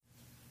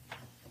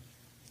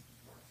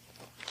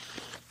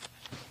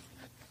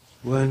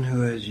One who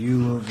has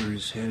you over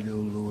his head, O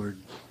Lord,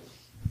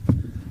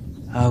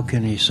 how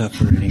can he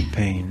suffer any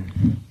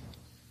pain?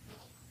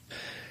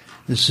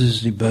 This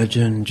is the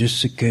bhajan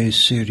Jisake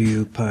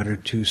Siriyu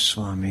Paratu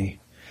Swami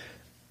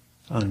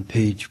on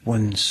page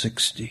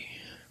 160.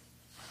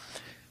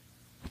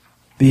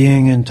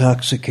 Being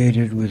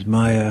intoxicated with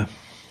Maya,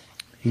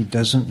 he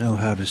doesn't know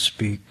how to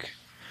speak,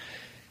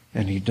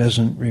 and he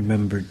doesn't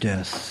remember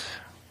death.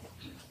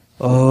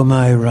 O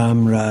my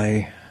Ram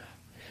Rai,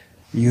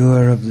 you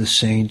are of the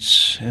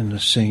saints, and the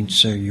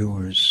saints are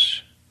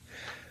yours.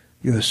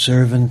 Your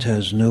servant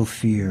has no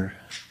fear.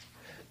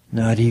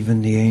 Not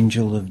even the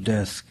angel of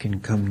death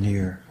can come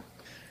near.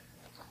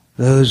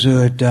 Those who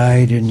have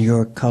died in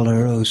your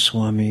color, O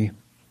Swami,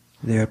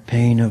 their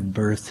pain of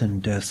birth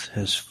and death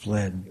has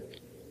fled.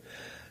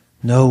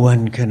 No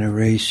one can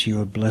erase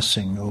your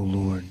blessing, O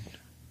Lord.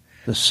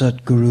 The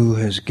Satguru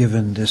has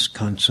given this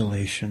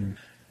consolation.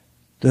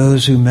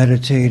 Those who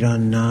meditate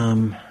on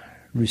Nam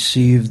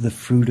receive the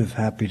fruit of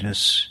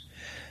happiness,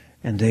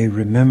 and they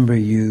remember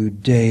you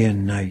day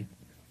and night.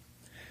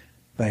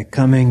 By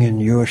coming in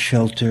your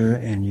shelter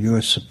and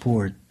your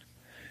support,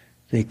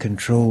 they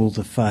control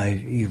the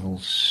 5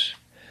 evils.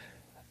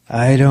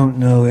 I don't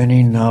know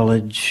any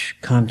knowledge,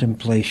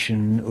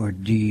 contemplation, or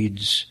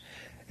deeds,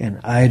 and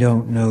I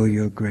don't know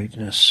your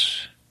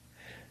greatness.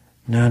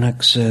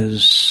 Nanak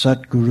says,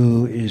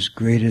 Satguru is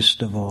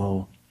greatest of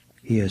all.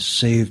 He has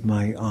saved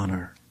my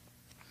honor.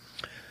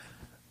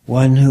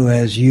 One who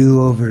has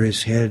you over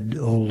his head,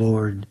 O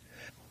Lord,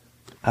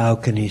 how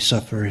can he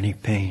suffer any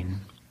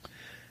pain?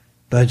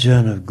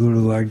 Bhajan of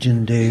Guru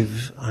Arjan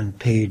Dev on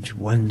page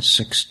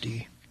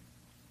 160.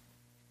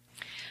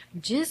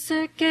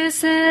 जिसके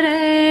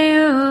सिरे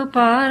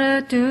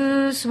ऊपर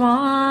तू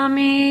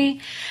स्वामी,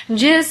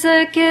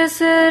 जिसके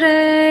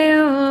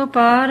सिरे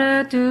ऊपर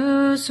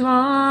तू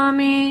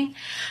स्वामी,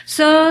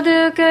 सो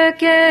दुख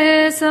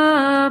कैसा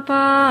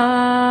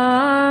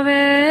पावे,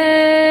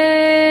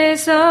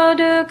 सो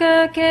दुख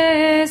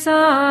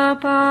कैसा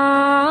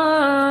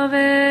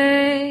पावे।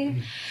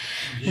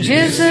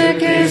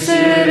 जिसके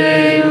सिरे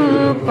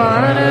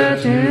ऊपर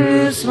तू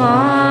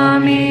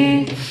स्वामी,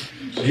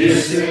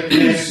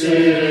 जिसके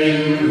सिरे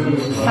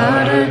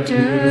ऊपर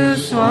तू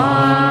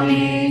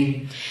स्वामी,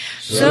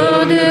 सो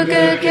दुख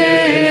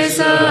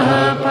कैसा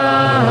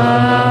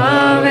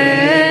पावे,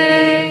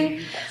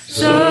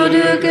 सो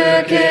दुख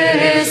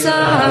कैसा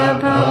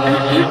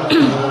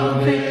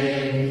पावे।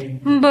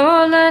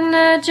 बोल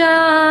न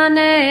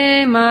जाने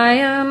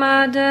माया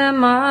मद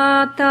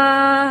माता,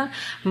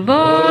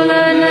 बोल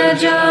न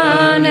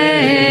जाने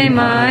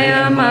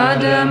माया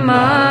मद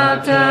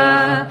माता,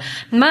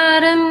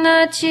 मरण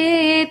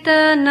चित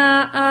न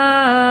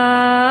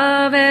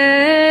आवे,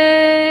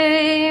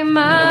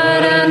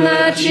 मरण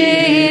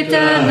चित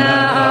न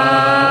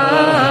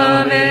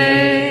आवे।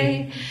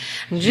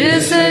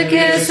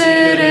 जिसके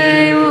सिरे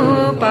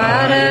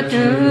ऊपर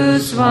तू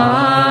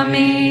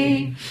स्वामी,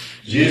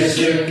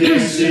 जिसके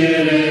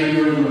सिरे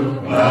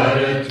ऊपर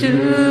तू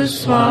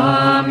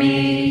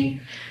स्वामी,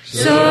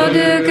 सो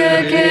दुख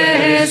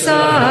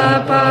कैसा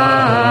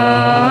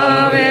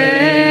पावे,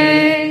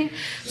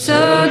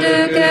 सो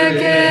दुख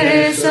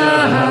कैसा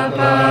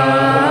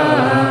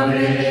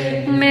पावे।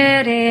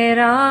 मेरे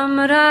राम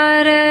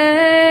रे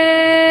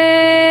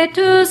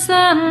तू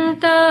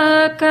संत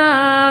का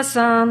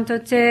संत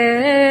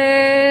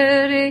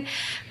तेरे,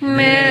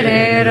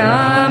 मेरे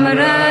राम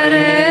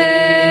रे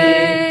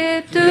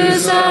तू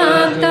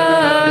संत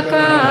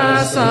का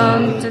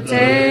संत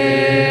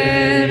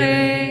तेरे।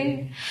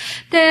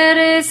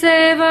 तेरे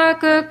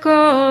सेवक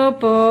को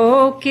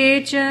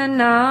पोकिच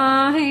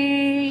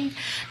नाही,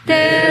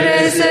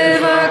 तेरे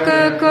सेवक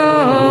को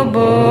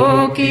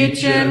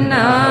बोकिच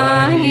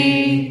नाही,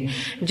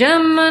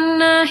 जम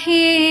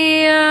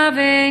नहीं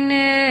आवे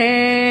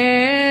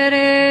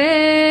नेरे,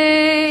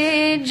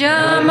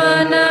 जम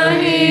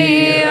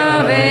नहीं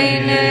आवे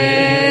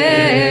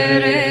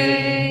नेरे।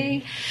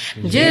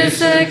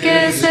 जिसके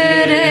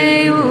सिरे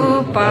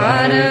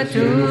ऊपर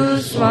तू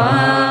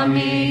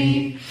स्वामी,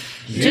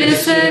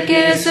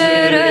 जिसके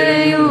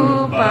सिरे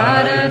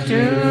ऊपर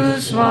तू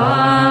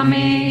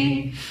स्वामी,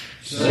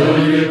 सो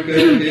दुख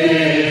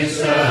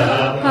कैसा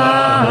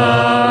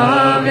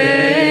पावे,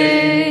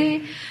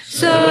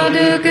 सो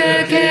दुख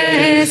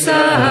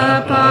कैसा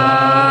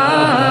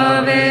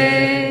पावे।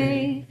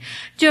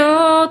 जो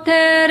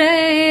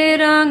तेरे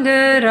रंग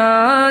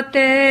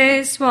राते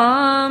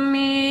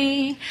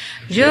स्वामी,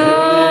 जो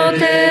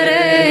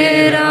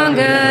तेरे रंग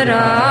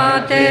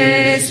राते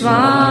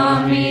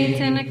स्वामी,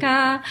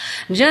 तिनका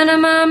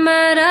जन्म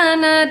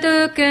मरण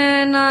दुख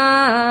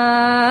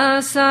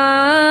नासा,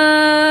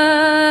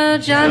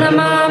 जन्म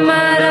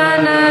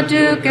मरण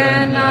दुख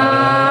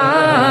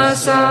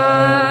नासा।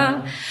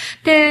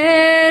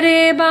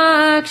 तेरी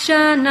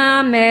बख्शना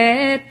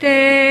में ते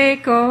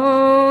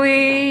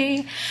कोई,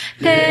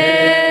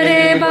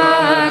 तेरी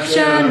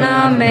बख्शना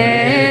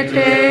में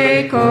ते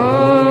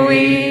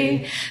कोई,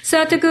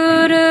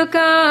 Satguru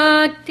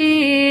ka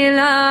dilasa,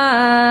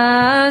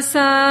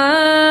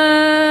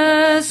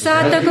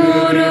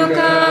 Satguru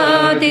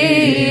ka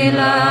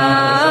dilasa,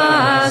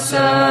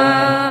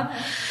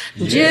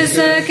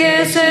 जिसके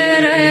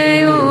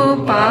सिरे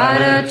ऊपर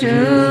तू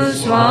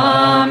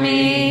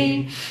स्वामी,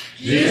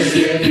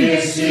 जिसके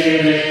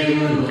सिरे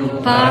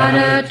ऊपर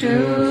तू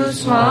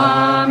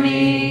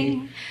स्वामी,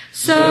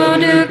 सो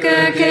दुख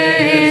के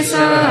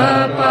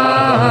सपावे,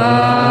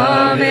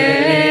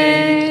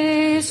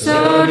 सो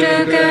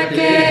दुख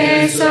के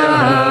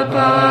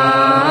सपावे,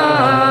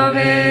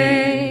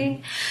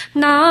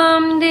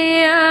 नाम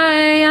दिया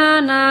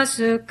याना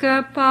सुख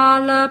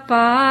पाल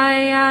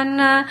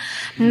पायना,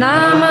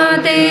 नाम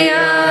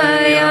दिया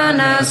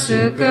याना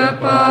सुख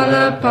पाल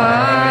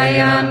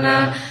पायना,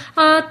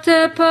 अथ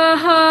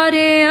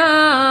पहाड़े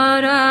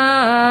आराधे,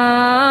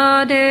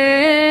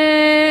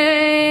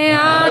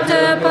 अथ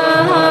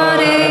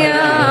पहाड़े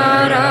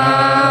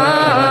आराधे,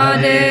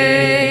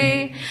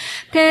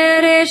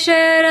 तेरे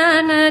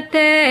शरण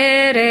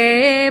तेरे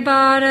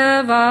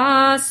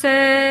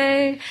बारवासे,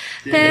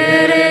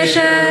 तेरे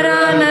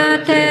शरण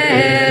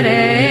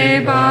तेरे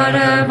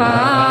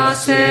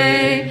बारवासे,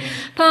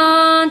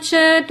 पांच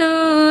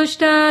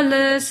दुष्टल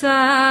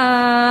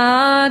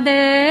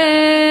सादे,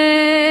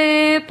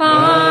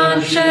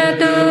 पांच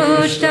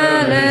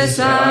दुष्टल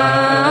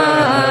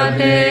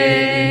सादे,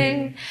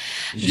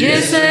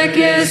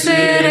 जिसके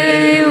सिरे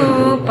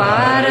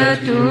ऊपर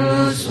तू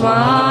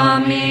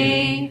स्वामी,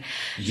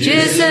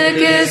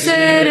 जिसके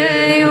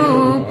सिरे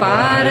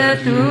ऊपर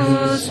तू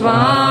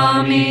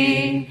स्वामी,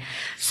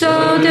 सो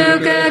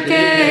दुख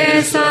के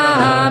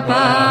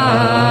सपावे,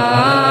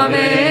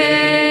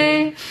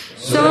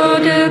 सो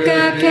दुख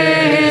के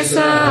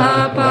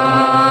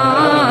सपावे,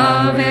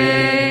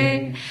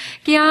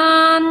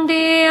 ज्ञान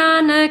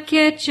ध्यान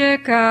किच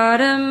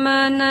कर्म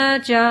न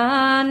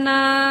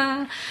जाना,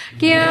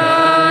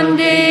 ज्ञान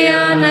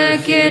ध्यान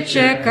किच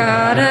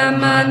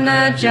कर्म न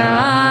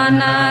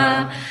जाना,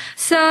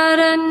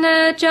 शरण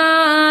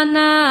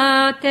जाना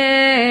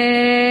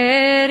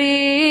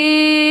तेरी,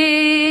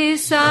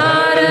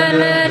 शरण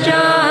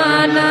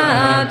जाना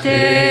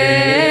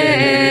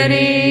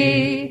तेरी,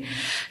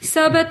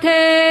 सब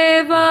थे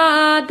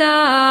वादा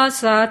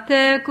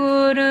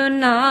सतगुरु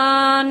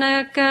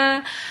नानक,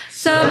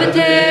 सब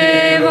थे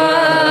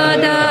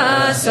वादा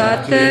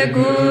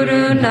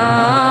सतगुरु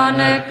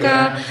नानक,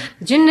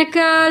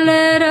 जिनका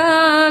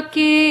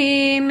राखी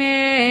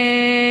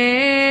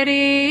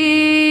मेरी,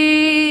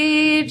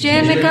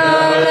 जिनका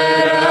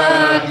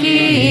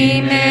राखी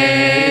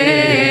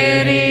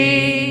मेरी,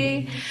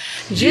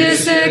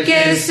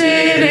 जिसके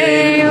सिरे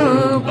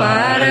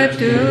ऊपर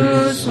तू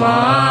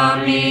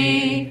स्वामी,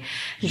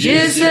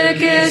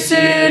 जिसके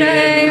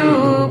सिरे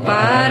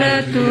ऊपर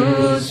तू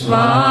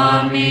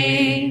स्वामी,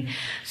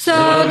 सो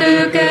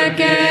दुख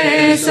के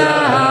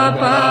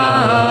सपावे,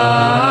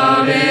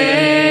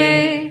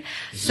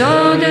 सो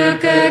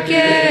दुख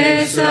के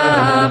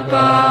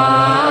सपावे.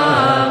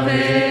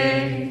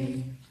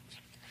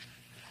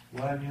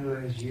 One who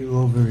has you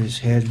over his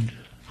head,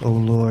 O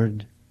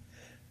Lord,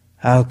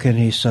 how can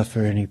he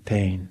suffer any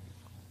pain?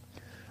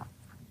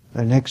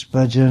 Our next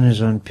bhajan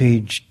is on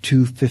page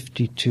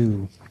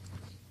 252.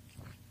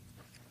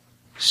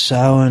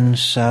 Sawan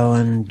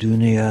Sawan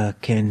Dunya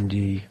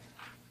Kendi.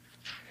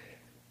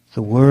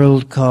 The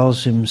world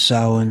calls him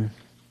Sawan.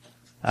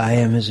 I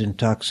am his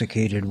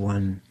intoxicated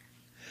one.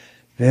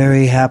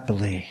 Very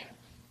happily,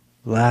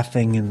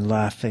 laughing and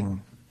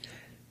laughing,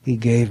 he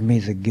gave me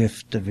the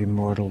gift of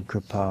immortal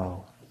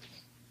Kirpal.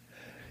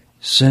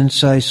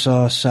 Since I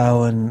saw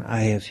Sawan,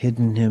 I have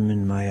hidden him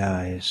in my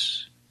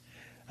eyes.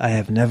 I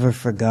have never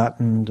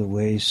forgotten the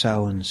way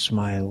Sawan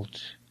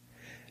smiled.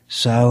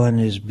 Sawan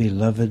is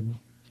beloved.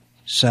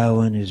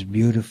 Sawan is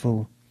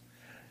beautiful.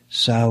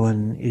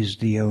 Sawan is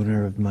the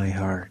owner of my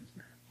heart.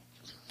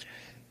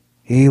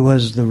 He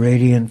was the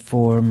radiant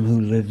form who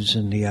lives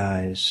in the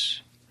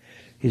eyes.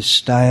 His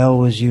style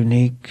was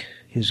unique.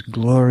 His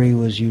glory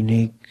was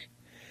unique.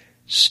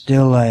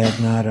 Still I have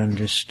not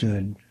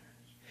understood.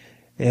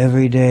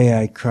 Every day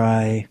I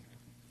cry.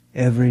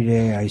 Every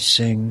day I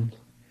sing.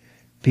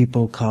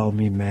 People call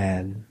me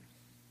mad.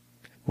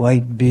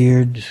 White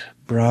beard,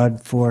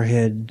 broad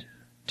forehead,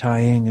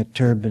 tying a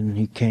turban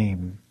he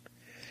came.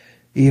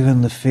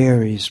 Even the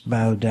fairies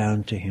bow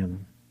down to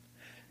him,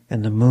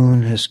 and the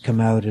moon has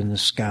come out in the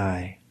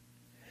sky.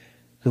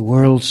 The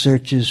world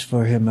searches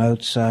for him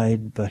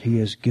outside, but he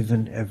has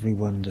given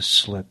everyone the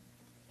slip.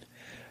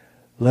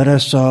 Let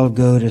us all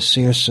go to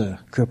Sirsa,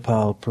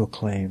 Kirpal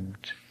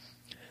proclaimed.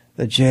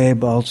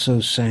 Ajayb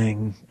also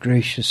sang,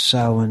 gracious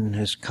Sawan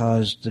has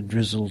caused the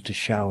drizzle to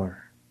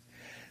shower.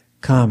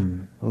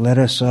 Come, let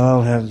us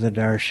all have the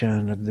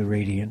darshan of the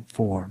radiant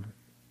form.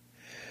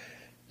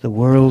 The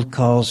world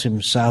calls him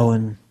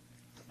Sawan.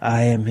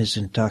 I am his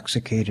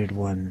intoxicated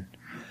one.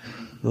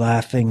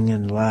 Laughing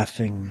and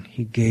laughing,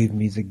 he gave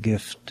me the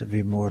gift of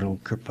immortal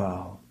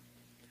Kirpal.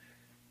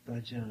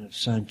 Bhajan of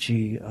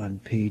Sanchi on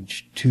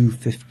page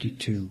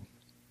 252.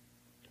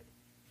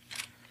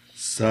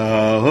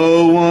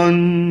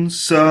 Sawan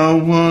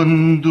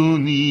sawan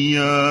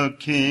dunia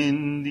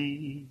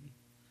kendi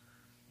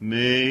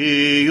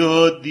meodima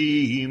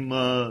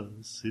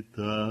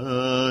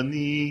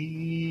sitani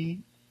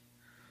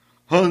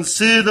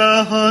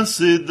hansida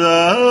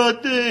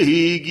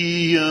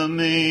degi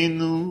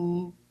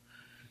amenu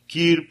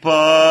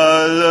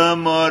Kirpal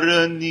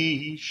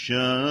marani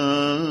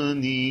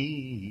shani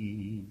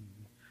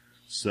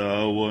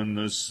sawan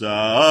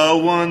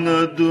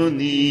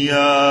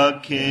dunia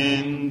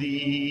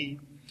kendi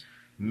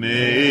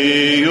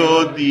meodima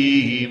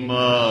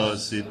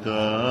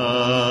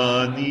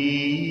sitani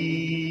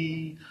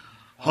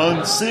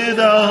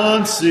hansida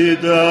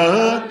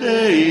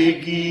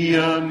degi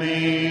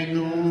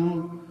amenu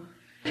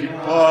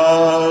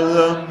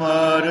Kirpal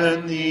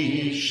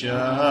marani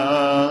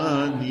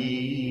shani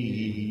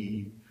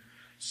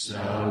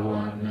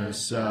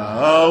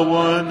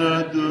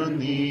sawana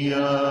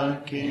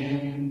dunia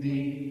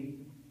kendi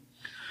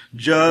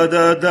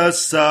Jadada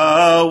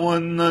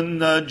sawana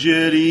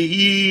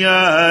najeriya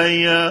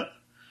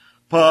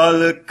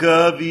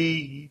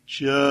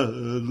palkavicha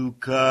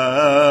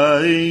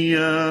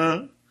lukaya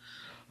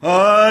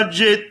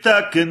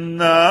Ajetak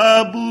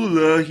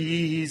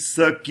nabulahi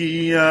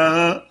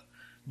sakia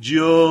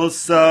Jo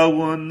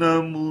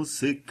sawana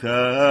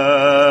musikaya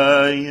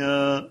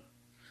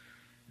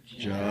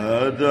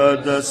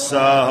Jadada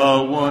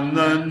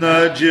sawana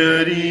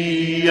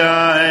najeriya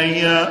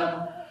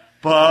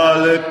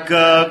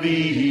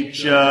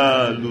palkavicha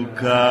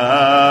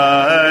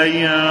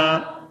lukaya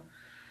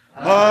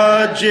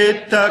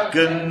Ajetak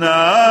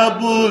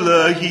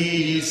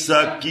nabulahi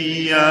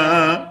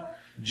sakia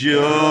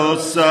Jo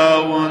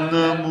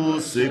sawana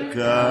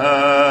musikaya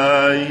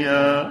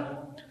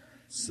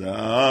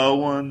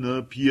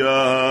Sawana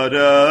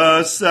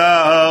pyara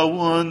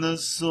sawana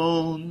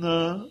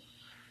sona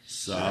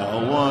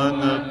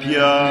Sawana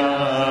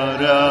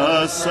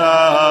pyara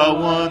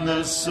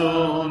sawana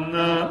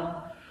sona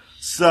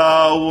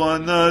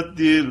Sawana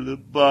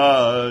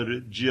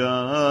dilbar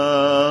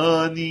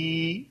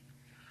jani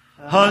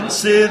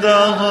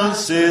Hansida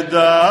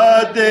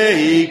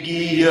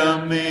degi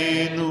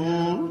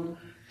amenu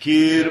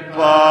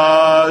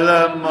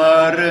Kirpal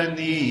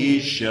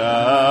marni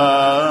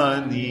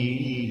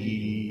shani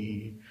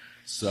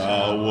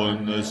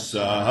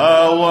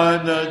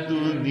Sawana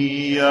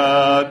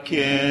dunia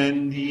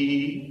kendi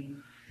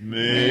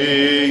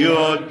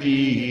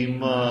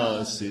Meodima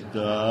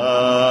sitani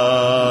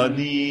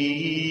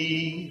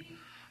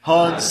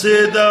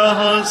Hansida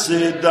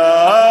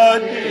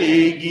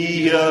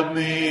degi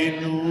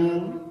amenu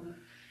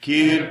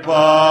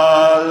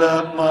Kirpal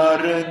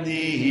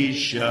marni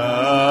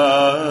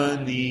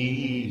shani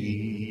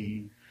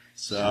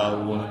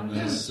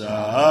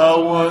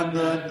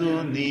Sawana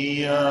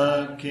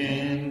dunia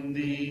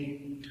kendi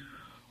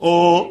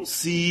O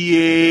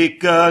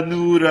sieka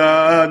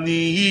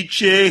nurani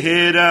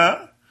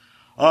chehra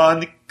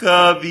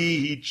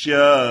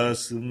Ankavicha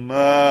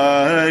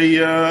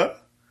smaya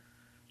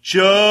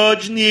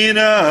Choj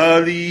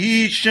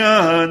nirali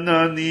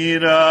shana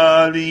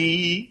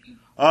nirali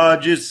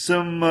Aj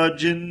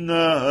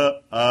samajna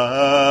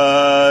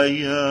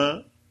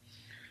aya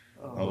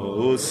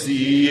O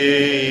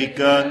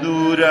sieka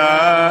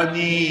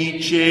nurani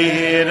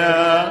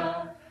chehra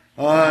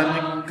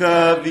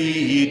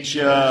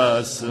Ankavicha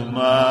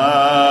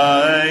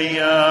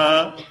smaya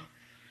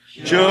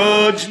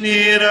Choj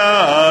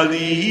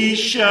nirali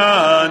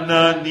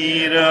shana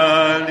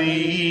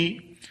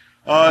nirali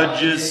Aj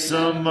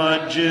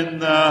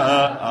samajna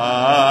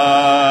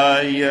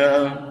aya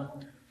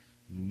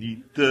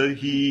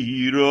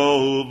Nitahi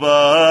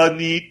rova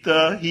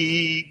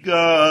nitahi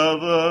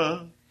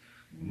gava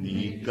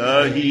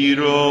Nitahi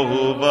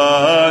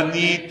rova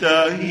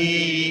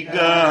nitahi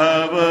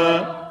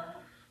gava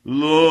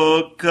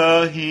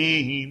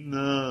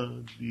Lokahina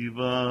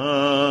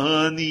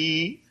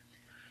divani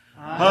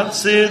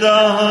Hansida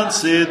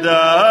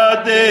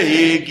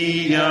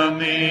degi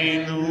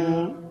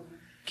amenu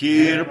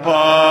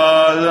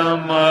Kirpal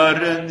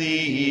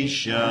marni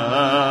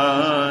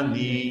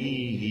shani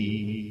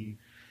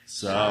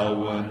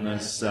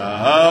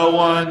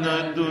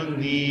Sawana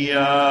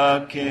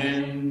dunia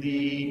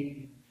kendi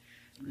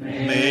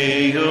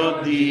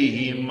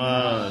Meodima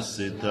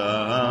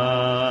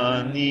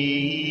sitani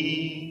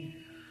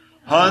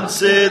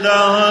Hansida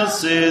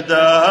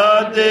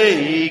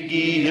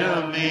degi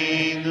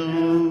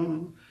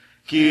amenu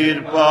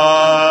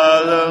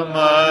Kirpal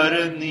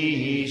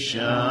marni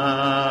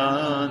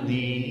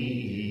shani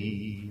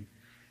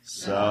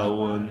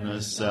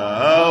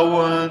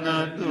Sawana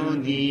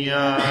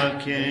dunia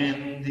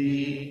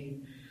kendi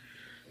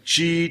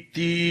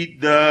Chiti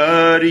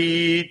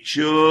dari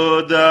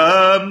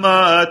choda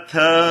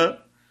mata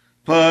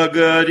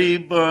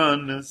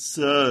Pagariban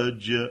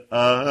saja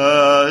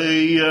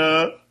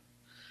aya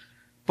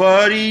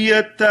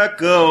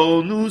Pariyataka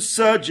nu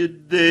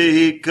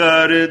sajde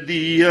kar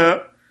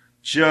diya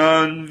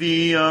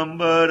Chanvi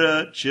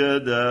ambara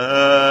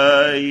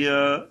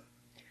chadaya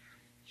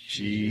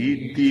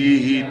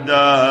Chiti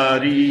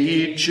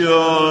dari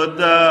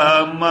chodamatha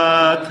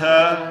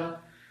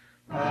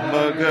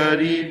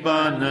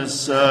Bhagaribana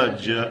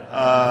saja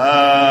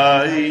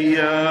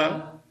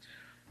aya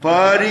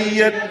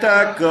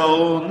Pariyataka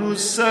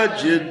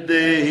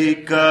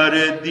sajade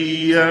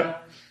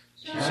kardiya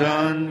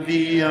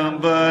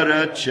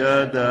Sanviyambara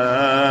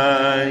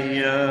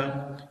chadaya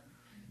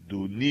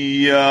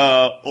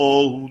Dunia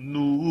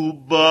onu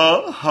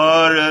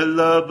bahar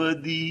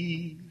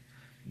labdi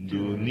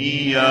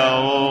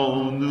Dunia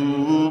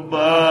onu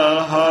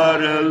bahar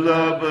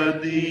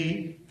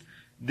labdi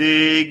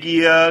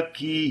Degya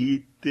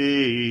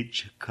kite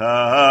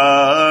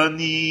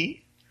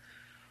chakani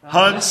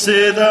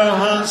Hanseda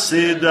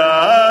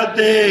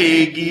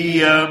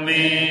degya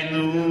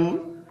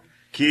menu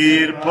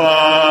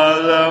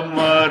Kirpal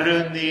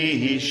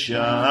marni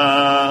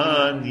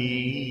shani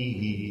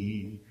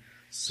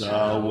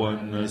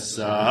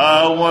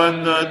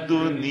Sawana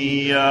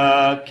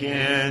dunia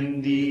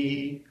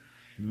kendi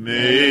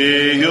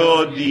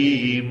Meyodima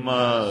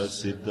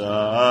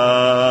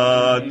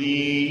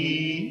sidani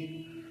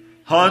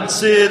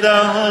Hanseda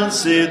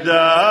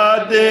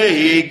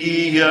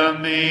degya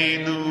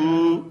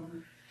menu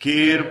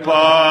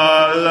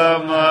Kirpal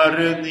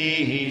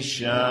marni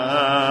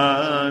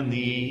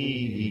shani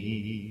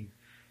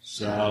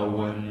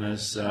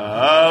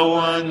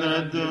Sawana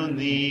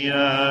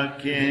dunia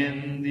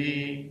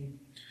kendi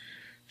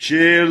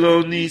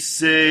Cielo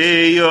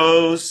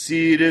niseyo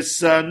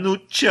siresanu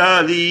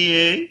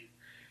chalie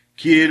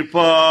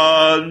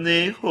Kirpal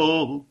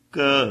neho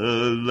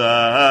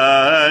kalaya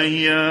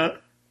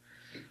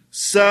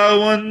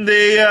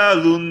Sawandea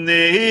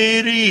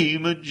luneri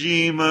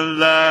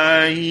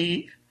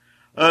majimalai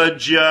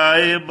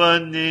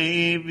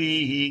Ajayabane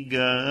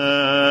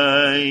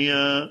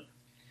vigaya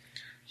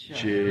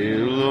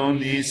Cielo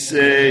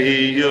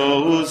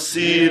niseyo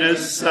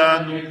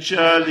siresanu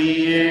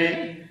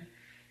chalie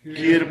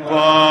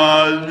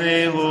Kirpal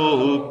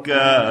neho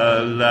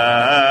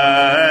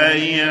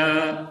kalaya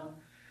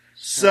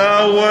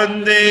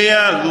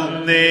Sawandea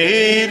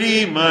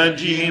luneri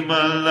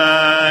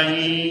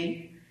majimalai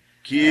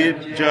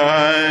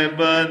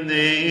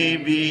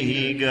Kirjayabane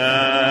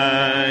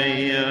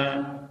vigaya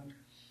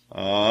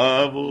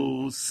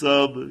Avo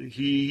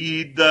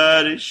sabhi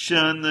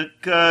darshan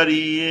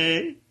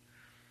kariye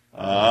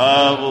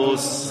Avo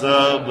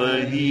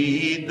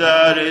sabhi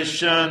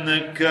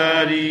darshan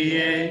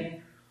kariye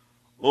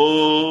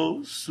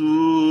O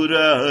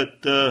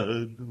Surat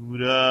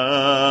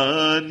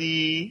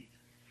Nurani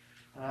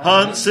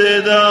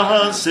Hanseda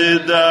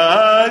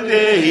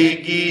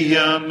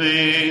legiya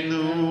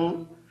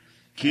menu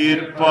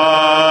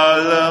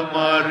Kirpal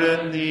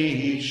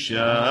marni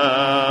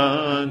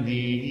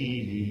shani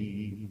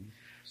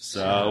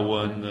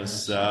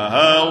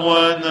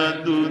Sawana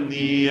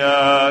dunia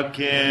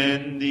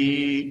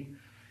kendi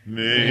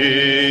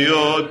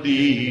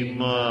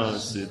Meyodima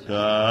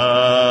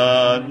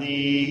sidani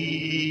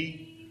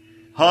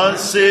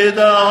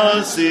Hanseda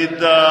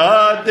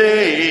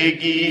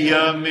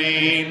degya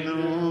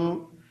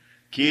menu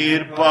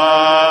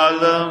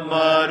Kirpal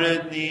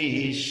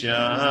marni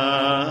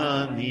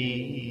shani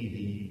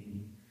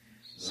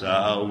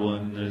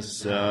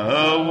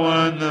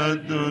Sawana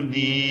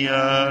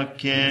dunia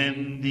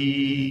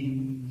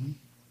kendi.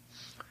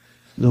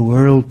 The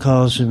world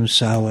calls him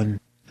Sawan.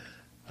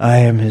 I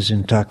am his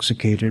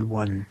intoxicated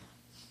one.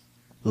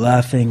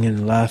 Laughing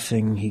and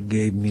laughing, he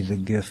gave me the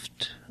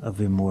gift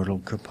of immortal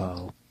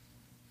Kirpal.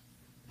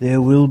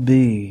 There will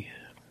be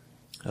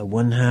a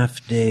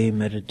 1/2-day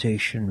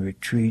meditation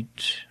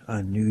retreat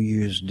on New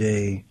Year's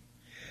Day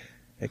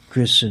at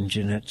Chris and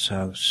Jeanette's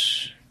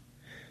house,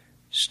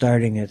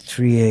 starting at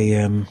 3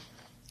 a.m.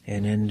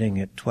 and ending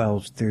at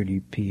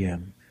 12:30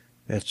 p.m.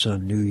 That's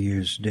on New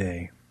Year's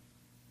Day.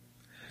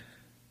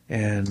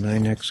 And my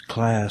next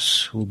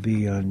class will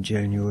be on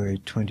January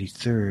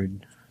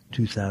 23rd,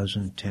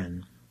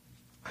 2010.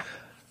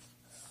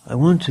 I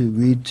want to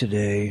read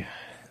today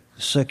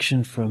a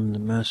section from the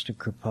Master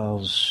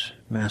Kirpal's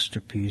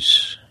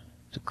masterpiece,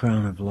 The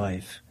Crown of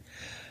Life,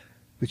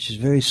 which is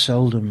very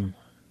seldom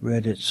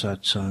read at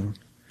satsang,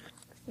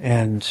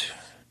 and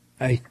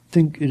I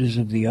think it is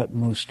of the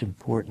utmost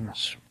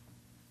importance.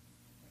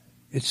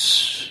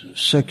 It's a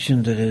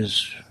section that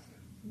has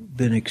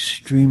been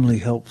extremely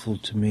helpful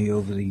to me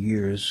over the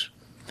years,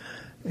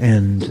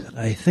 and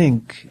I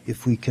think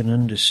if we can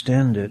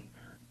understand it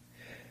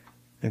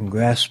and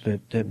grasp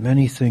it, that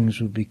many things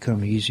will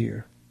become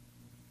easier.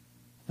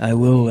 I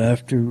will,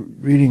 after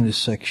reading this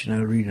section,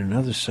 I'll read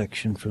another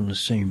section from the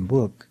same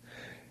book,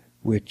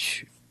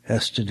 which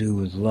has to do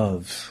with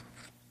love.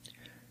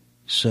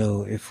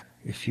 So if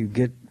you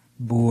get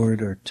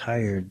bored or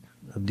tired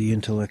of the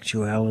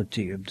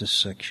intellectuality of this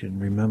section,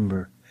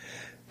 remember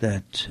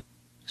that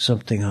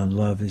something on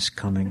love is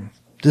coming.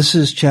 This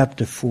is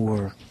chapter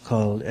 4,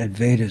 called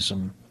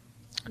Advaitism.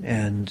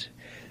 And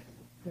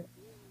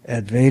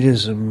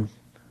Advaitism,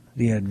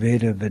 the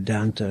Advaita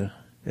Vedanta,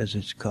 as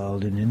it's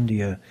called in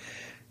India,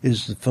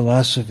 is the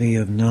philosophy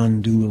of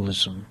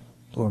non-dualism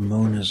or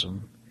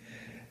monism.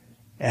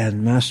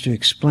 And Master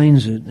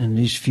explains it in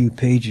these few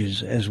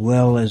pages as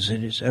well as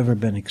it has ever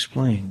been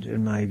explained,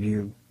 in my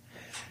view.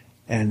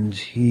 And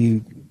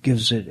he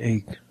gives it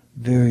a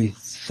very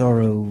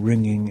thorough,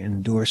 ringing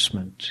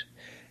endorsement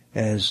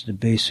as the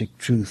basic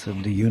truth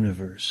of the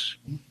universe.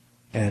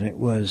 And it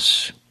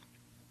was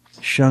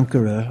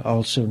Shankara,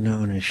 also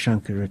known as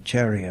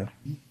Shankaracharya.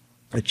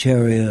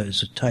 Acharya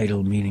is a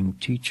title meaning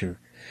teacher,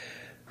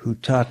 who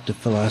taught the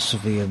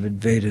philosophy of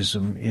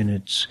Advaitism in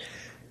its,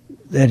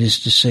 that is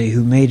to say,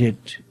 who made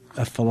it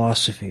a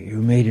philosophy,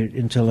 who made it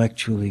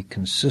intellectually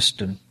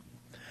consistent,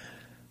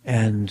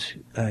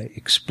 and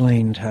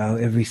explained how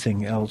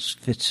everything else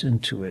fits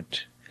into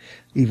it,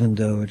 even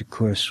though it, of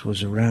course,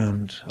 was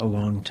around a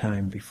long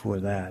time before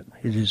that.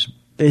 It is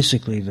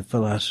basically the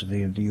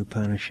philosophy of the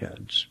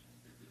Upanishads.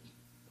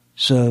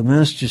 So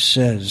Master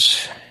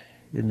says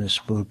in this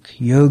book,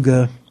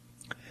 yoga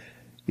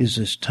is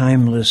as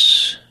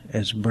timeless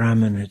as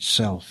Brahman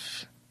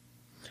itself.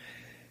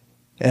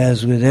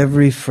 As with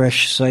every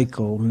fresh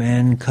cycle,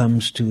 man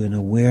comes to an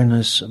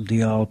awareness of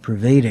the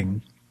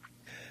all-pervading.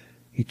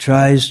 He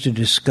tries to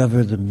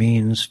discover the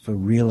means for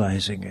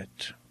realizing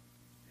it.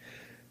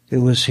 It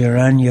was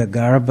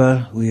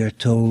Hiranyagarbha, we are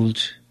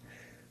told,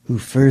 who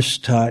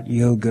first taught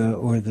yoga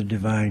or the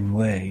divine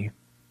way,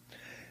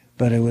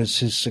 but it was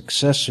his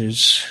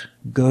successors,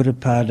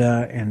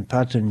 Gaudapada and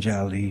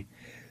Patanjali,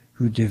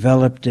 who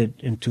developed it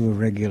into a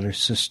regular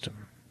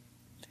system.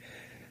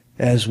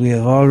 As we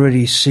have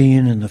already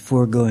seen in the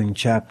foregoing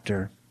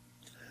chapter,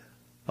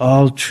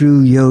 all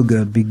true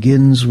yoga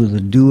begins with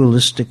a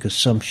dualistic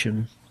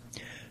assumption,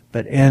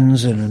 but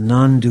ends in a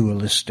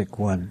non-dualistic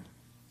one.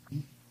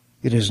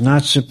 It is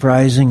not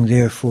surprising,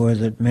 therefore,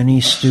 that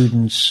many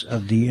students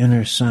of the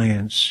inner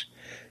science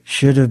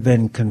should have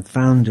been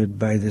confounded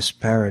by this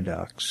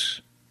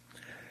paradox.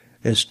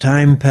 As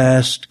time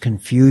passed,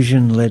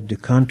 confusion led to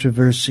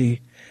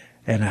controversy,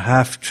 and a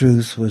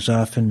half-truth was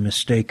often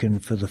mistaken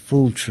for the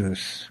full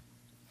truth.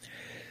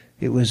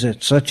 It was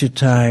at such a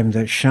time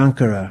that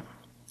Shankara,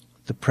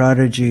 the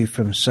prodigy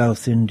from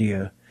South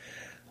India,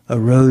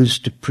 arose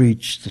to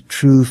preach the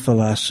true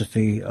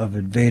philosophy of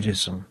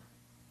Advaitism.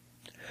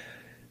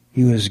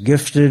 He was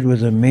gifted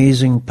with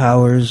amazing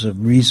powers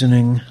of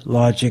reasoning,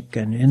 logic,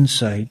 and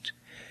insight,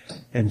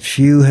 and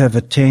few have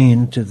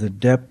attained to the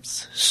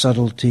depth,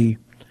 subtlety,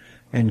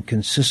 and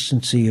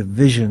consistency of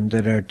vision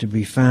that are to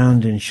be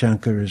found in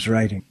Shankara's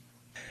writing.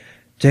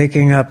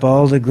 Taking up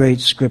all the great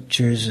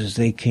scriptures as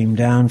they came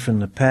down from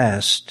the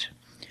past,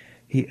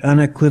 he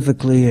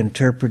unequivocally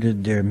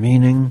interpreted their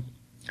meaning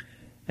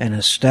and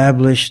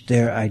established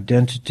their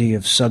identity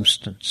of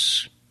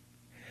substance.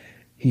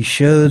 He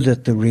showed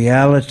that the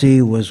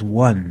reality was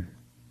one,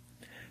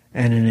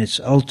 and in its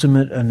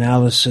ultimate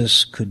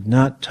analysis could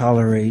not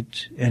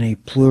tolerate any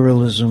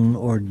pluralism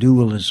or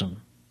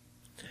dualism.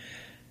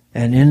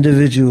 An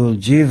individual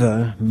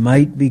jiva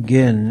might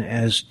begin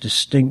as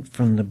distinct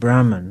from the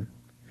Brahman,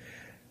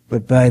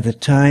 but by the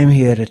time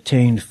he had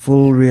attained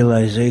full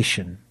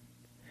realization,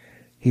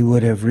 he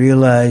would have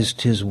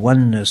realized his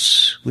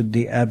oneness with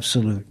the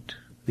Absolute,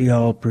 the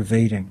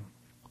all-pervading.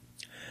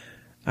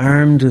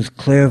 Armed with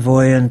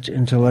clairvoyant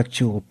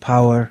intellectual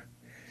power,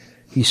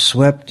 he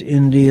swept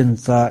Indian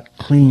thought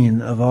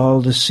clean of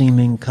all the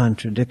seeming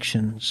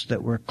contradictions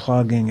that were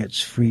clogging its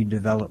free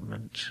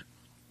development.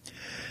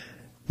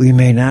 We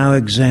may now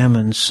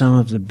examine some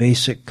of the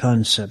basic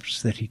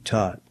concepts that he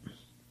taught.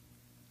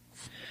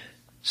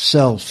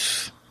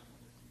 Self,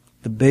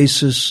 the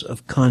basis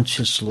of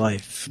conscious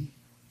life.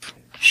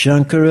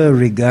 Shankara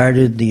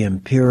regarded the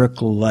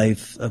empirical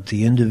life of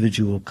the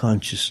individual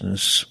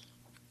consciousness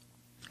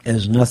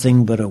as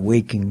nothing but a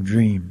waking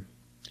dream,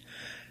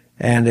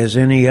 and as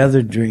any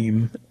other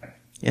dream,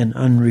 an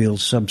unreal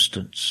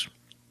substance.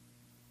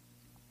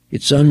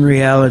 Its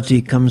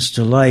unreality comes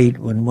to light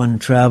when one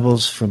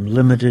travels from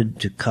limited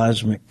to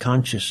cosmic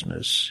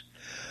consciousness,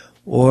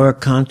 or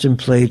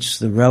contemplates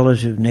the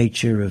relative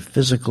nature of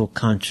physical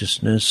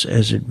consciousness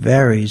as it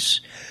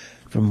varies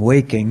from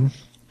waking,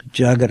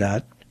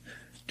 jagarat,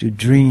 to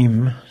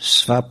dream,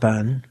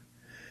 svapan,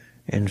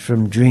 and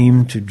from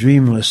dream to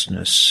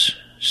dreamlessness,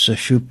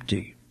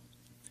 sashupti.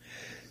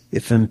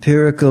 If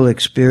empirical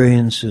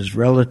experience is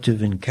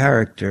relative in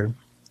character,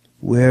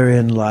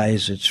 wherein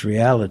lies its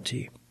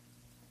reality?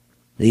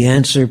 The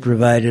answer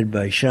provided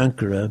by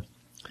Shankara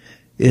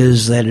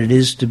is that it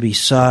is to be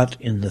sought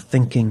in the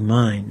thinking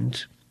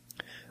mind,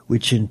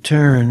 which in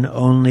turn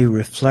only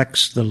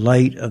reflects the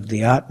light of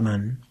the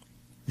Atman,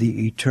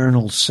 the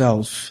eternal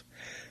self,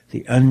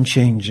 the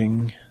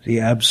unchanging, the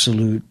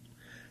absolute,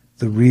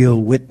 the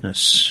real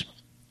witness,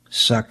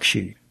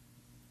 Sakshi.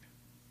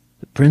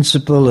 The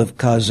principle of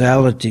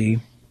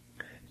causality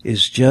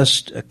is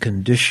just a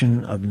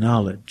condition of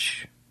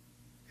knowledge.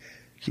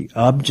 The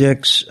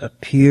objects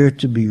appear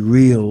to be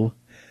real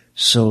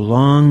so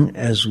long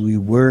as we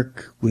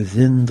work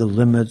within the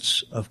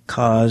limits of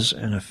cause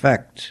and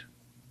effect.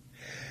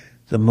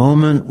 The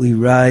moment we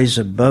rise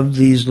above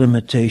these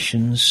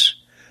limitations,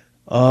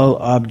 all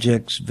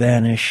objects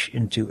vanish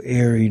into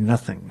airy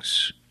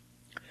nothings.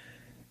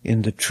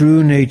 In the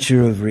true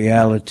nature of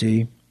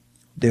reality,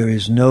 there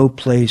is no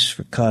place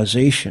for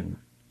causation,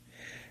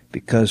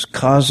 because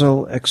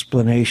causal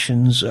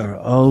explanations are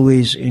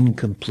always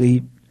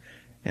incomplete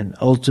and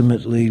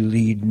ultimately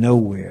lead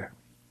nowhere.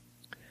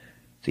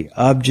 The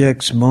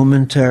objects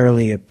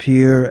momentarily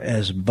appear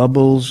as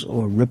bubbles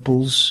or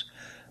ripples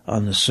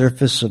on the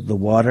surface of the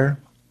water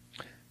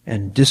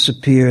and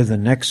disappear the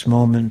next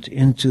moment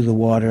into the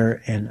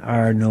water and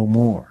are no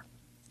more.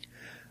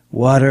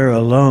 Water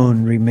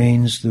alone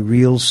remains the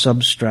real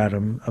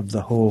substratum of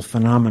the whole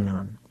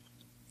phenomenon.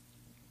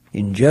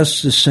 In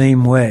just the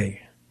same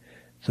way,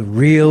 the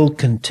real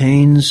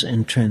contains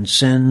and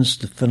transcends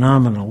the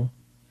phenomenal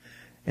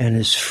and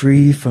is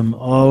free from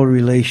all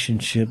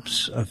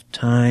relationships of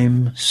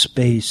time,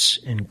 space,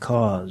 and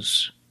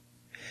cause.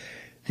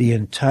 The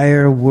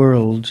entire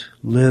world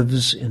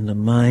lives in the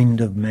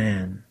mind of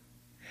man,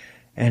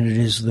 and it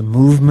is the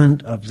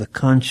movement of the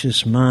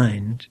conscious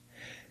mind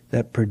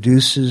that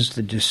produces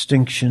the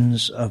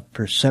distinctions of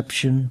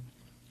perception,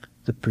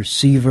 the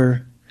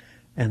perceiver,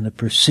 and the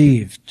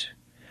perceived,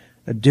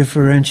 a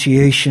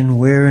differentiation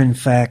where in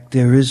fact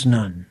there is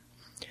none,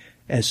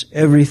 as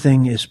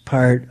everything is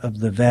part of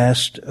the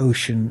vast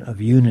ocean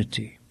of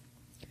unity.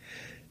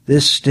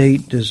 This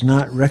state does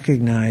not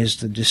recognize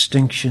the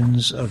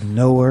distinctions of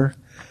knower,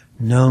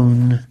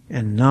 known,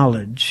 and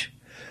knowledge,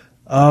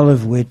 all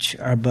of which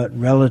are but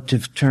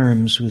relative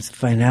terms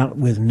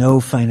with no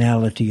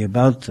finality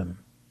about them.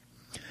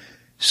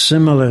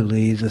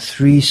 Similarly, the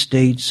three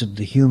states of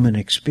the human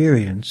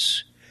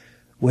experience,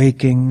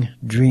 waking,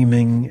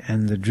 dreaming,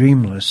 and the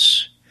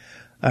dreamless,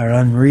 are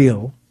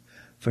unreal,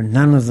 for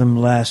none of them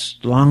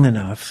lasts long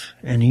enough,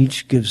 and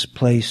each gives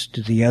place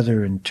to the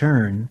other in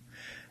turn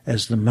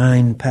as the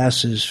mind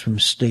passes from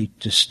state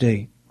to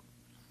state.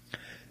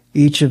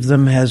 Each of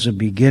them has a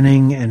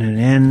beginning and an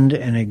end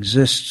and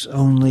exists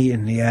only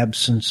in the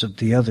absence of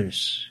the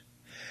others.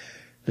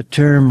 The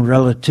term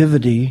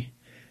relativity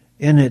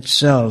in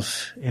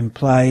itself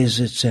implies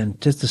its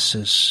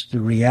antithesis,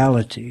 the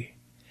reality,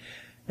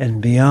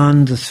 and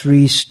beyond the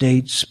three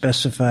states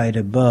specified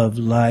above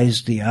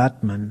lies the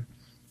Atman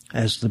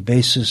as the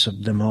basis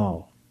of them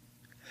all.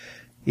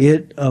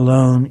 It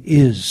alone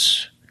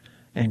is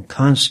and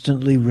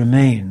constantly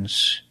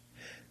remains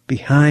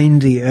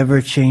behind the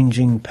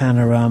ever-changing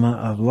panorama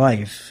of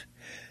life,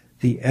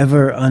 the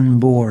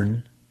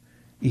ever-unborn,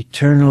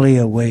 eternally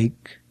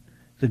awake,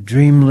 the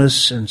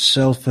dreamless and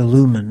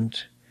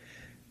self-illumined,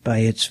 by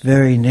its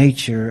very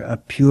nature a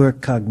pure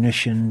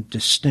cognition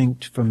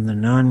distinct from the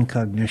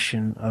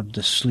non-cognition of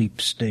the sleep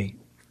state.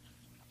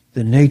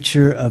 The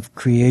nature of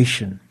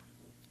creation.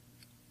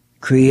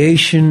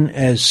 Creation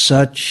as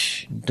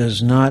such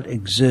does not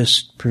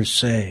exist per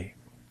se.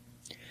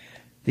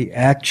 The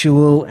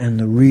actual and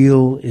the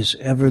real is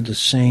ever the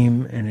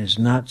same and is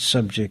not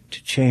subject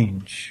to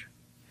change.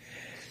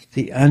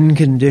 The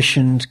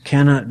unconditioned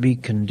cannot be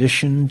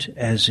conditioned,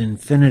 as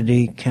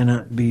infinity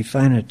cannot be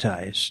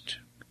finitized.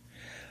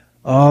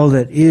 All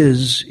that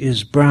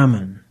is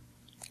Brahman,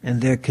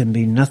 and there can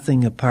be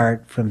nothing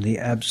apart from the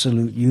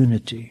absolute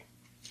unity.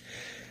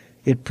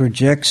 It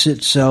projects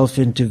itself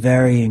into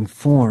varying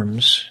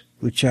forms,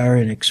 which are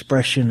an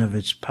expression of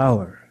its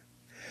power.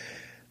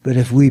 But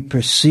if we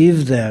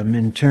perceive them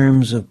in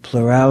terms of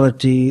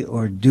plurality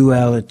or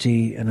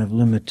duality and of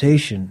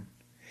limitation,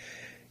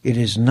 it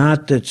is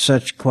not that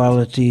such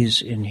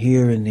qualities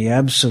inhere in the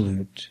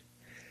absolute,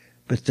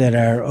 but that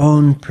our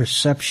own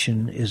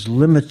perception is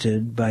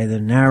limited by the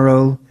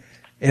narrow,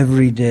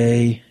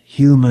 everyday,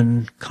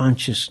 human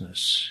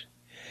consciousness.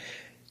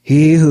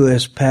 He who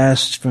has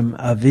passed from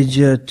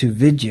avidya to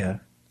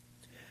vidya,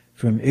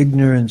 from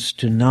ignorance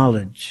to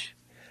knowledge,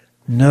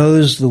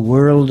 knows the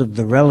world of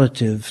the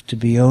relative to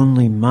be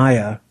only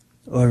maya,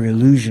 or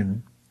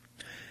illusion,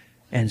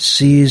 and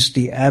sees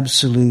the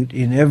absolute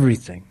in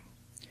everything,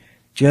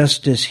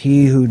 just as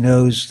he who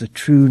knows the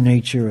true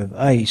nature of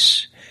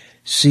ice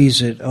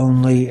sees it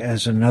only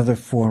as another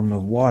form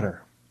of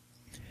water.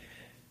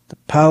 The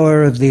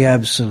power of the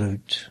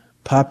Absolute,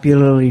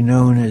 popularly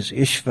known as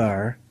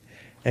Ishvar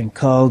and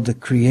called the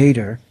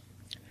Creator,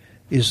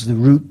 is the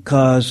root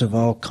cause of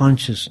all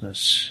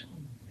consciousness.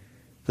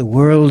 The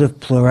world of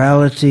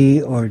plurality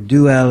or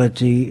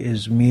duality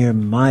is mere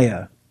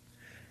maya,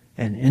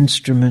 an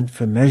instrument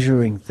for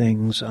measuring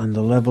things on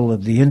the level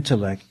of the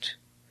intellect,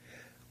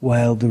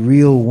 while the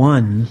real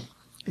one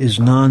is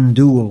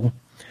non-dual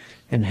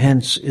and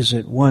hence is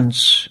at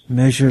once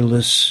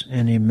measureless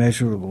and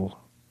immeasurable.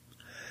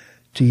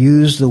 To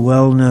use the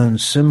well-known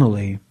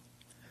simile,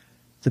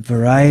 the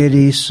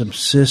variety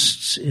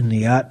subsists in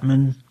the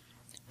Atman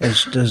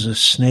as does a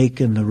snake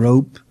in the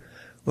rope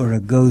or a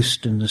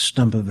ghost in the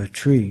stump of a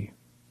tree.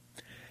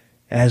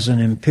 As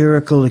an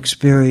empirical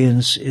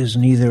experience is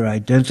neither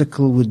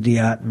identical with the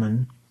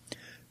Atman,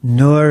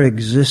 nor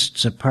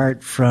exists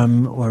apart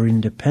from or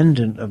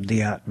independent of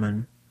the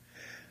Atman,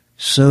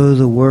 so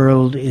the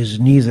world is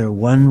neither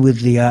one with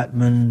the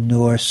Atman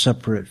nor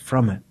separate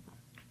from it.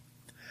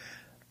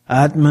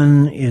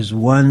 Atman is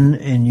one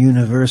and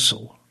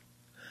universal.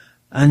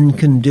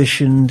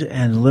 unconditioned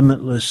and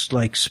limitless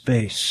like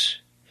space.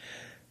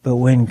 But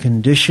when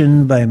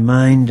conditioned by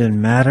mind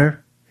and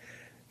matter,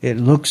 it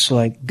looks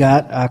like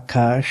Gat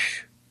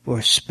Akash,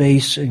 or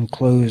space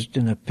enclosed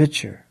in a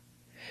pitcher,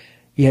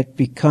 yet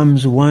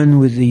becomes one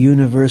with the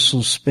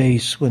universal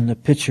space when the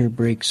pitcher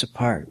breaks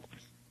apart.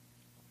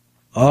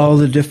 All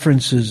the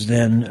differences,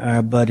 then,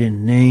 are but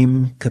in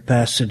name,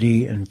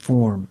 capacity, and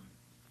form.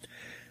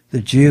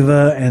 The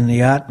Jiva and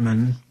the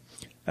Atman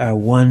are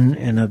one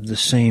and of the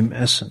same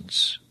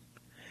essence.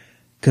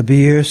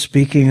 Kabir,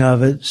 speaking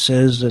of it,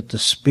 says that the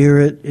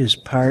spirit is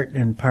part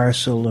and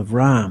parcel of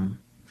Ram,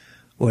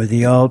 or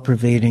the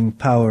all-pervading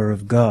power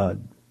of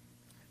God.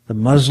 The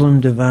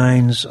Muslim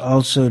divines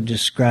also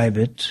describe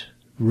it,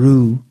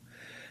 Ruh,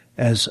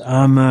 as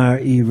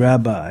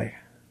Amar-i-Rabbi,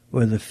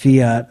 or the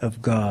fiat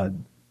of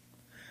God.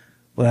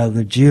 While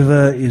the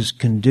Jiva is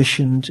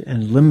conditioned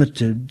and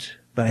limited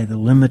by the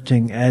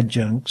limiting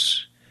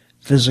adjuncts,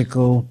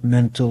 physical,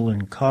 mental,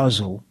 and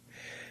causal,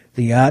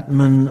 the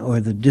Atman, or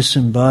the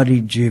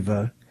disembodied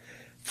Jiva,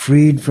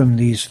 freed from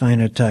these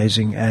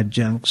finitizing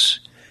adjuncts,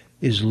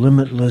 is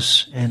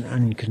limitless and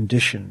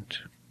unconditioned.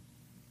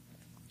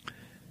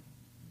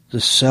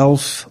 The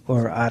Self,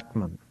 or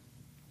Atman.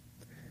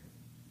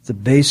 The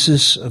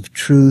basis of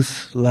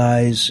truth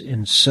lies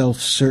in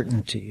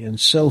self-certainty, and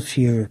self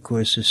here, of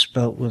course, is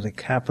spelt with a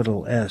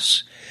capital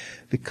S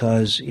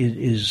because it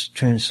is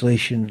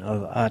translation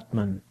of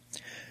Atman.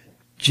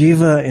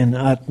 Jiva and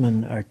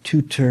Atman are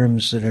two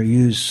terms that are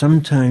used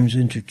sometimes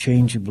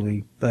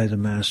interchangeably by the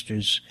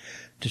masters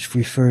to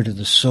refer to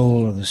the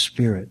soul or the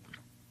spirit,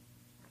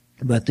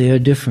 but they are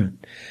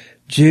different.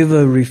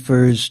 Jiva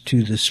refers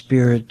to the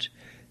spirit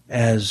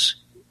as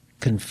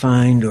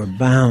confined or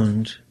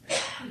bound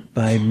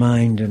by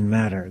mind and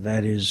matter.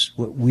 That is,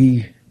 what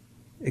we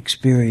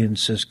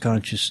experience as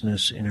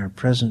consciousness in our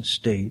present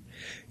state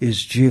is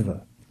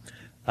Jiva.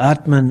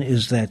 Atman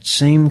is that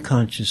same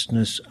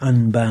consciousness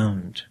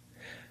unbound,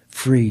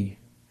 free,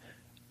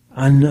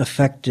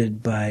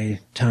 unaffected by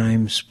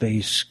time,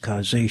 space,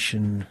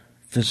 causation,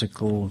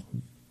 physical,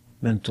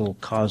 mental,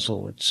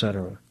 causal,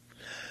 etc.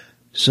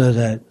 So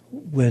that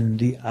when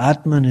the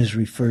Atman is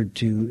referred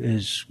to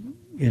as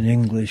in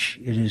English,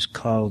 it is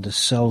called the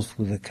self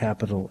with a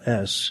capital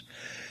S,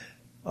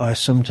 or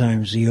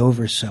sometimes the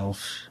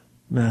over-self.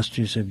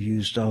 Masters have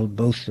used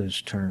both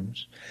those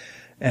terms.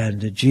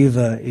 And the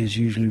Jiva is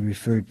usually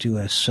referred to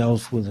as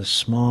self with a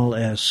small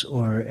s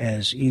or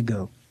as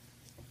ego.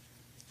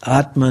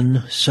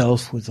 Atman,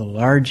 self with a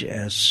large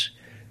S,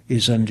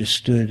 is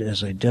understood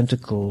as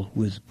identical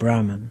with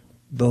Brahman.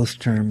 Both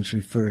terms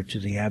refer to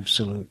the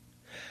Absolute.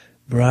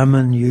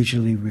 Brahman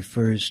usually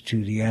refers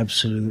to the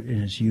Absolute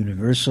in its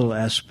universal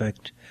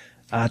aspect,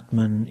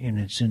 Atman in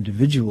its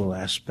individual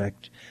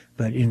aspect,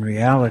 but in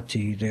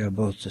reality they are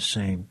both the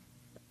same.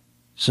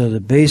 So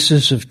the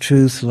basis of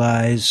truth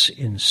lies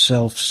in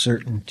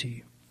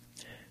self-certainty.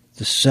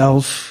 The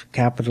self,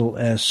 capital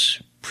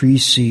S,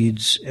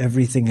 precedes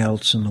everything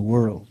else in the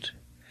world.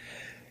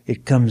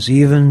 It comes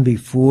even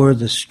before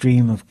the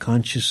stream of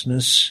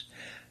consciousness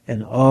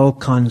and all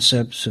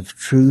concepts of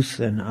truth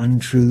and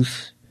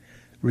untruth,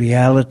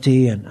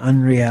 reality and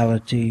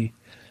unreality,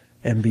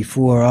 and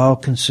before all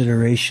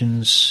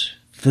considerations,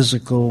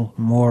 physical,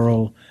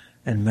 moral,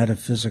 and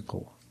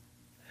metaphysical.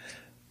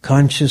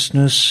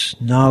 Consciousness,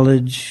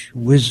 knowledge,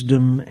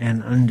 wisdom,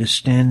 and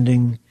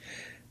understanding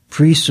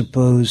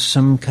presuppose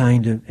some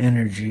kind of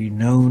energy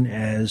known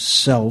as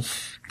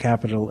self,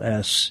 capital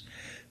S,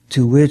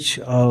 to which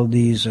all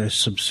these are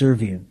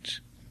subservient.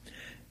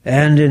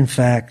 And in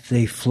fact,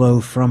 they flow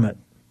from it.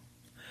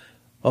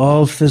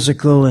 All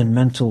physical and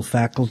mental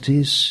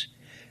faculties,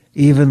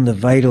 even the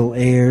vital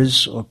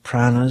airs or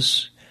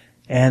pranas,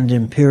 and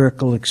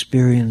empirical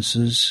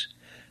experiences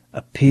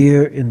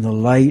appear in the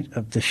light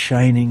of the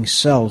shining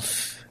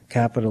self,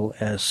 capital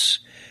S,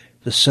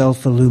 the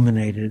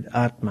self-illuminated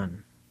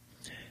Atman.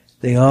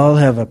 They all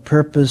have a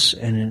purpose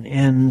and an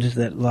end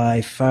that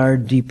lie far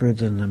deeper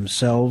than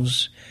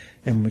themselves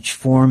and which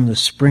form the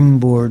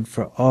springboard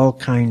for all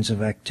kinds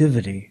of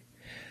activity,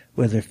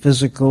 whether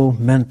physical,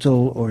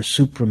 mental, or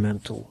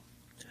supramental.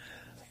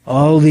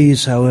 All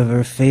these,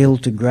 however, fail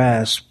to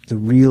grasp the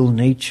real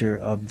nature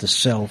of the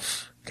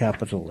self,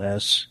 capital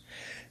S,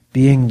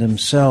 being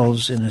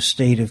themselves in a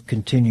state of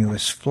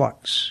continuous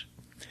flux.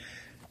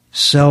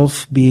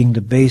 Self, being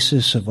the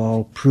basis of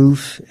all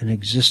proof and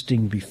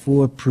existing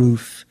before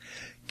proof,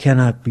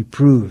 cannot be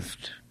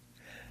proved.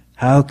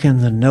 How can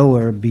the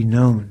knower be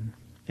known,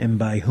 and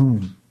by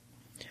whom?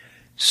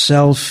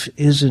 Self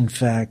is in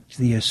fact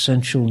the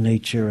essential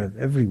nature of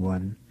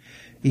everyone,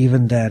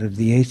 even that of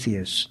the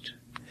atheist.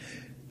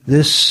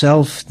 This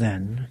self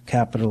then,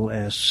 capital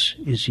S,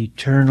 is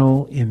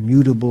eternal,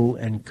 immutable,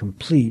 and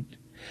complete,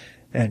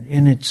 and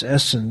in its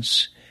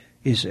essence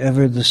is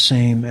ever the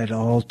same at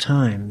all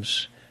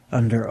times,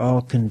 under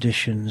all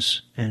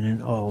conditions, and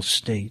in all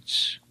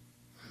states.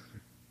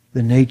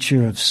 The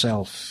nature of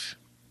self.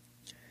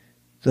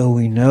 Though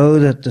we know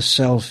that the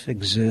self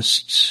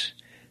exists,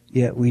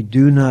 yet we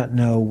do not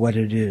know what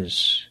it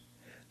is.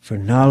 For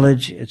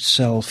knowledge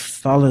itself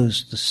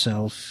follows the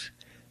self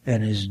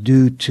and is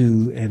due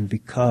to and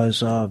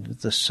because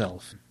of the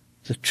self.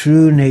 The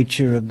true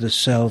nature of the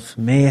self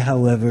may,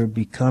 however,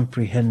 be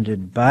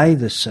comprehended by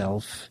the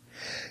self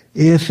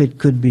if it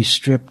could be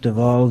stripped of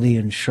all the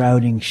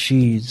enshrouding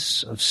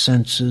sheaths of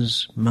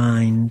senses,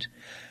 mind,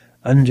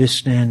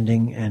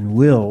 understanding, and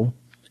will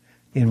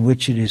in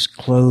which it is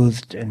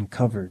clothed and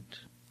covered.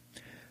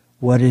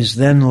 What is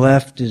then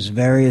left is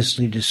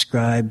variously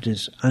described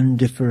as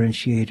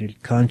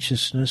undifferentiated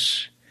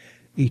consciousness,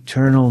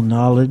 eternal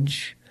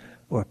knowledge,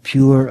 or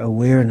pure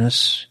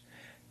awareness,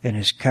 and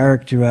is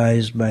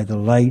characterized by the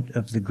light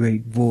of the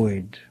great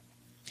void.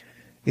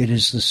 It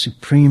is the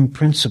supreme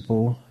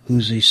principle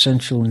whose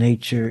essential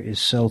nature is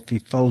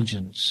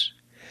self-effulgence.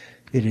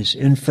 It is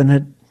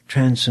infinite,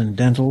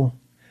 transcendental,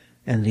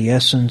 and the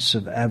essence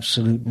of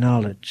absolute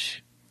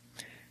knowledge.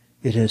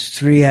 It has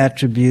three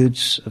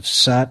attributes of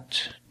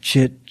Sat,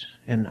 Chit,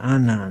 and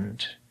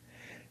Anand,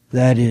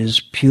 that is,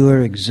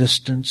 pure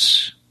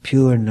existence,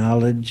 pure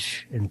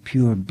knowledge, and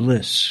pure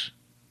bliss.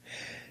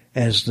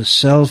 As the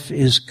self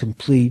is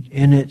complete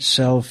in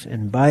itself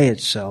and by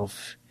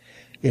itself,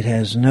 it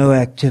has no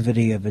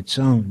activity of its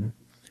own,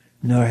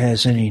 nor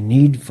has any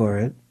need for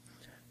it,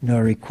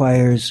 nor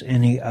requires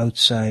any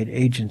outside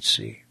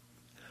agency.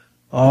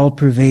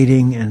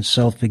 All-pervading and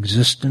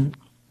self-existent,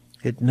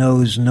 it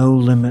knows no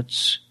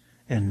limits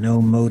and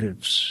no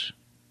motives.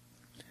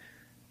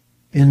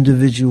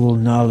 Individual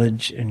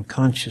knowledge and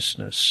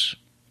consciousness.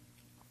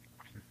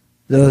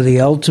 Though the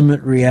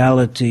ultimate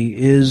reality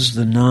is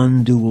the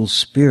non-dual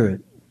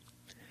spirit,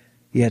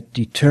 yet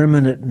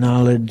determinate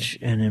knowledge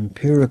and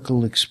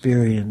empirical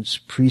experience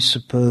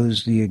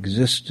presuppose the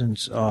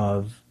existence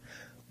of,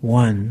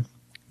 1,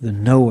 the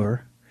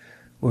knower,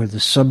 or the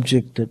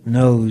subject that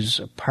knows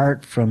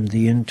apart from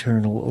the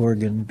internal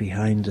organ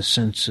behind the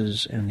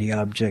senses and the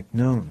object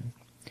known.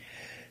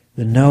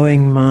 The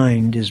knowing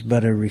mind is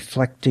but a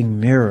reflecting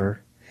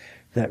mirror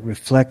that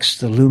reflects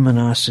the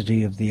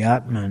luminosity of the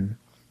Atman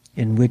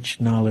in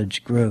which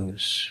knowledge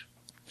grows.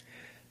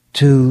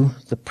 2,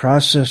 the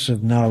process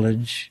of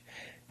knowledge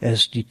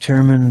as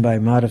determined by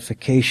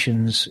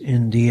modifications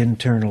in the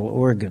internal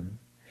organ,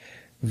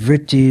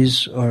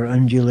 vrittis or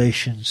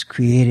undulations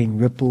creating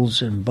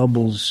ripples and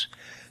bubbles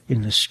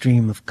in the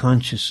stream of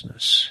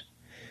consciousness.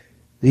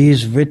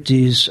 These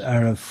vrittis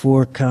are of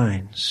 4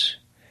 kinds: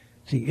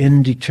 the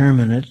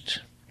indeterminate,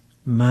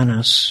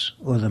 manas,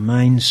 or the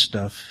mind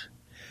stuff;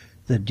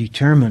 the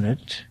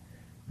determinate,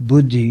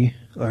 buddhi,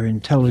 or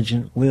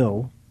intelligent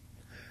will;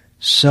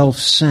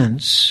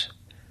 self-sense,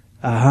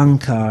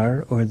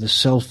 ahankar, or the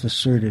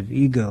self-assertive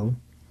ego;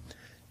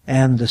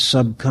 and the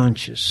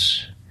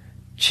subconscious,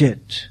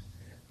 chit,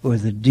 or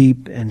the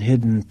deep and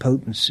hidden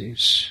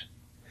potencies.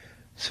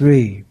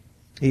 3,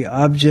 the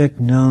object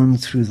known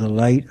through the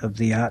light of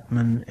the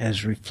Atman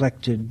as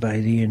reflected by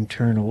the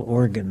internal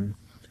organ,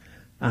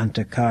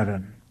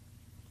 antakaran.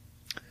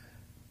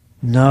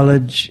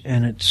 Knowledge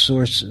and its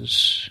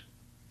sources.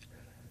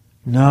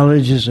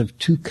 Knowledge is of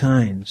 2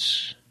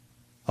 kinds,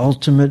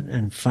 ultimate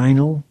and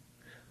final,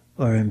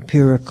 or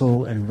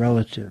empirical and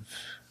relative.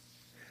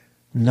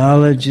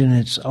 Knowledge in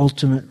its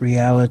ultimate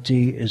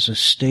reality is a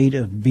state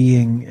of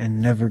being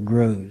and never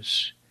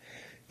grows.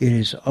 It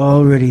is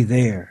already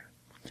there,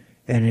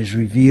 and is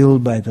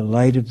revealed by the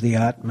light of the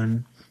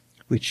Atman,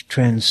 which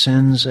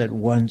transcends at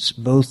once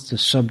both the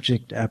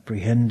subject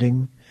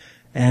apprehending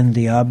and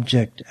the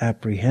object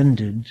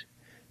apprehended,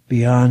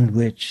 beyond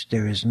which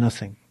there is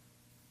nothing.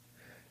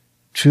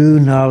 True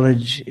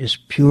knowledge is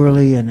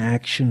purely an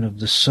action of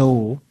the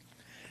soul,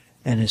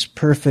 and is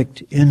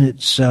perfect in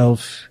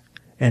itself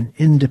and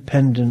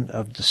independent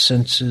of the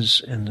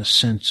senses and the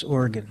sense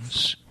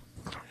organs.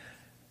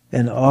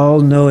 An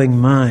all-knowing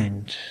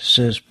mind,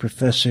 says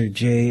Professor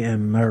J.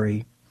 M.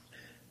 Murray,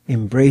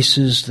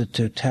 embraces the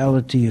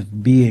totality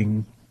of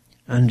being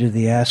under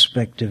the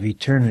aspect of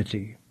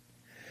eternity.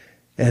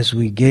 As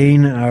we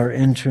gain our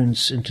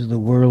entrance into the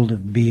world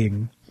of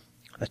being,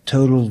 a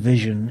total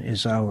vision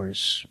is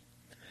ours.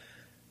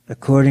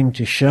 According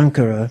to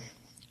Shankara,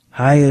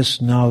 highest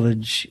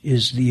knowledge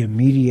is the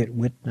immediate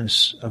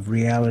witness of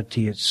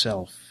reality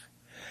itself,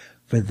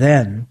 for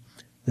then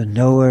the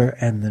knower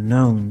and the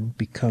known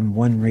become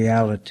one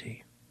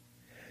reality.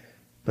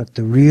 But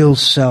the real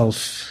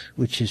self,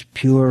 which is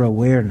pure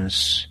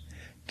awareness,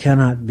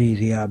 cannot be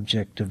the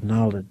object of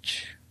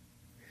knowledge.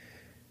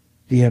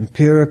 The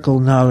empirical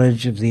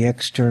knowledge of the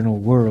external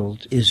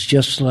world is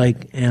just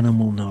like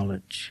animal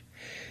knowledge.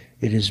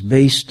 It is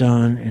based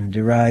on and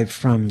derived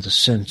from the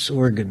sense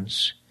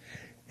organs,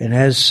 and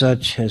as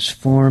such has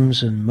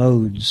forms and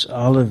modes,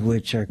 all of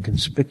which are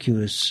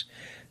conspicuous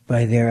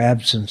by their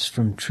absence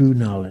from true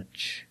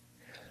knowledge.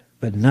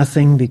 But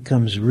nothing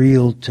becomes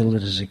real till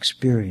it is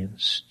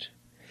experienced.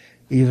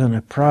 Even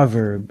a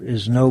proverb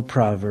is no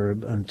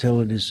proverb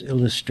until it is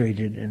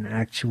illustrated in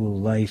actual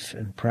life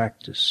and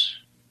practice.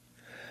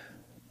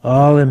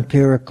 All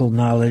empirical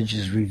knowledge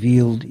is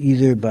revealed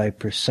either by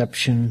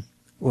perception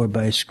or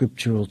by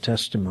scriptural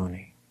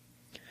testimony.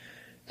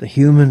 The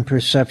human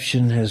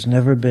perception has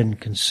never been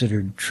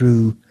considered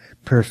true,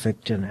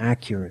 perfect, and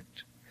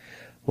accurate.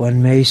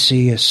 One may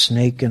see a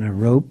snake in a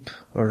rope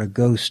or a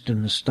ghost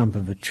in the stump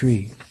of a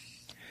tree.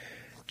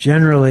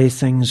 Generally,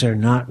 things are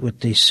not what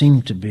they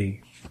seem to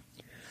be.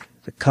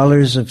 The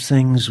colors of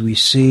things we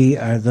see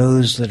are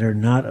those that are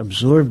not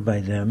absorbed by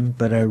them,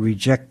 but are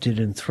rejected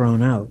and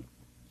thrown out.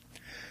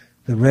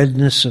 The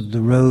redness of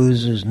the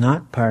rose is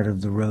not part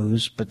of the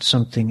rose, but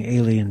something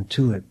alien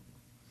to it.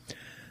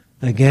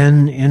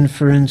 Again,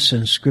 inference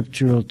and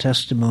scriptural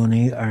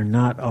testimony are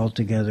not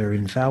altogether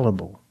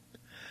infallible.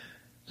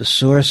 The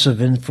source of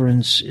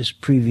inference is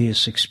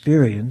previous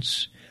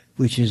experience,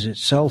 which is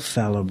itself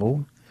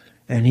fallible,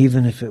 and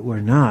even if it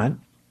were not,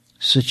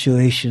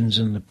 situations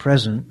in the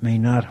present may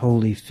not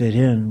wholly fit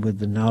in with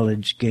the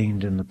knowledge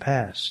gained in the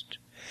past.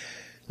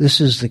 This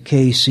is the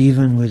case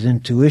even with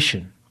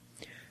intuition,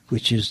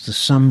 which is the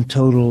sum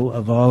total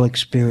of all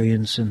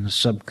experience in the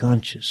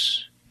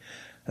subconscious.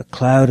 A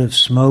cloud of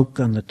smoke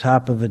on the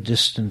top of a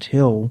distant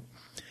hill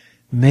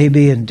may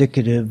be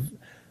indicative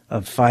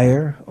of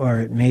fire, or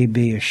it may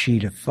be a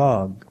sheet of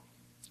fog.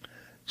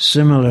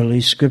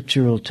 Similarly,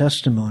 scriptural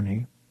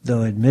testimony,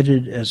 though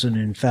admitted as an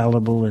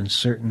infallible and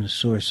certain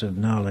source of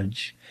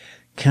knowledge,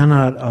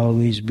 cannot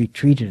always be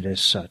treated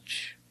as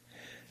such.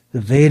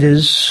 The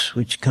Vedas,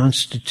 which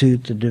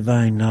constitute the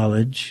divine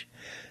knowledge,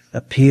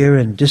 appear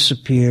and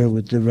disappear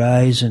with the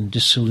rise and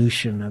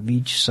dissolution of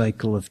each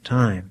cycle of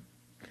time.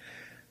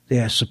 They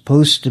are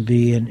supposed to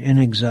be an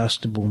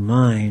inexhaustible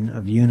mine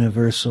of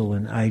universal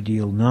and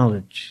ideal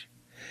knowledge.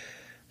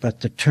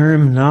 But the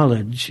term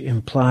knowledge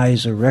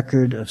implies a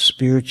record of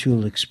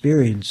spiritual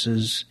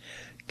experiences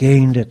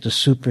gained at the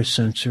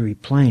supersensory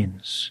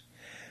planes.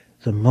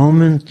 The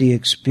moment the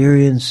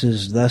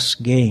experiences thus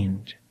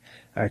gained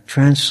are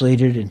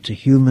translated into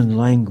human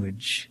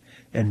language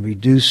and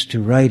reduced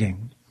to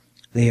writing,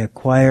 they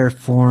acquire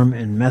form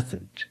and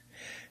method.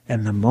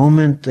 And the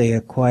moment they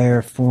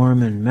acquire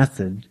form and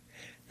method,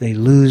 they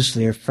lose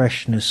their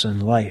freshness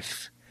and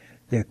life,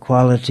 their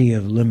quality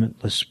of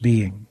limitless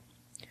being.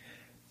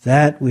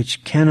 That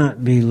which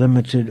cannot be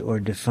limited or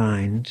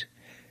defined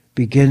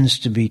begins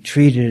to be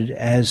treated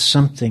as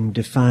something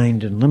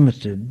defined and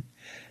limited,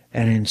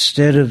 and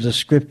instead of the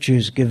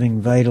scriptures giving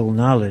vital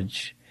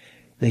knowledge,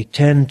 they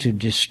tend to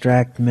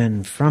distract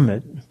men from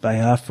it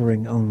by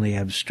offering only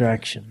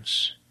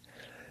abstractions.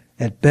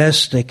 At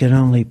best, they can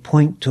only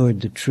point toward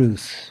the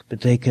truth,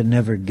 but they can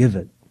never give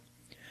it.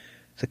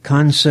 The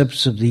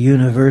concepts of the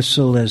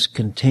universal as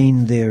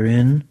contained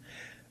therein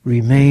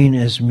remain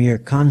as mere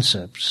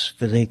concepts,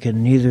 for they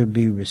can neither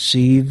be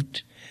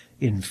received,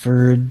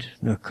 inferred,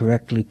 nor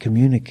correctly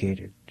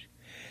communicated.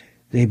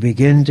 They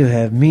begin to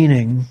have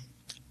meaning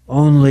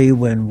only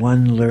when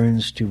one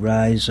learns to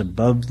rise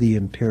above the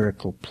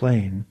empirical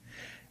plane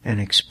and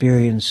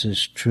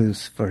experiences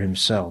truth for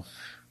himself.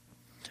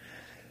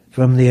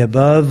 From the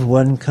above,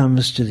 one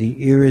comes to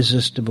the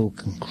irresistible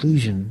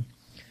conclusion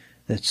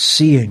that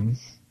seeing,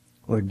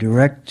 or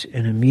direct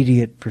and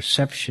immediate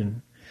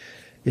perception,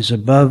 is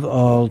above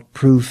all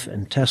proof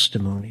and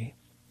testimony.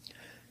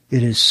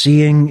 It is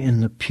seeing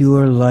in the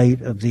pure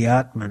light of the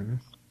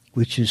Atman,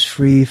 which is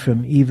free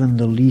from even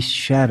the least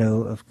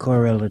shadow of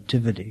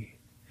correlativity.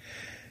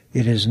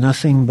 It is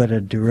nothing but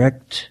a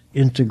direct,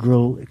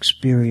 integral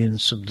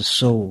experience of the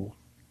soul.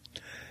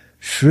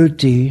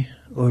 Shruti,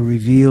 or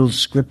revealed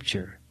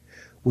scripture,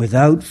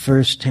 without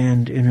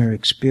first-hand inner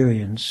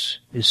experience,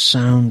 is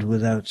sound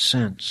without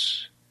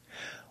sense.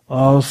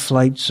 All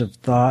flights of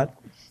thought,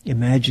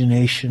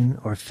 imagination,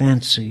 or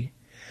fancy,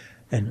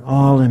 and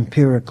all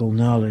empirical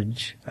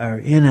knowledge are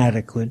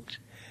inadequate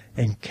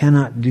and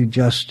cannot do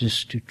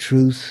justice to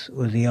truth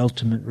or the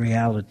ultimate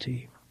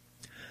reality.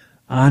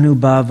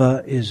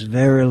 Anubhava is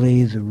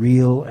verily the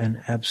real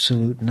and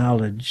absolute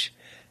knowledge,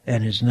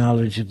 and is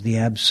knowledge of the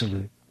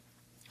absolute.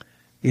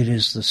 It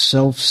is the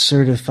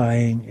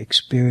self-certifying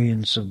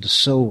experience of the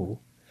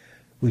soul,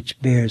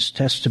 which bears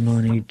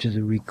testimony to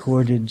the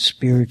recorded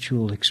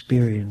spiritual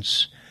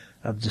experience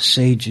of the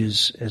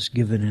sages as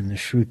given in the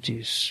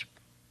Shrutis.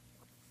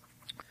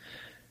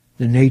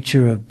 The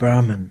nature of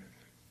Brahman.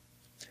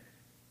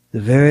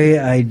 The very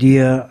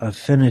idea of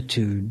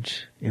finitude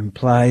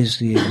implies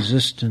the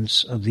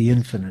existence of the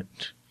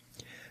infinite,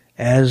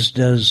 as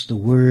does the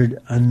word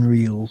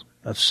unreal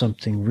of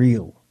something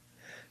real,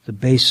 the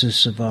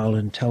basis of all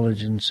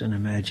intelligence and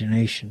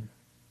imagination.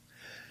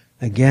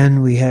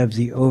 Again, we have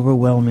the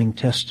overwhelming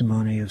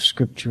testimony of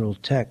scriptural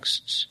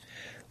texts,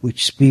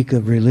 which speak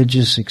of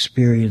religious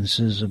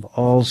experiences of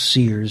all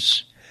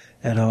seers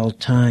at all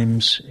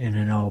times and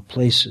in all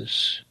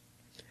places.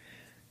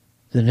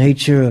 The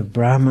nature of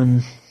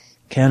Brahman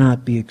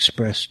cannot be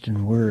expressed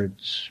in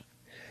words.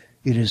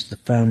 It is the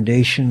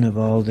foundation of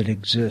all that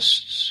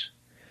exists.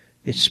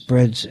 It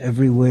spreads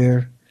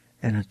everywhere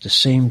and at the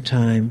same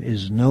time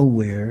is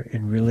nowhere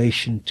in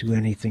relation to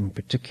anything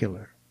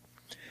particular.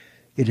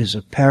 It is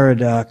a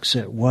paradox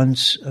at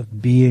once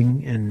of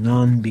being and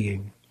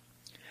non-being.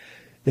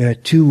 There are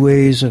two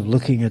ways of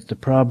looking at the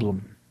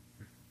problem,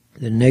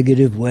 the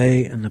negative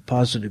way and the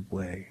positive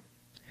way.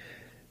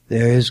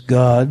 There is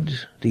God,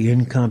 the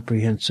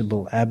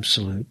incomprehensible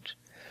Absolute,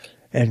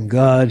 and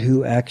God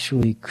who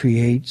actually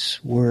creates,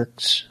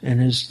 works,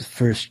 and is the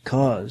first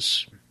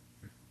cause,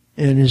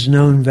 and is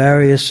known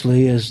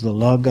variously as the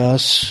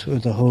Logos, or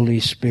the Holy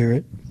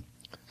Spirit,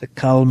 the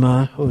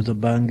Kalma, or the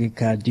Bangi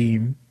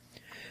Kadim,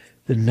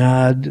 the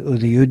Nad, or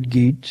the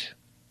Udgit,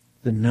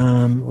 the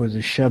Nam, or the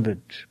Shabd.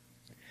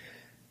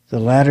 The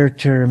latter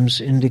terms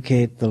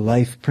indicate the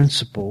life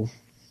principle,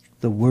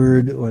 the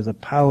word or the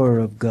power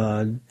of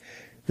God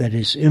that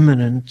is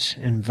immanent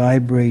and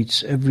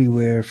vibrates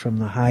everywhere from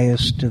the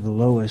highest to the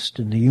lowest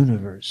in the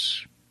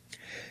universe.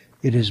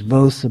 It is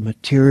both the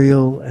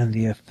material and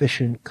the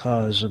efficient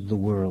cause of the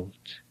world.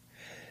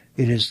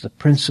 It is the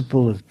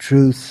principle of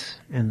truth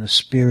and the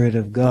Spirit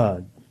of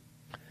God,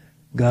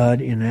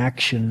 God in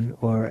action,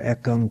 or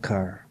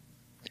Ekankar.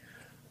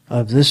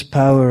 Of this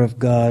power of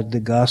God, the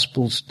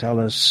Gospels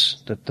tell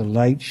us that the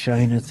light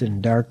shineth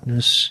in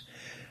darkness,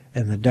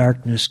 and the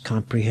darkness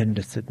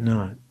comprehendeth it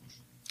not.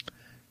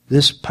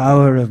 This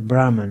power of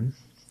Brahman,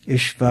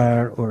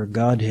 Ishvar or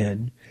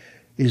Godhead,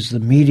 is the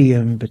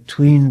medium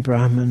between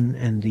Brahman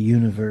and the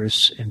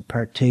universe and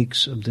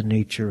partakes of the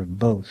nature of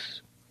both.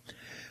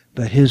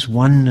 But his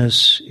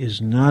oneness is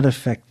not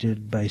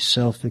affected by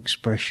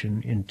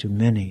self-expression into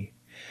many.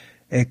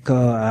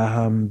 Eko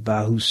aham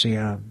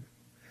bahusyam.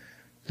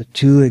 The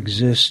two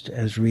exist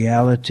as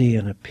reality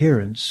and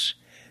appearance,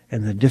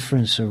 and the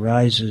difference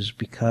arises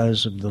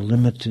because of the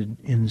limited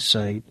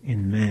insight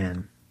in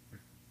man.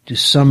 To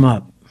sum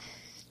up,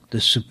 the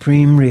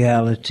supreme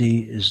reality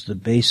is the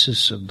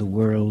basis of the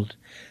world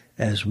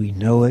as we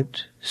know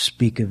it,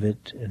 speak of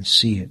it, and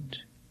see it.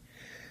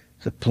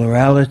 The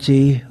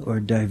plurality or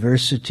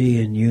diversity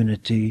in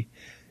unity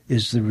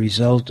is the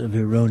result of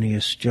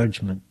erroneous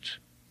judgment.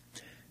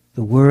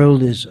 The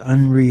world is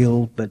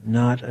unreal but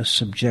not a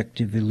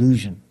subjective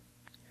illusion.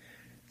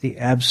 The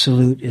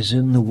Absolute is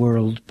in the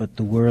world, but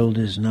the world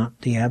is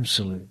not the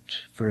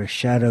Absolute, for a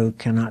shadow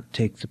cannot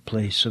take the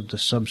place of the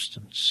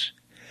substance.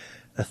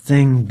 A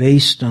thing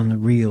based on the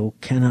real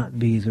cannot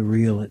be the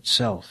real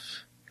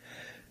itself.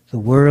 The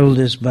world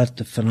is but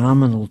the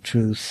phenomenal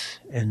truth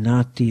and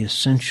not the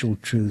essential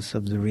truth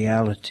of the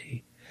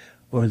reality,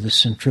 or the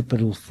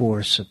centripetal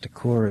force at the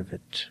core of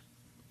it.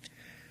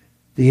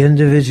 The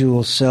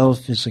individual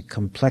self is a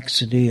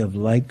complexity of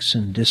likes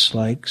and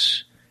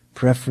dislikes,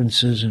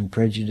 preferences and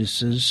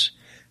prejudices,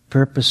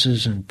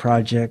 purposes and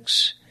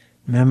projects,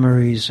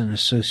 memories and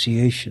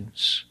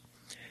associations.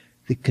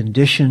 The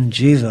conditioned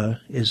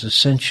jiva is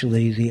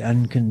essentially the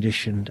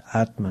unconditioned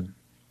Atman.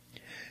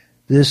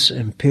 This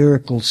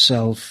empirical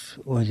self,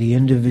 or the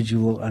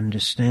individual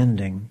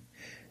understanding,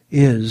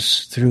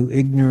 is, through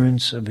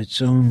ignorance of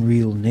its own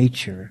real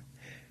nature,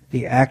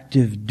 the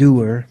active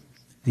doer,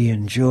 the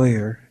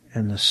enjoyer,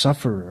 and the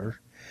sufferer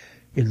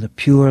in the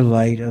pure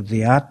light of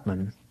the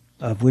Atman,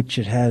 of which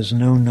it has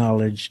no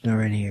knowledge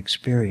nor any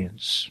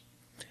experience.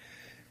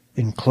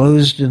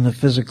 Enclosed in the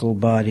physical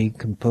body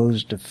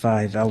composed of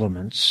 5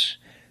 elements,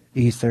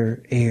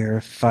 ether,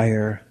 air,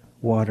 fire,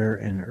 water,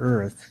 and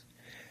earth,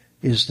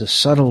 is the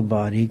subtle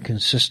body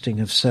consisting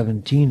of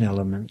 17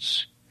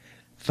 elements,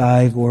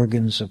 5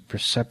 organs of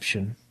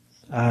perception,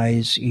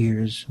 eyes,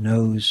 ears,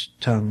 nose,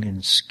 tongue,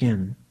 and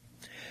skin,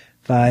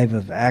 5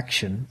 of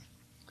action,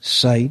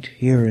 sight,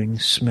 hearing,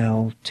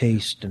 smell,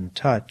 taste, and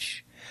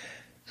touch,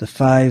 the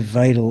 5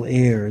 vital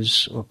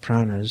airs, or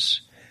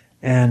pranas,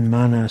 and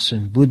manas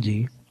and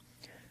buddhi,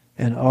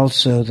 and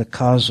also the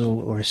causal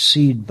or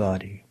seed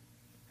body.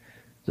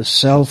 The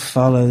self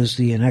follows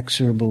the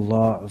inexorable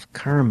law of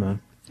karma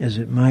as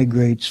it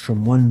migrates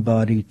from one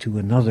body to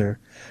another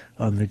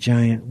on the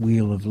giant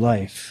wheel of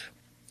life.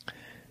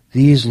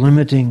 These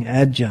limiting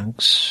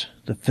adjuncts,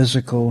 the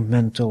physical,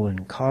 mental,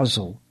 and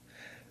causal,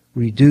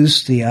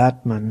 reduce the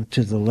Atman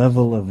to the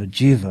level of a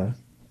jiva,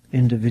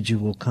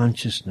 individual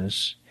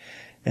consciousness,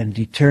 and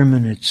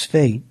determine its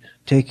fate,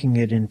 taking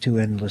it into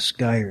endless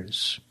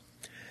gyres.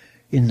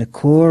 In the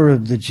core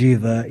of the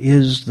jiva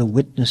is the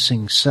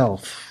witnessing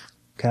self,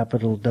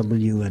 capital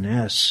W and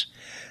S,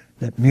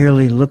 that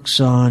merely looks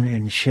on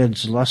and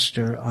sheds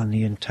luster on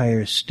the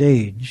entire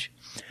stage,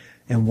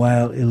 and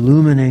while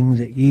illumining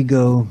the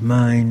ego,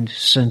 mind,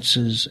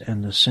 senses,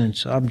 and the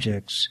sense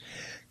objects,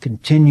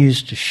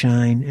 continues to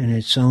shine in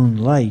its own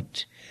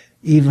light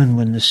even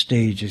when the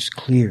stage is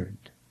cleared.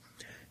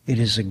 It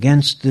is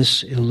against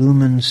this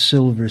illumined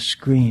silver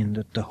screen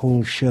that the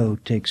whole show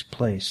takes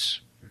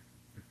place.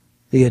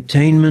 The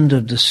attainment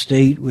of the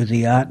state where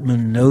the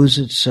Atman knows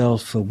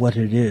itself for what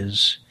it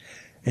is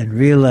and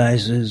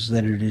realizes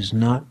that it is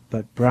not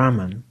but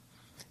Brahman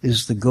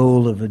is the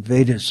goal of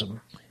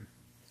Advaitism.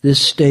 This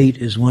state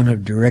is one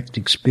of direct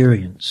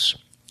experience,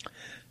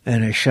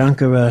 and as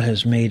Shankara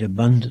has made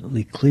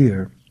abundantly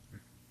clear,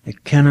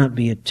 it cannot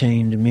be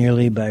attained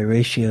merely by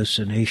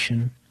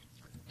ratiocination,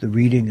 the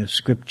reading of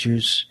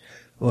scriptures,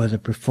 or the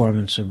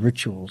performance of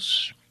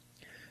rituals.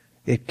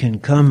 It can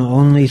come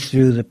only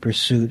through the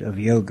pursuit of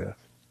yoga,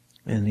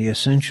 and the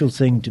essential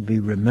thing to be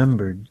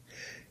remembered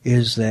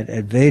is that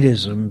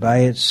Advaitism by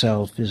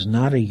itself is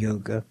not a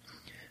yoga,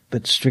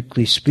 but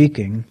strictly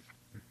speaking,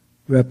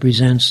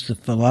 represents the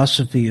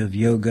philosophy of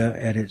yoga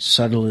at its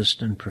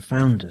subtlest and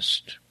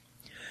profoundest.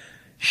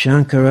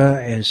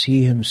 Shankara, as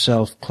he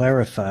himself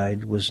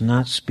clarified, was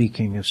not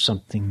speaking of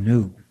something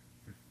new.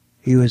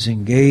 He was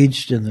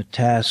engaged in the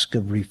task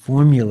of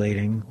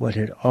reformulating what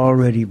had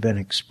already been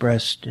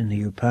expressed in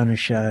the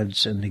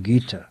Upanishads and the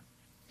Gita.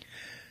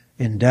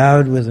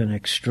 Endowed with an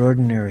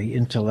extraordinary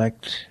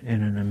intellect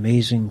and an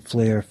amazing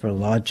flair for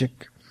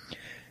logic,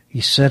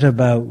 he set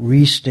about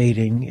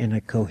restating in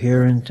a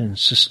coherent and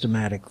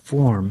systematic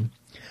form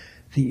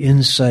the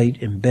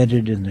insight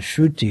embedded in the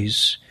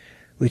Shrutis,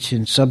 which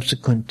in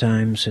subsequent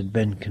times had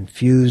been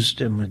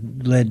confused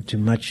and led to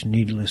much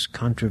needless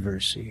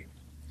controversy.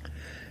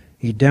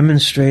 He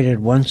demonstrated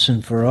once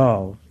and for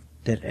all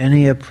that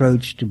any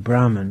approach to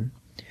Brahman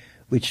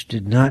which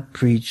did not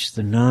preach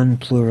the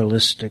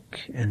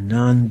non-pluralistic and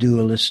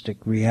non-dualistic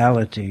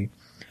reality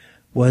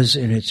was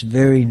in its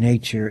very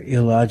nature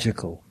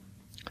illogical,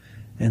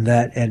 and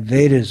that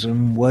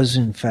Advaitism was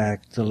in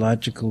fact the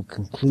logical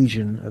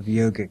conclusion of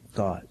yogic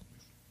thought.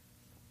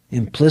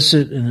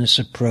 Implicit in this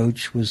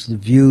approach was the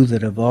view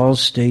that of all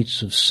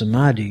states of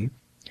samadhi,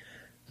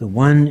 the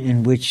one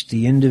in which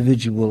the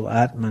individual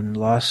Atman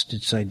lost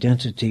its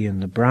identity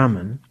in the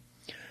Brahman,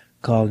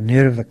 called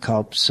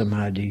Nirvikalp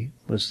Samadhi,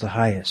 was the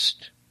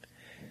highest.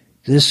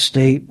 This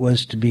state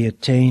was to be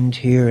attained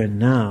here and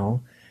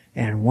now,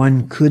 and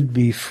one could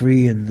be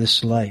free in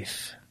this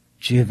life,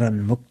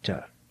 Jivan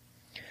Mukta.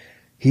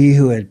 He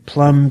who had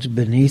plumbed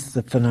beneath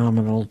the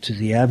phenomenal to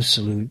the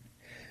absolute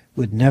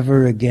would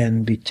never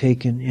again be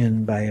taken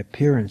in by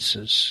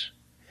appearances.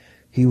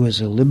 He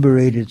was a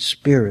liberated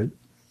spirit,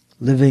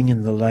 living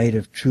in the light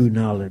of true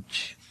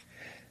knowledge.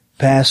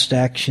 Past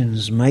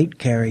actions might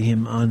carry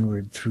him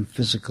onward through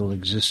physical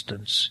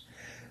existence,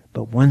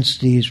 but once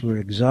these were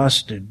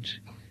exhausted,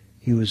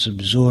 he was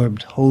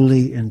absorbed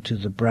wholly into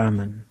the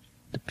Brahman,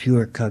 the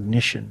pure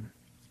cognition.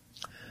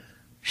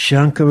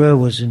 Shankara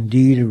was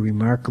indeed a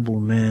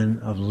remarkable man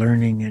of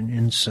learning and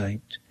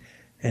insight,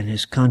 and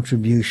his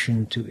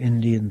contribution to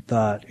Indian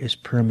thought is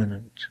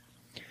permanent.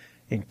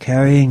 In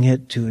carrying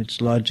it to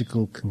its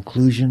logical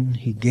conclusion,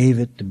 he gave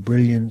it the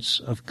brilliance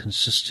of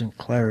consistent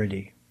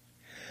clarity.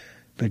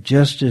 But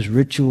just as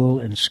ritual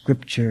and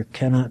scripture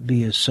cannot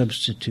be a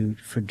substitute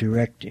for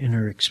direct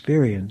inner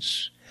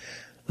experience,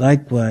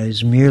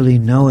 likewise merely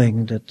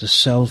knowing that the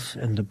self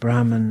and the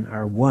Brahman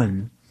are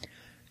one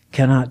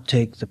cannot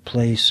take the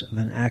place of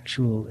an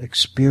actual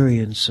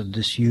experience of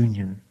this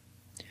union.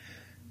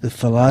 The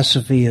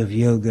philosophy of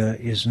yoga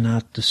is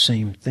not the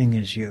same thing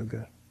as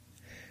yoga.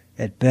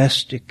 At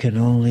best, it can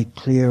only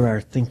clear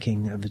our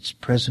thinking of its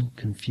present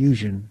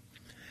confusion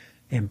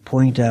and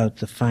point out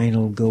the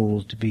final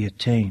goal to be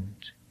attained.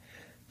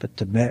 But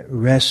the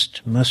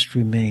rest must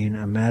remain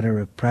a matter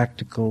of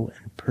practical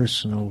and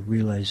personal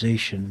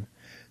realization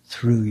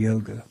through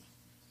yoga.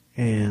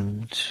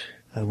 And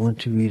I want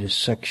to read a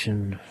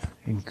section,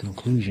 in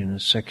conclusion, a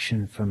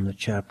section from the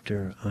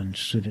chapter on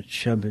Surat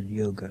Shabd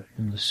Yoga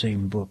in the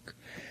same book.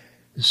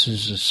 This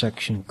is a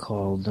section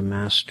called The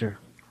Master,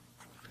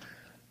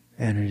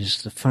 and it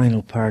is the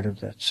final part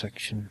of that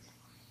section.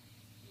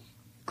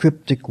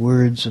 Cryptic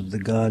words of the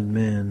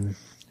God-man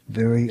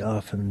very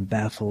often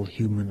baffle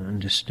human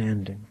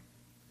understanding.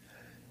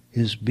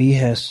 His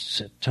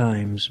behests at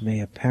times may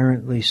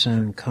apparently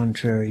sound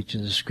contrary to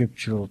the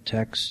scriptural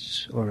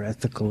texts or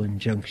ethical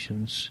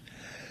injunctions,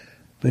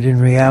 but in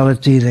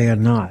reality they are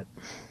not.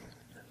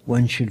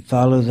 One should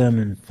follow them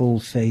in full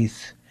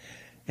faith,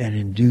 and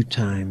in due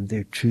time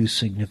their true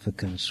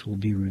significance will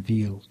be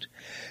revealed.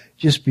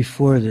 Just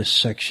before this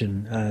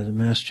section, the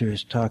Master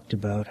has talked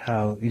about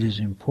how it is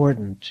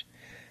important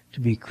to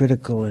be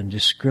critical and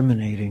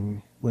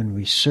discriminating when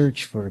we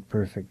search for a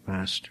perfect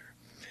Master.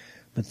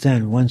 But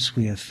then, once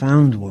we have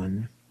found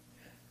one,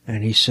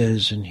 and he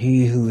says, and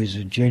he who is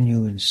a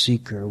genuine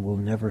seeker will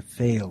never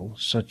fail,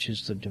 such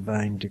is the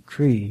divine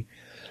decree,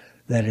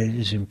 that it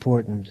is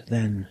important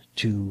then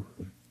to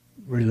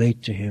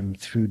relate to him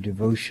through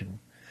devotion,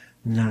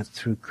 not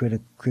through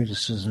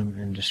criticism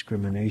and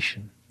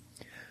discrimination.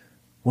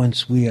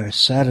 Once we are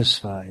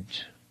satisfied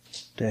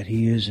that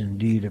he is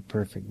indeed a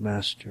perfect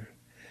Master,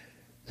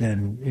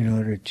 then in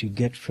order to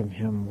get from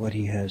him what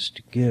he has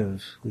to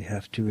give, we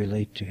have to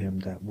relate to him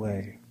that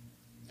way.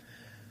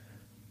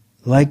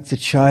 Like the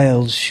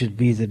child's should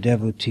be the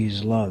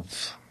devotee's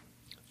love,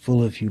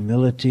 full of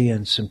humility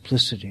and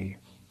simplicity.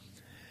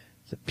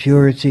 The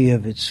purity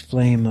of its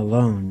flame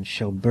alone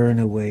shall burn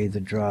away the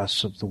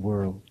dross of the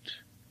world.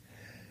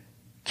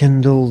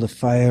 Kindle the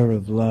fire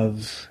of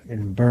love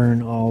and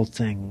burn all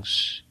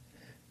things.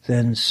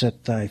 Then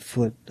set thy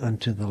foot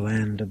unto the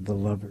land of the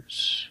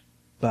lovers.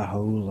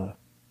 Baha'u'llah.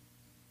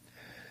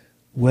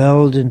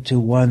 Weld into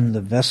one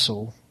the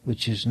vessel,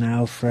 which is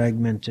now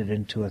fragmented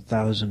into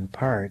 1,000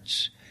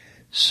 parts,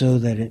 so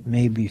that it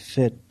may be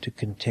fit to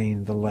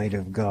contain the light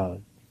of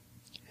God.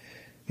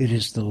 It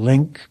is the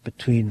link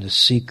between the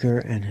seeker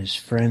and his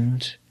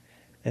friend,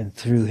 and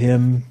through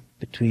him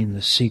between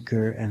the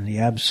seeker and the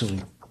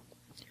Absolute.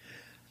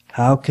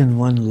 How can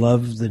one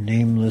love the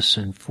nameless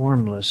and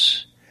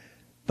formless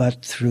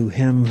but through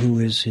him who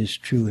is his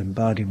true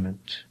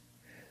embodiment?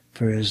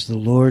 For as the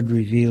Lord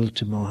revealed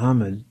to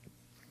Muhammad,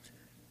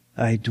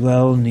 I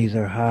dwell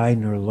neither high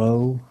nor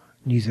low,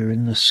 neither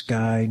in the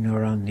sky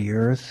nor on the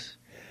earth,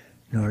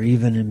 nor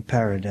even in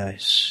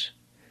paradise.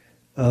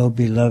 O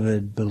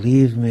beloved,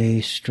 believe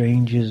me,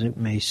 strange as it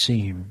may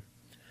seem,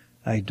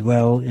 I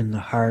dwell in the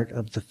heart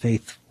of the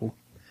faithful,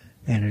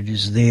 and it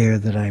is there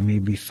that I may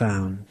be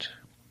found.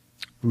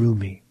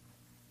 Rumi.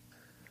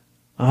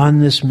 On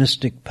this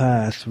mystic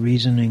path,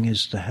 reasoning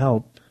is the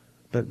help,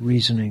 but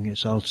reasoning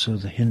is also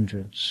the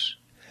hindrance.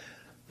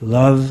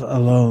 Love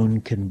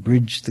alone can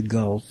bridge the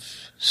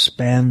gulf,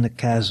 span the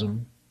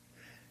chasm,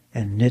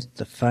 and knit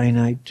the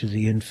finite to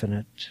the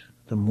infinite,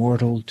 the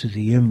mortal to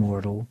the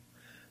immortal,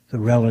 the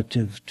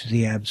relative to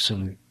the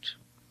absolute.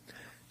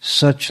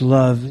 Such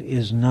love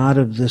is not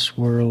of this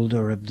world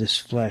or of this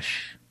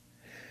flesh.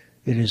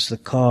 It is the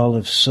call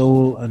of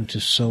soul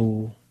unto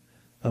soul,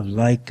 of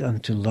like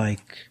unto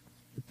like,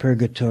 the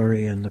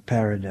purgatory and the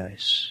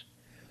paradise.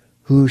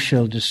 Who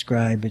shall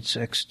describe its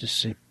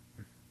ecstasy?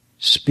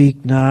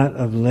 Speak not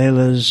of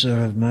Layla's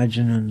or of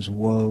Majnun's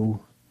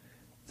woe.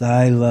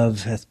 Thy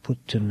love hath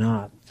put to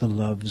naught the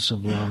loves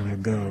of long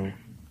ago.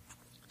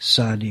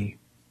 Sadi.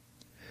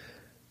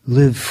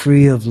 Live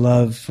free of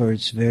love, for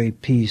its very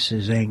peace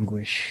is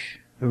anguish.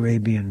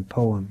 Arabian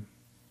poem.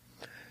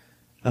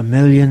 A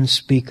million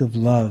speak of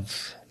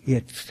love,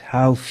 yet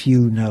how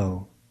few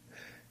know.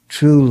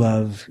 True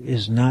love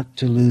is not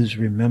to lose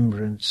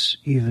remembrance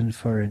even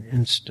for an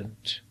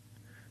instant.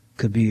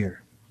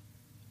 Kabir.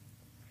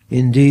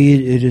 Indeed,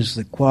 it is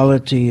the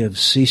quality of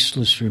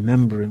ceaseless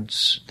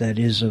remembrance that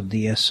is of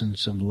the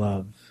essence of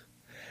love.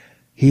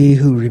 He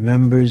who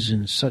remembers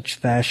in such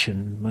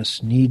fashion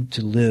must need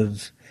to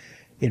live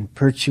in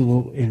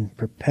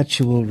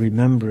perpetual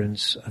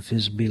remembrance of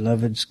his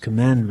beloved's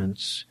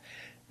commandments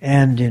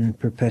and in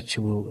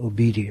perpetual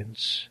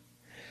obedience.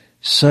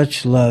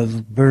 Such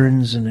love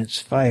burns in its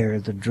fire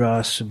the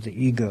dross of the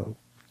ego.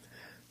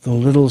 The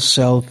little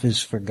self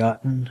is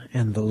forgotten,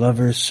 and the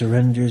lover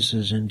surrenders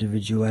his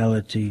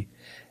individuality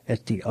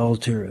at the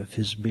altar of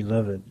his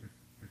beloved.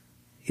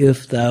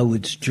 If thou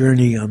wouldst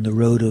journey on the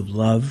road of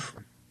love,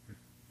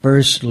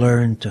 first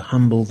learn to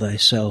humble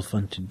thyself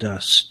unto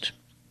dust.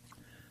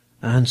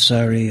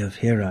 Ansari of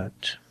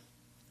Herat.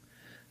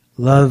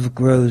 Love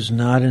grows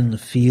not in the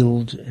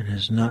field and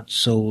is not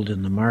sold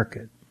in the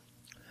market.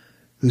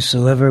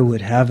 Whosoever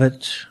would have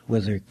it,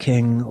 whether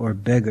king or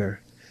beggar,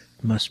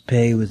 must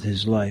pay with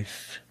his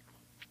life.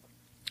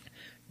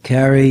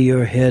 Carry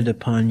your head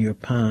upon your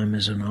palm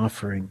as an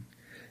offering,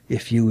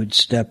 if you would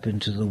step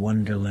into the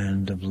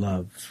wonderland of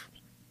love.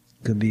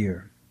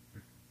 Kabir.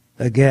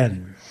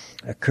 Again,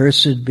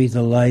 accursed be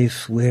the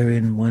life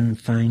wherein one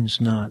finds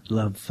not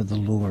love for the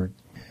Lord.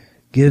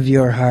 Give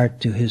your heart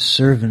to his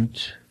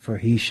servant, for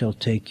he shall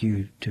take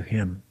you to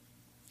him.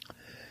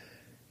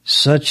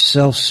 Such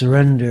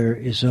self-surrender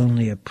is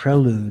only a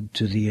prelude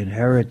to the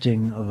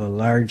inheriting of a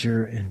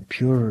larger and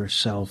purer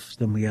self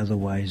than we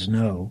otherwise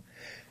know,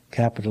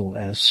 capital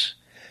S,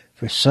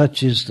 for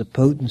such is the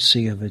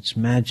potency of its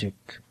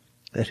magic,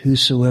 that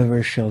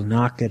whosoever shall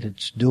knock at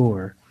its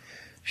door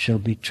shall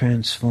be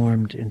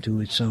transformed into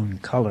its own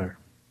color.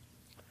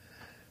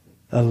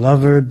 A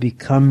lover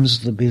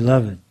becomes the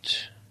beloved.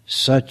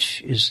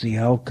 Such is the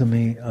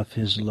alchemy of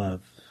his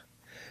love.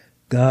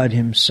 God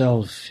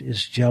himself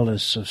is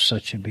jealous of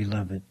such a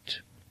beloved.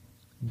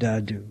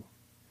 Dadu.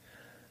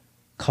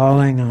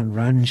 Calling on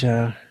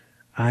Ranja,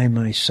 I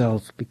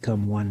myself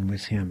become one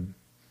with him.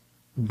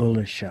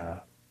 Bulleh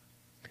Shah.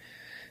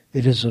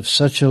 It is of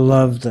such a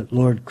love that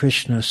Lord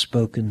Krishna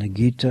spoke in the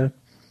Gita,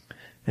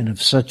 and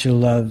of such a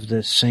love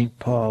that St.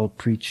 Paul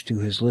preached to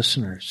his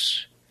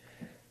listeners.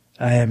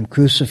 I am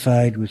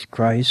crucified with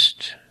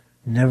Christ,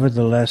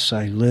 nevertheless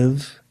I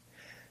live,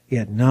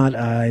 yet not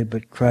I,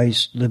 but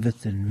Christ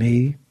liveth in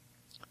me,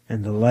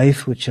 and the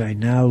life which I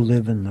now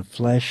live in the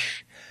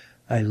flesh,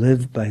 I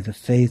live by the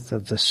faith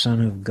of the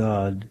Son of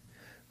God,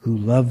 who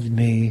loved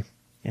me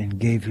and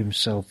gave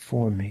himself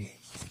for me.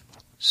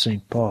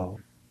 St. Paul.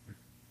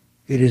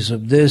 It is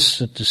of this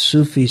that the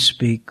Sufis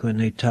speak when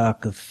they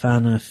talk of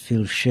fana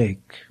fil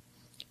sheikh,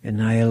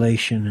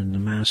 annihilation in the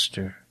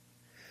Master.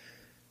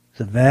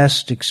 The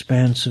vast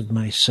expanse of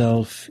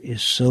myself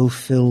is so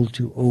filled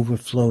to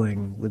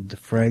overflowing with the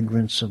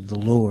fragrance of the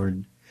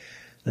Lord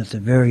that the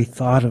very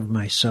thought of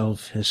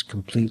myself has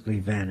completely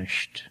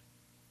vanished.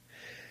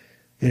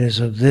 It is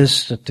of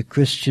this that the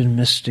Christian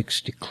mystics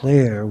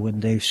declare when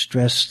they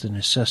stress the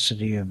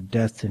necessity of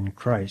death in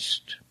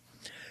Christ.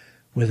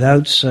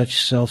 Without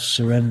such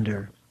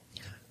self-surrender,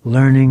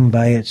 learning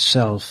by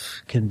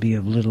itself can be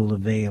of little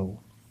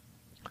avail.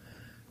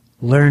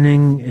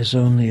 Learning is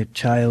only a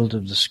child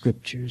of the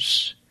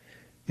Scriptures.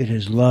 It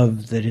is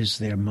love that is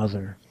their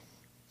mother.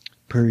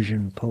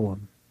 Persian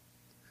poem.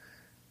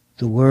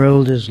 The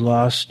world is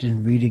lost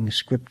in reading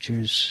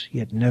Scriptures,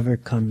 yet never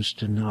comes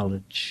to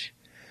knowledge.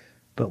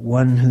 But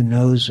one who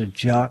knows a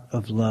jot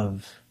of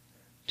love,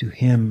 to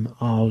him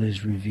all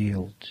is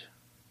revealed.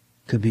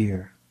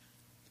 Kabir.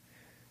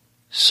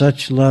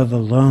 Such love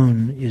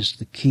alone is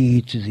the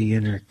key to the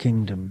inner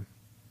kingdom.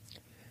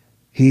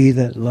 He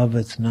that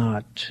loveth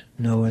not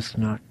knoweth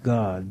not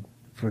God,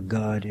 for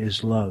God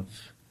is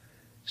love.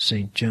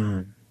 St.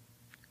 John.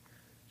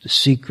 The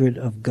secret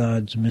of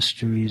God's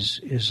mysteries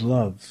is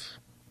love.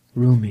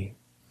 Rumi.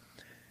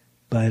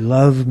 By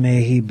love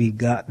may he be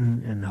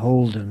gotten and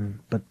holden,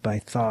 but by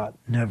thought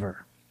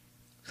never.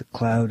 The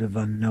cloud of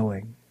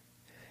unknowing.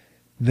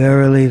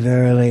 Verily,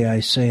 verily, I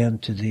say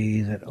unto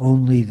thee, that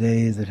only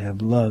they that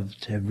have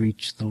loved have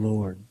reached the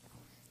Lord.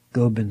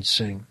 Gobind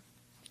Singh.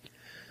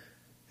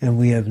 And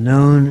we have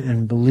known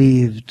and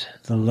believed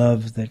the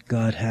love that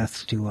God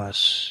hath to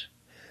us.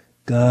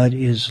 God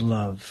is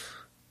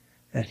love,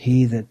 and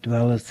he that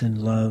dwelleth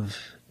in love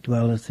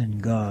dwelleth in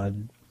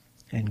God,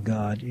 and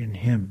God in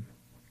him.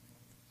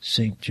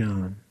 St.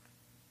 John.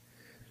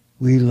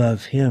 We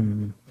love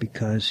him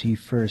because he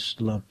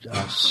first loved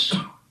us.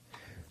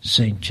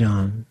 St.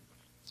 John.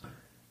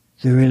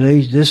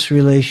 This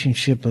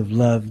relationship of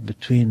love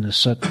between the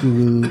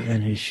Satguru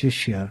and his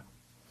Shishya,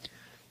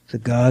 the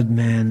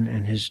God-man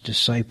and his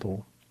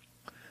disciple,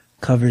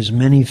 covers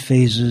many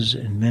phases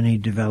and many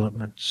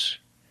developments.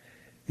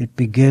 It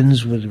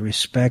begins with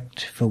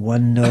respect for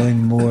one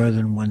knowing more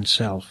than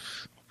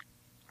oneself.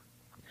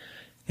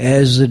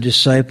 As the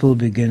disciple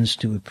begins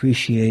to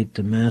appreciate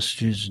the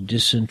master's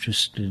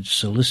disinterested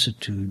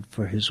solicitude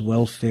for his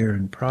welfare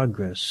and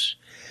progress,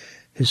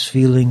 his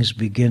feelings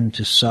begin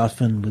to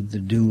soften with the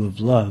dew of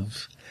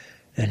love,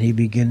 and he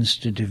begins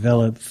to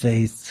develop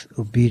faith,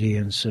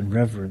 obedience, and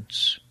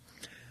reverence.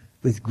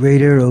 With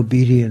greater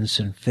obedience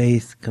and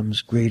faith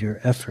comes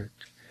greater effort,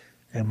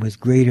 and with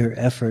greater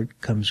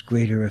effort comes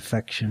greater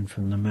affection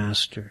from the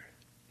Master.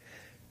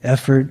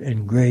 Effort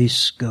and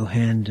grace go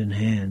hand in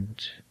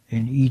hand,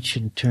 and each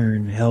in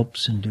turn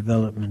helps in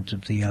development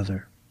of the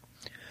other.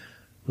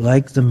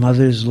 Like the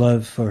mother's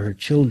love for her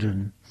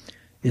children,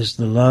 is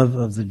the love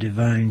of the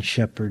divine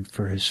shepherd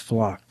for his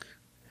flock.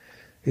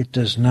 It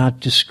does not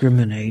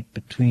discriminate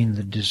between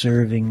the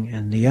deserving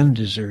and the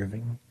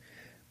undeserving,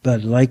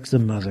 but like the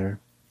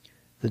mother,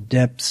 the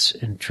depths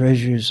and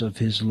treasures of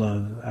his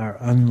love are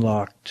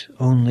unlocked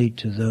only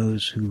to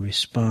those who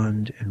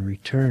respond and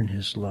return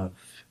his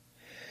love.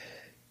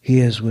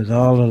 He is with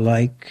all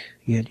alike,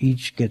 yet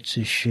each gets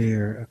his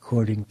share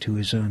according to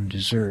his own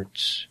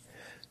deserts.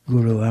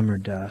 Guru Amar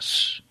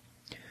Das.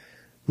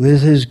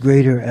 With his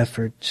greater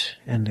effort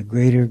and the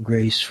greater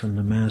grace from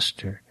the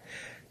Master,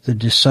 the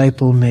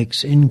disciple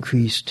makes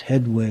increased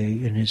headway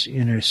in his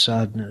inner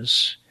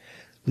sadhanas,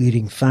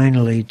 leading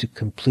finally to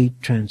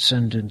complete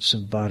transcendence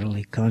of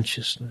bodily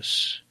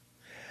consciousness.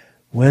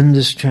 When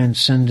this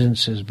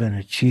transcendence has been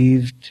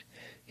achieved,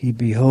 he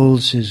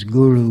beholds his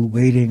Guru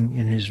waiting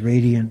in his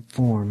radiant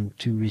form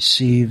to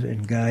receive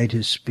and guide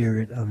his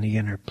spirit on the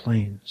inner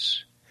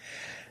planes.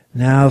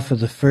 Now for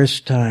the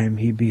first time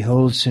he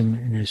beholds him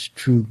in his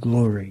true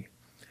glory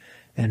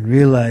and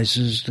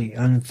realizes the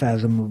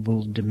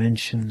unfathomable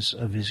dimensions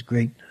of his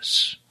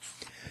greatness.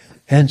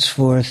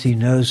 Henceforth he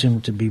knows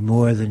him to be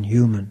more than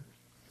human,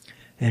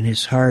 and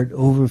his heart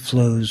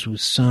overflows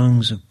with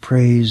songs of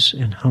praise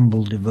and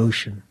humble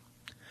devotion.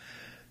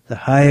 The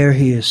higher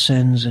he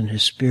ascends in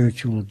his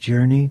spiritual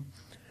journey,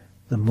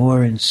 the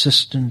more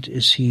insistent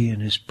is he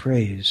in his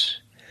praise,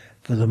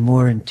 for the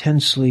more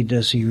intensely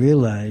does he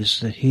realize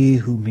that he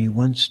whom he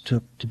once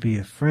took to be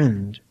a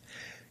friend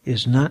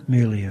is not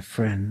merely a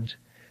friend,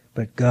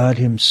 but God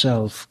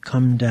himself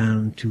come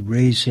down to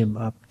raise him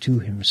up to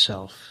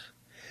himself.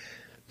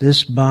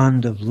 This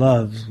bond of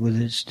love, with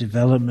its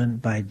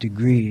development by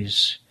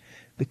degrees,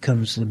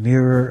 becomes the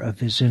mirror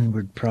of his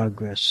inward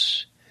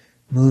progress,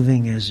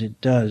 moving as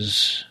it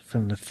does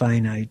from the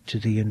finite to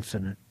the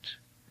infinite.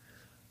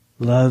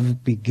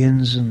 Love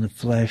begins in the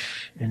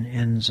flesh and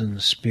ends in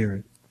the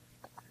spirit.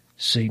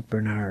 St.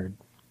 Bernard.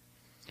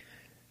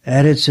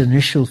 At its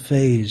initial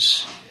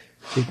phase,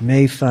 it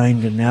may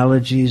find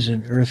analogies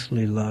in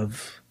earthly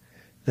love,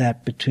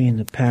 that between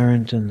the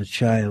parent and the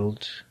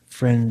child,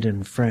 friend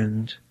and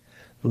friend,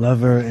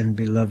 lover and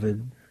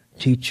beloved,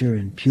 teacher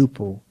and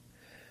pupil.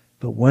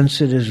 But once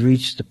it has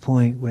reached the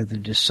point where the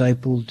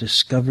disciple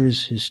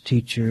discovers his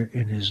teacher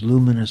in his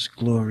luminous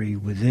glory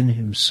within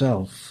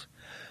himself,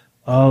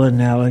 all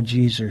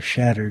analogies are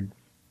shattered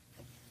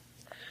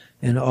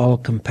and all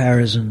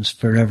comparisons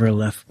forever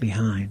left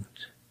behind.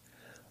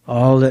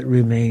 All that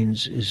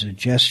remains is a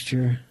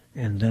gesture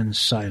and then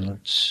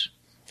silence.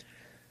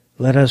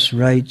 Let us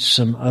write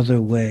some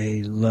other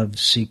way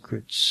love's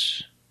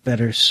secrets,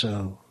 better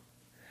so.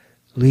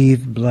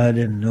 Leave blood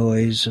and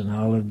noise and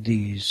all of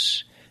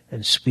these,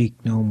 and speak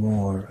no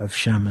more of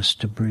Shamas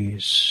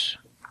Tabriz.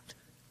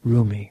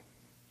 Rumi.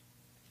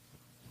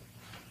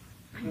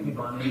 In the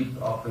Banis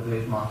of the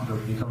great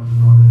masters, we come to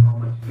know that how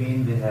much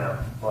pain they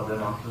have for their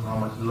masters, how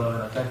much love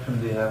and affection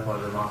they have for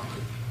their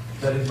masters.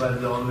 That is why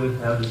they always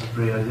have this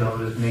prayer, they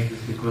always make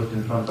this request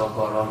in front of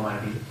God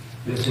Almighty.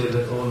 They say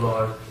that, "O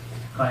Lord,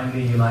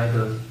 kindly unite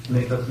us,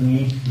 make us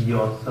meet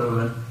your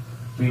servant.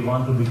 We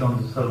want to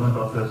become the servant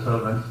of your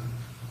servants,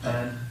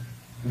 and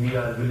we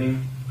are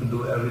willing to do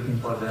everything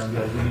for them. We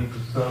are willing to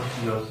serve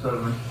your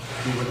servants.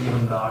 We will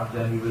even guard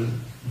them. We will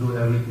do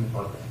everything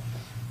for them.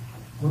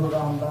 Guru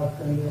Ramdas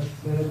ਕਹਿੰਦੇ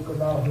ਸੇਵਕ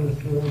ਦਾ ਹੋਏ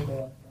ਸੇਵਕ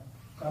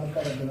ਕਰ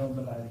ਕਰ ਬਿਨੋ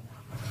ਬੁਲਾਏ.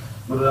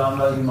 Guru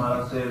Ramdas Ji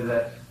Maharaj says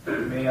that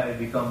may I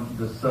become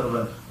the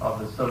servant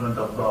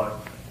of God.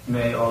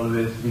 May I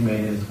always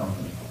remain in his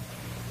company.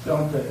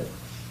 ਕਿਉਂਕਿ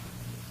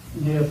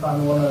ਜੇ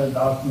ਸਾਨੂੰ ਉਹਨਾਂ ਦੇ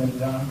ਦਾਸ ਮਿਲ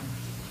ਜਾਣ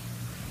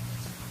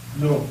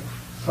ਜੋ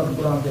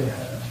ਸਤਿਗੁਰਾਂ ਦੇ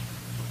ਹੈ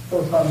ਉਹ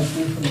ਸਾਨੂੰ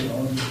ਕੀ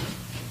ਸਮਝਾਉਣਗੇ,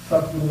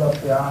 ਸਤਿਗੁਰੂ ਦਾ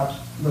ਪਿਆਰ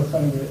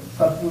ਦੱਸਣਗੇ,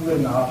 ਸਤਿਗੁਰੂ ਦੇ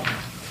ਨਾਲ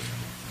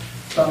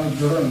ਸਾਨੂੰ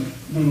ਜੁੜਨ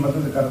ਦੀ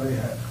ਮਦਦ ਕਰਦੇ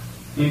ਹੈ.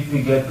 If we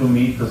get to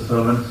meet the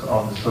servants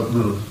of the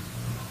Sadgurus,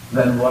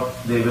 then what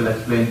they will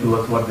explain to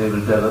us, what they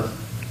will tell us,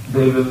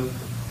 they will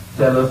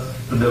tell us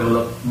to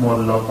develop more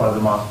love for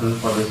the Master,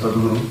 for the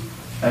Sadguru,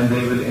 and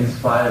they will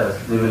inspire us,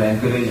 they will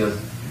encourage us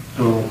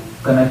to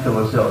connect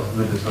ourselves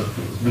with the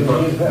Sadgurus,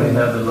 because they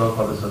have the love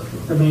for the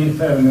Sadgurus. Kabir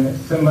Sahib ਨੇ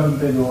ਸਿਮਰਨ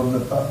ਤੇ ਜ਼ੋਰ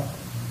ਦਿੱਤਾ,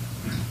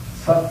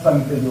 ਸਤਸੰਗ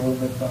ਤੇ ਜ਼ੋਰ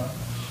ਦਿੱਤਾ,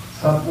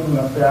 ਸਤਿਗੁਰੂ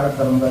ਨਾਲ ਪਿਆਰ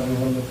ਕਰਨ ਦਾ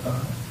ਜ਼ੋਰ ਦਿੱਤਾ.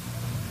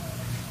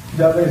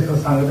 ਜਦ ਇਸ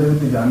ਸੰਗ ਦੇ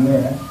ਵਿੱਚ ਜਾਂਦੇ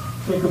ਹਾਂ,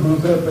 ਇੱਕ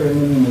ਦੂਸਰੇ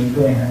ਪ੍ਰੇਮੀ ਨੂੰ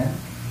ਮਿਲਦੇ हैं,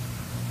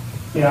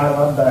 ਪਿਆਰ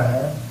ਵੱਧਦਾ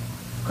ਹੈ,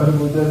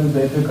 ਖਰਬੂਜੇ ਨੂੰ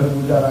ਦੇਖ ਕੇ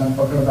ਖਰਬੂਜਾ ਰੰਗ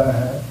ਪਕੜਦਾ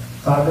ਹੈ,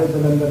 ਸਾਡੇ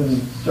ਦਿਲ ਅੰਦਰ ਵੀ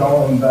ਚਾਅ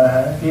ਹੁੰਦਾ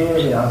ਹੈ ਕਿ ਇਹ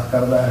ਅਭਿਆਸ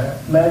ਕਰਦਾ ਹੈ,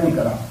 ਮੈਂ ਵੀ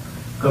ਕਰਾਂ.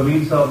 Kabir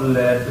Sahib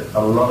laid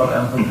a lot of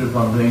emphasis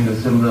on doing the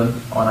Simran,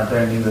 on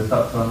attending the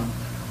satsang,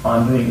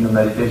 on doing the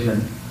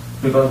meditation,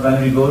 because when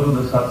we go to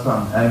the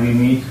satsang and we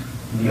meet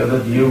the other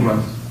dear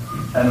ones,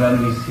 and when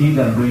we see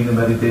them doing the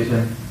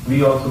meditation, we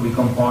also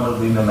become fond of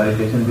doing the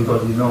meditation,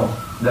 because we know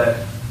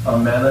that a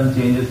melon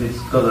changes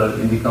its color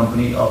in the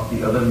company of the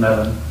other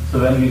melon.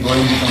 So when we go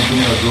in the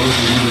company of those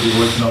who do the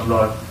devotion of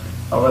Lord,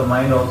 our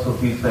mind also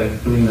feels like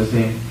doing the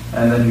same,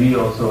 and then we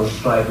also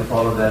try to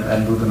follow them and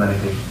do the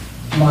meditation.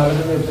 ਮਾਲਕ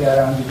ਦੇ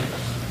ਪਿਆਰਿਆਂ ਦੀ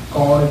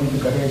ਕੌਣ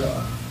ਇੱਜ਼ਤ ਕਰੇਗਾ,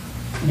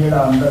 ਜਿਹੜਾ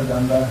ਅੰਦਰ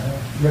ਜਾਂਦਾ ਹੈ,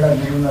 ਜਿਹੜਾ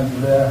ਗੁਰੂ ਨਾਲ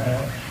ਜੁੜਿਆ ਹੈ.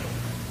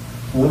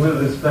 Who will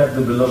respect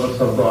the beloveds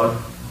of God?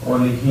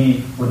 Only he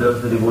who does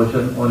the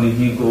devotion, only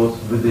he goes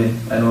within,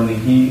 and only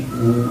he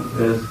who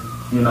is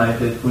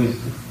united,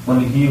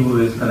 only he who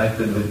is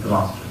connected with the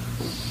Master.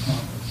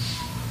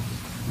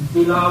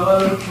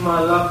 Bilawal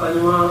माला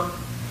पंजवा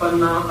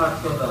पन्ना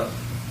 810.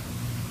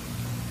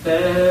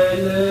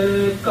 तैल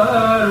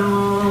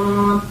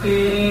करूं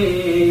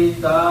तेरे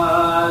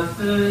दास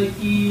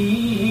की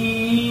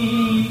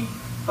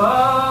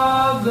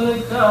पाग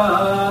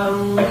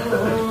चारूं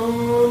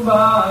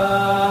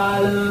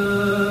बाल,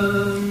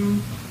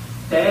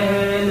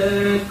 तैल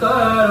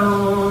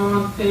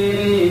करूं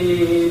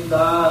तेरे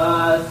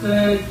दास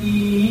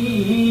की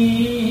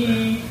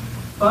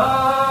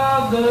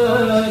पाग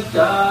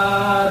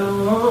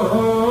चारूं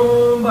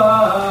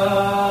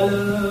बाल.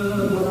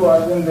 ਗੁਰੂ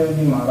ਅਰਜਨ ਦੇਵ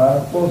ਜੀ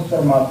ਮਹਾਰਾਜ ਉਸ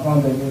ਪਰਮਾਤਮਾ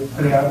ਦੇ ਵਿੱਚ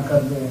ਫਰਿਆਦ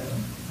ਕਰਦੇ ਹੈ,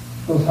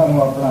 ਤੂੰ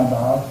ਸਾਨੂੰ ਆਪਣਾ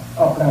ਦਾਸ,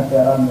 ਆਪਣਾ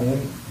ਪਿਆਰਾ ਮੇਲ,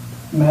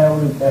 ਮੈਂ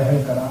ਉਹਦੀ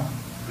ਪਹਿਲ ਕਰਾਂ,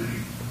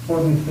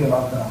 ਉਹਦੀ ਸੇਵਾ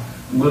ਕਰਾਂ.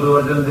 Guru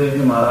Arjan Dev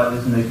Ji Maharaj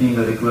is making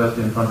a request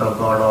in front of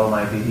God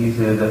Almighty. He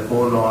says that, "O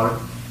Lord,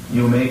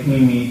 you make me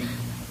meet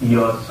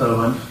your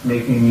servant,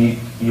 make me meet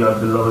your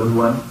beloved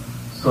one,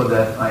 so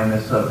that I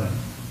may serve him."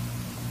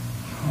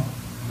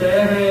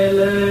 टहल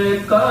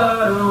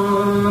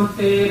करूं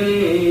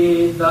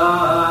तेरे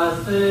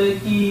दास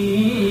की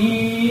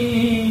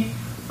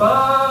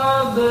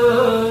पाग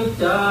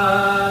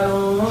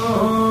चारों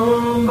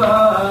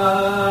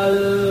बाल,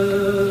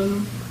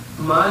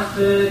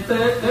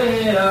 मस्तक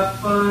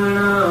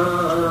अपना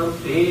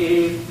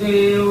पेट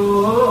देओ,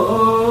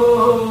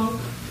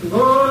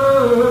 गुण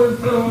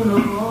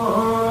सुनो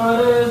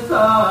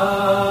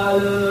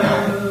साल.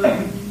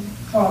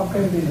 ਆਪ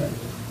ਕਹਿੰਦੀ ਹੈ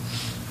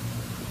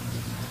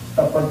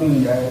ਤਪਤੀ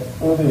ਜਾਏ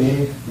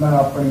ਉਹਦੇ ਮੈਂ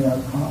ਆਪਣੀਆਂ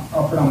ਅੱਖਾਂ,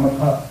 ਆਪਣਾ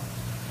ਮੱਥਾ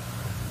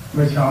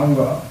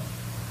ਵਿਛਾਊਂਗਾ,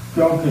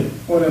 ਕਿਉਂਕਿ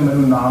ਉਹਨੇ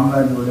ਮੈਨੂੰ ਨਾਮ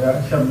ਨਾਲ ਜੋੜਿਆ,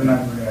 ਸ਼ਬਦ ਨਾਲ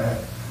ਜੋੜਿਆ ਹੈ.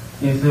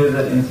 He says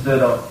that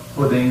instead of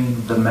putting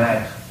the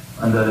mat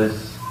under his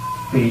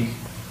feet,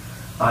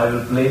 I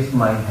will place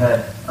my head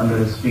under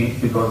his feet,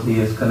 because he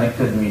has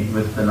connected me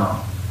with the Naam.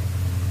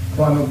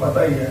 ਤੁਹਾਨੂੰ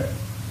ਪਤਾ ਹੀ ਹੈ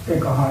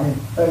ਇਹ ਕਹਾਣੀ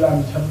ਪਹਿਲਾਂ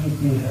ਛਪ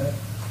ਚੁੱਕੀ ਹੈ.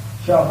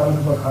 ਸ਼ਾਬਦ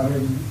ਬਖਾਰੇ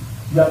ਦੀ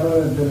ਜਦ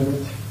ਉਹਦੇ ਦਿਲ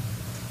ਵਿੱਚ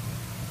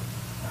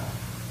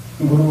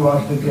ਗੁਰੂ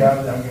ਵਾਸਤੇ ਪਿਆਰ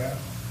ਜਾਗਿਆ,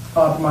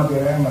 ਆਤਮਾ ਤੇ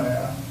ਰਹਿਮ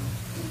ਆਇਆ,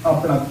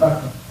 ਆਪਣਾ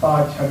ਤਖਤ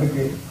ਤਾਜ ਛੱਡ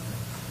ਕੇ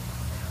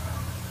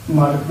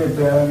ਮਾਲਕ ਦੇ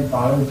ਪਿਆਰਾਂ ਦੀ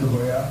ਭਾਲ ਵਿੱਚ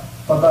ਹੋਇਆ.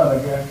 ਪਤਾ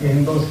ਲੱਗਿਆ ਕਿ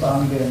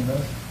ਹਿੰਦੁਸਤਾਨ ਦੇ ਅੰਦਰ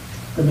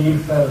ਕਬੀਰ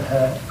ਸਾਹਿਬ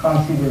ਹੈ,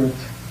 ਕਾਂਸੀ ਦੇ ਵਿੱਚ,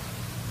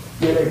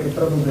 ਜਿਹੜੇ ਕਿ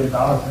ਪ੍ਰਭੂ ਦੇ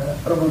ਦਾਸ ਹੈ,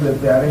 ਪ੍ਰਭੂ ਦੇ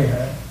ਪਿਆਰੇ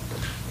ਹੈ.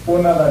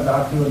 ਉਹਨਾਂ ਦਾ ਜਾ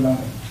ਕੇ ਉਹਨਾਂ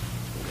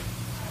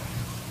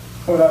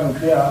ਨੂੰ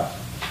ਕਿਹਾ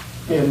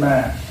ਕਿ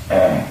ਮੈਂ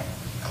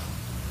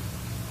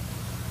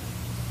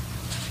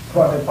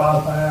ਤੁਹਾਡੇ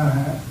ਪਾਸ ਆਇਆ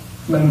ਹਾਂ,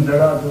 ਮੈਨੂੰ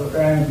ਜਗ੍ਹਾ ਜੋ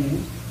ਰਹਿਣ ਦੀ.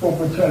 ਉਹ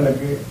ਪੁੱਛਣ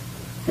ਲੱਗੇ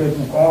ਕਿ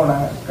ਤੂੰ ਕੌਣ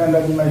ਹੈ? ਕਹਿੰਦਾ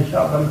ਜੀ ਮੈਂ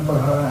ਸ਼ਾਬਦ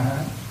ਪੜ੍ਹਾਇਆ ਹੈ.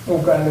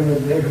 ਉਹ ਕਹਿਣ ਲੱਗੇ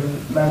ਦੇਖ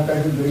ਮੈਂ ਤਾਂ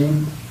ਇੱਕ ਗਰੀਬ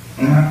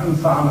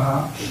ਇਨਸਾਨ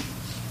ਹਾਂ,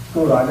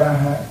 ਤੂੰ ਰਾਜਾ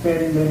ਹੈ,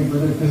 ਤੇਰੀ ਮੇਰੀ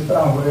ਗੁਜ਼ਰ ਕਿਸ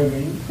ਤਰ੍ਹਾਂ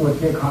ਹੋਏਗੀ? ਤੂੰ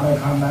ਅੱਛੇ ਖਾਣੇ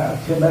ਖਾਣਾ ਹੈ,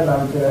 ਅੱਛੇ ਮਹਿਲਾਂ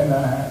ਵਿੱਚ ਰਹਿਣਾ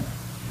ਹੈ,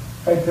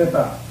 ਇੱਥੇ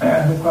ਤਾਂ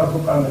ਦੁੱਖਾ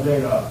ਸੁੱਖਾ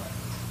ਮਿਲੇਗਾ.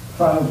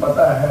 ਸਾਨੂੰ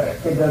ਪਤਾ ਹੈ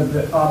ਕਿ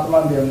ਜਦ ਆਤਮਾ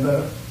ਦੇ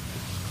ਅੰਦਰ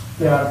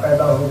ਪਿਆਰ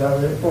ਪੈਦਾ ਹੋ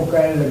ਜਾਵੇ, ਉਹ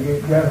ਕਹਿਣ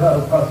ਲੱਗੇ ਜੈਸਾ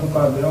ਰੁੱਖਾ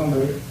ਸੁੱਖਾ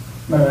ਦਿਓਗੇ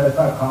मैं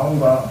वैसा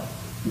खाऊंगा,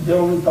 जो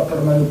भी तपड़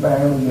मैंने पैण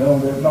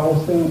देंगे मैं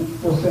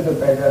उसे पे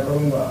पै जाया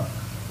करूँगा।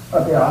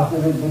 इतिहास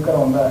के जिक्र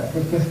आता है कि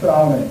किस तरह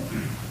उन्हें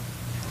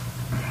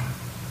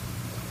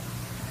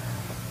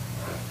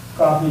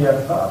काफ़ी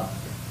अर्सा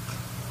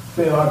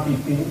सेवा की,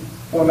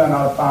 उन्होंने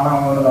ताना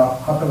उन्होंने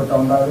हथ बचा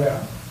गया।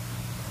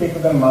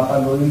 एक दिन माता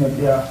लोई ने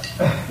कहा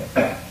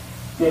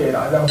कि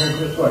राजा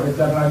होकर थोड़े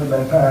चरणों में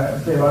बैठा है,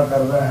 सेवा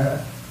कर रहा है,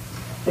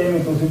 ये भी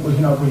तुम कुछ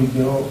ना कुछ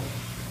दो।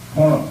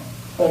 हुण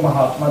वो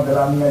महात्मा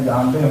दिलानियां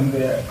जानते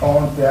होंगे है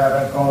कौन तैयार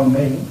है कौन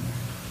नहीं।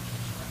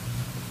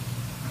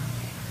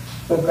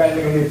 वो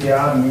कहने लगे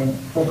तैयार नहीं,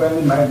 वो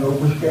कहने मैं जो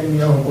कुछ कहनी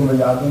है हुक्म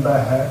बजा दिता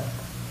है।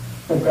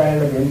 वो कहने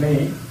लगे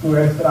नहीं, तू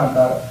इस तरह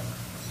कर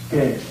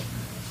के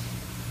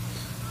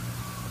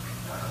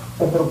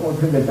ऊपर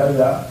कोठे से चल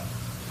जा,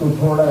 तू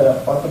थोड़ा जहा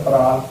पत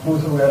पराल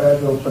फूस वगैरह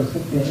के ऊपर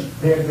सीखी,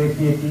 फिर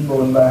देखिए की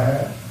बोलता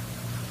है।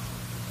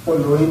 वो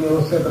लोई ने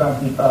उस तरह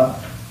किया,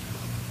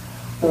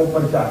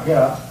 ऊपर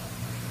झाँकिया,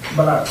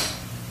 बड़ा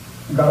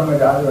गर्म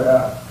मिजाज होया,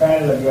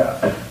 कहने लग्या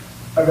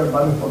अगर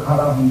बल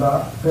बुखारा होंदा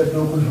फिर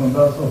जो कुछ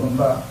होंदा सो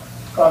होंदा।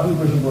 काफ़ी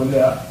कुछ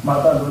बोलिया।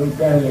 माता लोई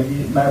कहने लगी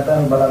मैं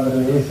तेन बड़ा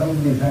दरवेश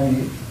समझती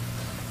सी,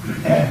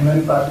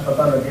 मैंने तो अज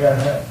पता लग्या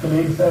है।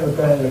 कबीर साहब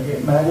कहने लगे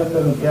मैं जो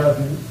तेन कहा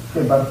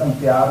कि बर्तन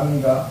तैयार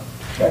नहीं गा,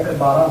 कहते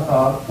 12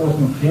 साल उस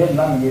फिर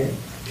लंघ गए।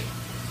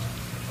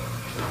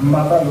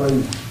 माता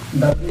लोई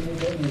डरती नहीं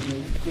कहती थी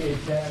कि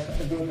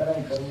शायद जो तरह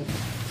ही करूँ।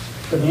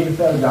 कबीर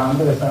साहब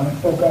जानते सन,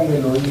 वो कहते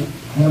लोई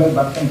हूँ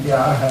बर्तन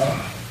तैयार है।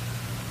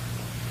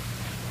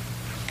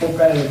 वो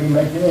कह लगी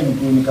मैं किमें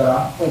यकीन करा।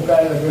 वो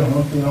कह लगे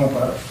हूँ तीनों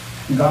पर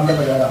गंद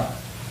वगैरह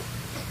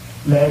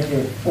लेके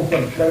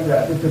ऊपर चल गया,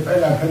 जिससे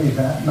पहला खड़ी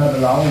है मैं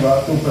दिलाऊंगा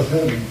तो ऊपर से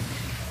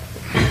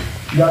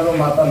जब वो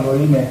माता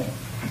लोई ने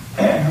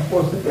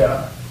उस क्या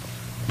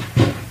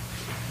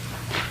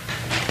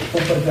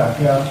ऊपर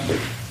झाँकिया,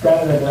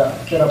 कहने लगा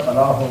तेरा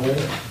भला हो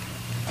गए,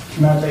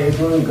 मैं तो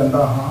इधरों ही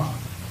गंदा हाँ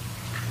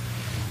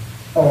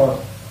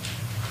और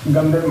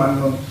गंदे मन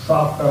को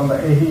साफ करने का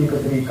यही एक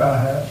तरीका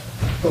है।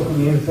 तो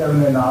कबीर साहब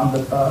ने नाम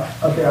दिता।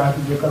 इतिहास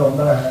जिक्र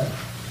आता है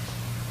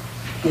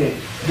कि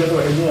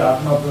जो इन्नी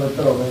आत्मा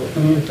पवित्र हो गए,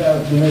 कबीर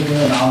साहब जिन्हें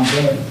जिन्हें नाम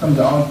दें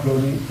समझाओ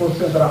थोड़ी,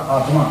 उस तरह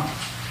आत्मा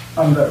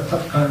अंदर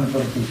सत्खंड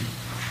करती।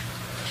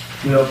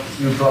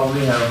 You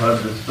probably have heard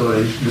this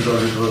story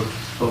because it was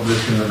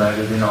published in the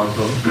magazine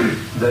also,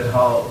 that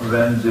how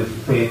when the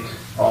fate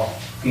of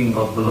King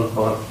of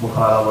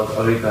Bukhara was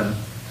awakened,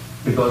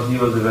 because he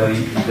was a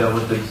very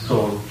devoted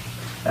soul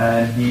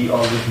and he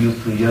always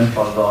used to yearn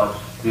for God's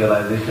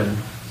realization.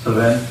 So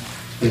when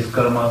his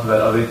karmas were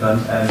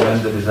awakened and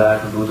when the desire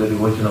to do the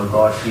devotion of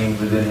God came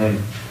within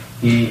him,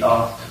 he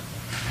asked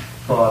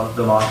for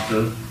the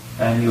master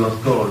and he was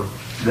told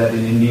that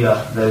in India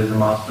there is a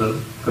master,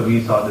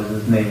 Kabir Sahib is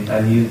his name,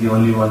 and he is the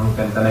only one who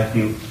can connect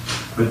you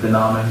with the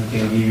Naam and he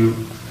can give you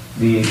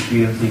the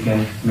experience, he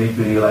can make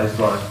you realize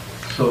God.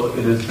 So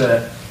it is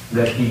said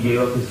that he gave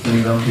up his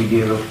kingdom, he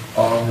gave up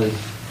all his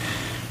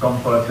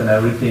comforts and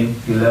everything,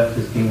 he left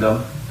his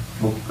kingdom,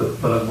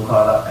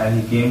 Bukhara,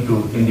 and he came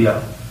to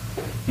India.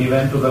 He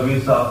went to Kabir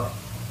Sahib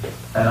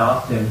and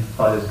asked him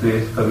for his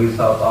grace. Kabir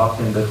Sahib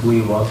asked him that who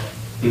he was.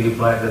 He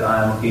replied that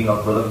I am a king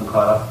of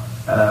Bukhara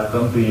and I have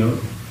come to you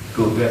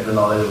to get the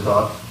knowledge of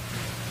God.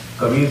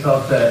 Kabir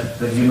Sahib said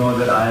that you know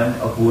that I am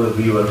a poor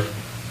weaver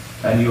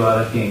and you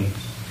are a king.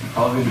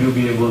 How will you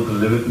be able to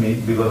live with me,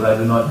 because I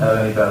do not have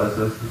any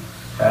palaces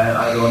and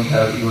I don't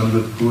have even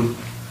good food,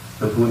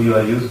 the food you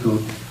are used to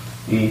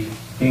eat.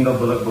 King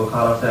of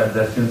Bukhara said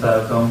that since I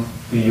have come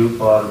to you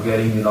for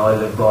getting the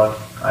knowledge of God,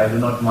 I do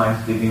not mind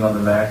sleeping on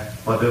the mat.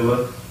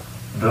 Whatever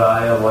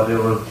dry or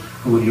whatever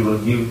food you will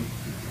give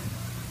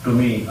to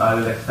me, I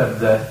will accept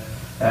that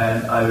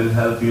and I will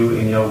help you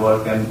in your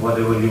work, and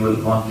whatever you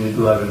will want me to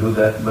do, I will do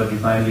that, but you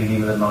kindly give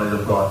me the knowledge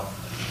of God.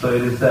 So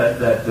it is said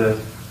that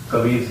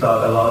Kabir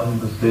Sahib allowed him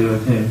to stay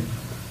with him,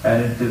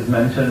 and it is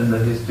mentioned in the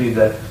history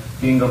that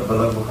King of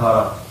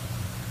Bukhara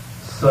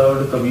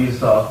served Kabir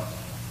Sahib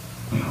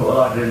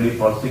wholeheartedly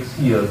for 6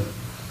 years,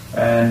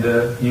 and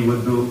he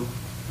would do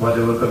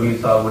whatever Kabir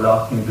Sahib would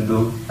ask him to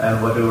do,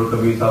 and whatever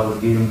Kabir Sahib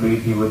would give him to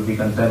eat, he would be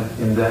content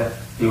in that.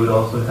 He would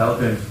also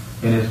help him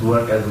in his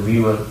work as a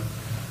weaver,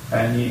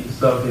 and he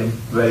served him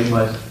very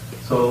much.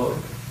 So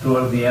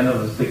towards the end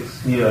of the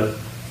 6 years,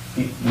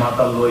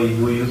 Mata Loi,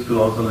 who used to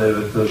also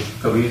live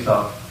with Kabir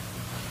Sahib,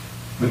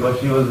 because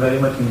she was very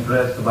much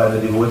impressed by the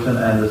devotion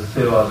and the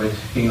seva which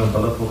King of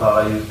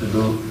Bukhara used to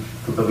do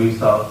to Kabir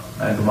Sahib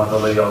and to Mata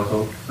Loi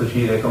also. So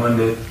she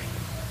recommended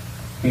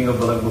King of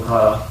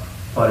Bukhara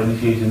for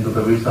initiation to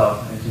Kabir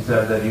Sahib, and she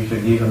said that you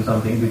should give him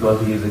something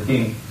because he is a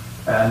king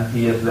and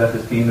he has left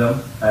his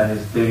kingdom and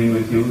is living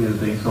with you, he is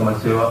doing so much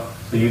seva,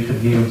 so you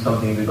should give him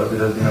something because it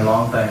has been a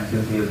long time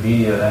since he has been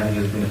here and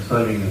he has been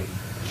serving you.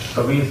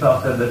 Kabir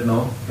Sahib said that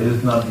no, it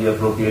is not the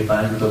appropriate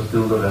time because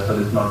still the vessel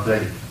is not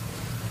ready.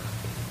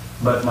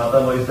 But Mata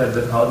Loi said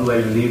that how do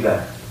I believe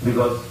that?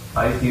 Because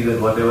I see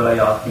that whatever I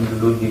ask him to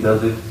do, he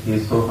does it, he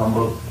is so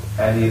humble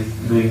and he is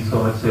doing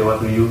so much seva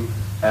to you,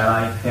 and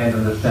I can't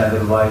understand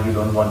that why you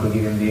don't want to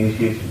give him the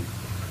initiation.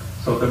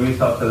 So Kabir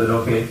Sahib said,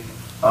 okay,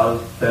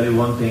 I'll tell you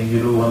one thing, you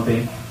do one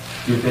thing.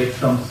 You take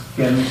some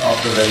skin of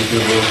the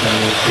vegetables and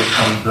you take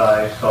some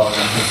dry straws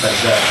and things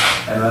like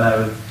that. And when I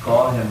will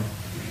call him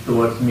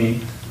towards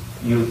me,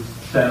 you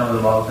stand on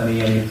the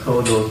balcony and you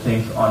throw those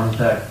things on his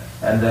head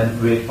and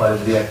then wait for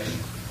his reaction.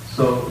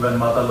 So when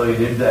Mata Loi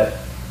did that,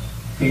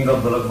 King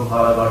of Balak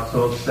Bukhara got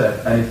so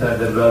upset and he said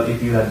that, well,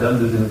 if you had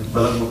done this in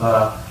Balak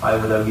Bukhara, I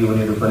would have given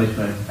you the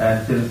punishment.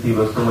 And since he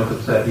was so much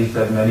upset, he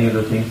said many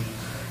other things.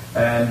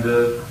 And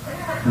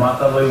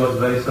Mata Loi was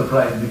very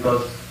surprised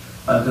because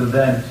until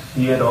then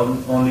she had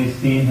only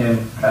seen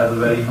him as a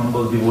very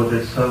humble,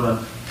 devoted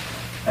servant.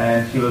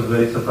 And she was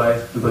very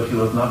surprised because she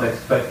was not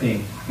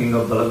expecting King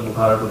of Balak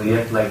Bukhara to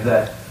react like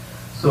that.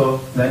 So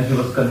then she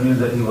was convinced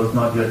that he was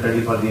not yet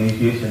ready for the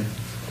initiation.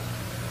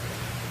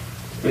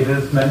 It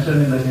is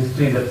mentioned in the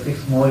history that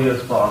 6 more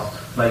years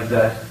passed like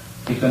that.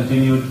 He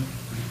continued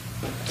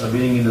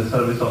being in the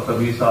service of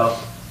Kabir Sahib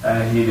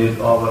and he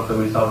did all what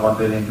Kabir Sahib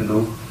wanted him to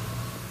do.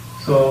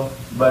 So,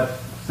 but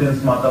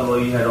since Mata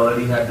Loi had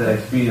already had that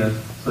experience,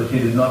 so she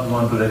did not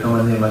want to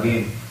recommend him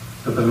again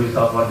to Kabir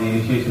Sahib for the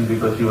initiation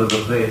because she was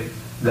afraid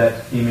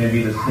that he may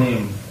be the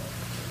same.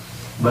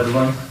 But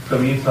once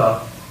Kabir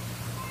Sahib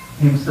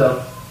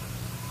himself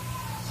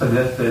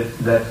suggested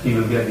that he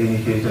will get the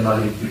initiation or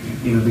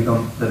he will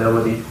become the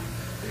devotee,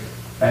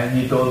 and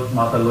he told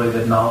Mata Loi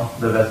that now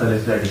the vessel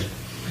is ready.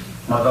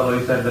 Mata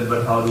Loi said that,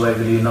 but how do I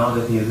believe now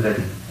that he is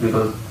ready?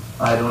 Because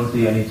I don't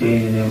see any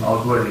change in him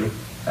outwardly,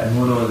 and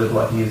who knows that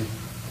what he is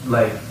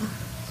like.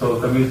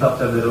 So Kabir Sahib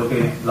said that,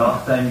 okay,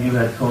 last time you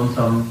had thrown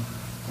some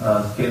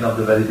skin of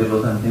the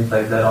vegetables and things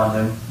like that on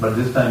him, but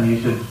this time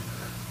you should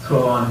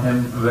throw on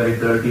him very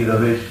dirty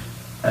rubbish,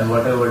 and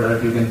whatever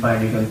dirt you can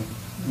find,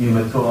 you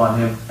may throw on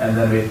him and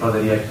then wait for the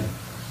reaction.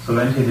 So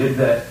when she did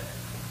that,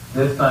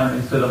 this time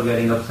instead of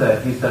getting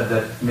upset, he said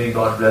that, may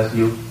God bless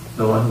you,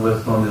 the one who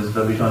has thrown this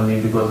rubbish on me,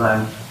 because I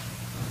am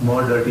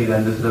more dirty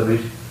than this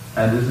rubbish,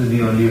 and this is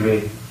the only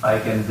way I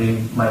can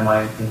bring my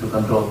mind into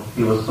control.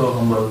 He was so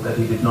humble that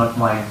he did not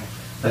mind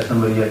that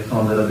somebody had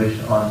thrown the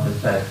rubbish on his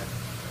head.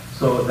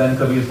 So then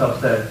Kabir Sahib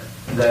said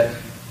that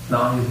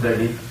now he's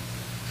ready.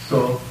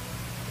 So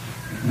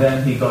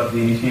then he got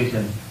the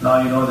initiation.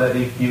 Now you know that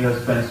if you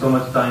have spent so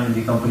much time in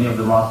the company of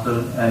the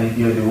Master, and if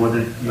you have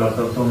devoted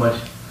yourself so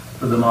much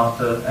to the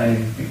Master, and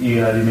if you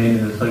have remained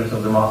in the service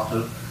of the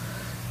Master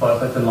for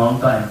such a long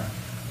time,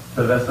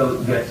 the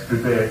vessel gets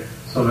prepared.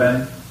 So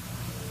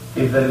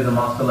if there is a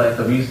Master like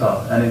Kabir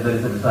Sahib, and if there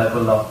is a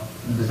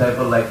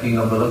disciple like King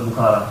of Balak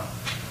Bukhara,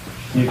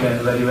 you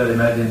can very well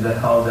imagine that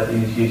how that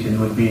initiation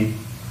would be.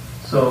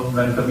 So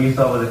when Kabir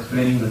Sahib was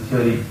explaining the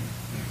theory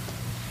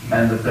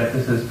and the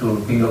practices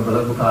to King of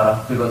Balak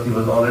Bukhara, because he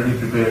was already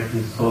prepared,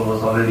 his soul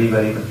was already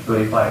very much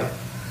purified.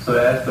 So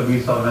as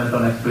Kabir Sahib went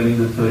on explaining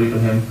the theory to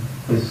him,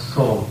 his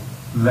soul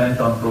went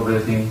on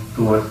progressing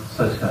towards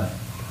Sachkhand.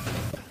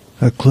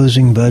 Our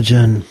closing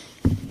bhajan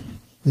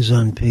is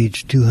on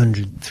page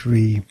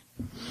 203,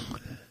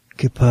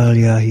 Kirpal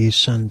Yahi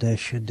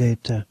Sandesh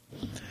Deta.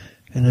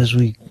 And as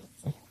we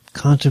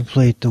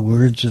contemplate the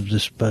words of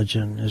this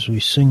bhajan, as we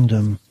sing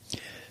them,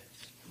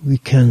 we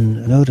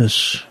can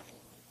notice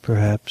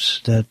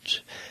perhaps that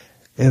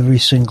every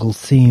single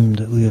theme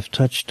that we have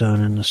touched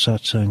on in the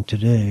satsang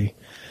today,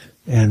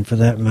 and for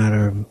that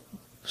matter,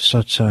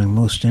 satsang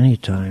most any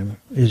time,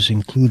 is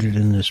included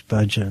in this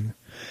bhajan,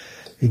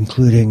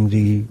 including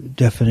the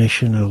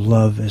definition of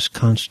love as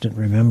constant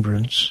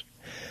remembrance,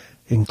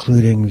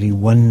 including the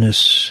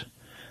oneness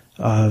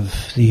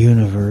of the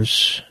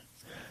universe,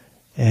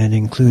 and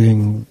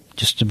including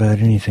just about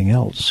anything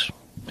else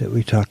that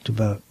we talked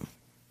about.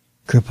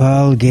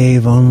 Kirpal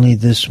gave only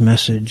this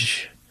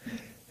message,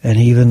 and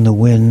even the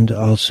wind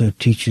also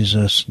teaches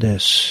us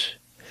this.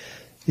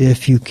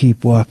 If you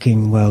keep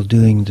walking while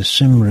doing the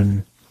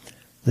Simran,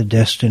 the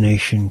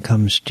destination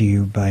comes to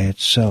you by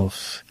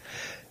itself.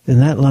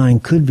 And that line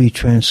could be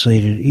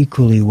translated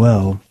equally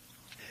well,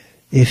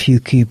 if you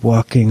keep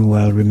walking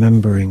while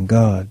remembering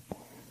God,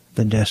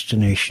 the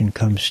destination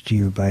comes to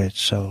you by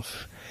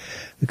itself.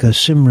 Because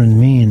Simran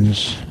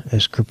means,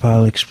 as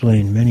Kirpal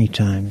explained many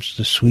times,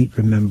 the sweet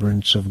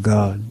remembrance of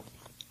God.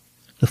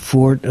 The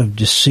fort of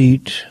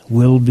deceit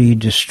will be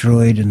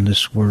destroyed in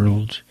this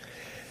world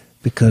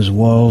because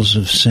walls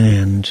of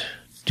sand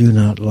do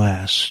not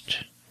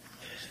last.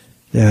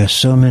 There are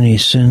so many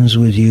sins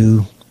with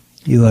you.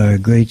 You are a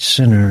great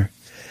sinner.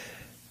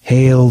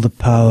 Hail the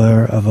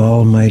power of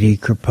Almighty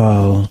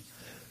Kirpal,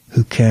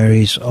 who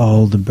carries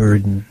all the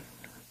burden.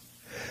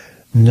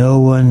 No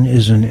one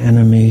is an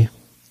enemy.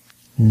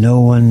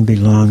 No one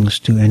belongs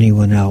to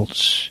anyone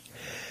else.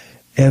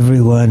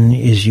 Everyone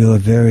is your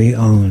very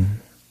own.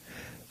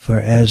 For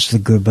as the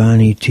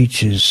Gurbani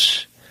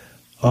teaches,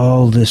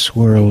 all this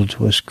world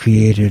was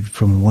created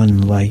from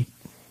one light.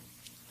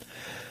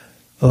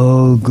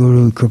 O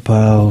Guru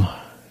Kirpal,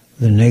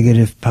 the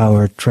negative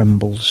power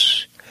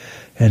trembles,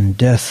 and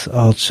death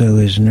also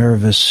is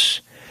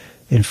nervous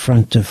in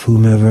front of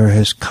whomever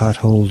has caught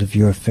hold of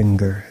your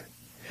finger.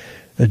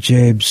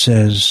 Ajayb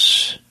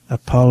says,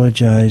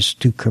 apologize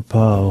to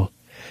Kirpal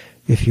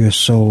if your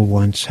soul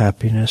wants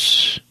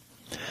happiness.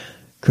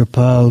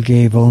 Kirpal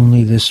gave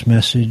only this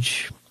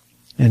message,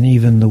 and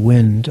even the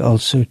wind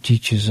also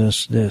teaches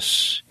us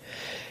this.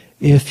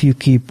 If you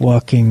keep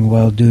walking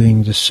while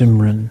doing the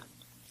Simran,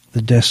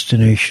 the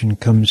destination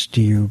comes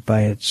to you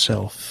by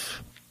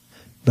itself.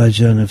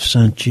 Bhajan of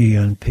Sant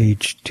on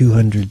page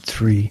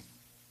 203.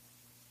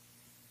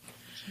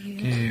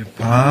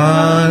 Kirpalayahi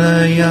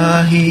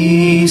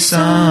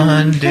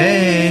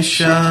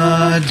sandesha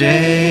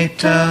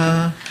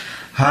deta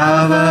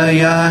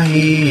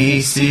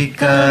havayahi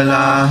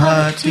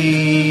sikalahati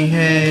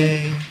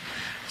he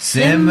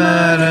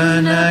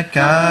Simrana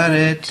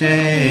karate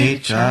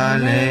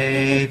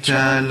chale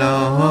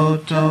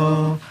chaloto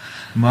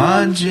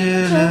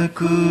Manjira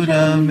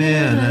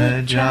kudamila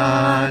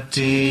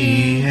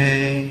jati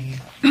hai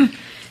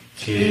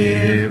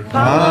Kirpalayahi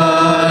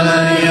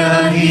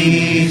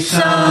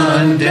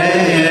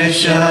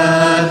sandesha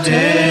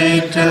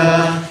deta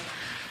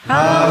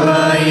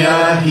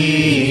Havayahi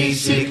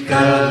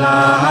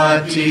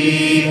sikalahati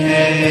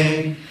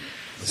hai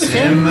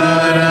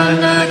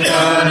Simrana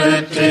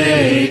karate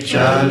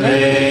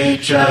chale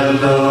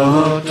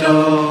chaloto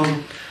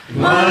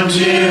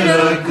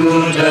Manjira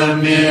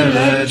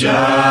kudamila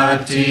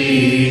jati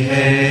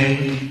hai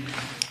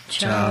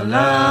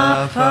Chala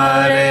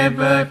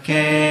fareba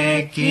ke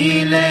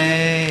kile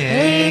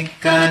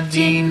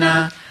ekadina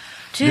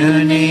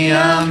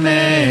Dunia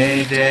me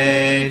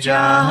de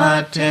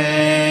jahate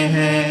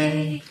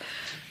hai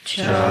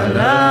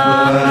Chala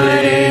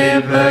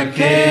fareba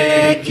ke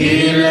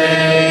kile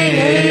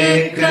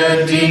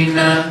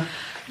ekadina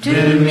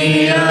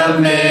Dunia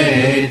me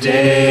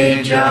de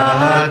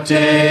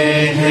jahate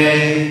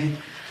hai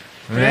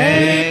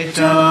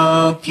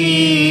Reto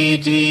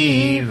ki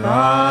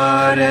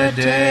divara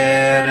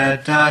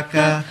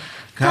derataka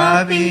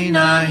Kabhi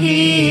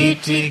nahi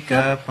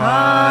tika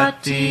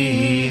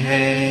pati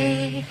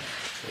hai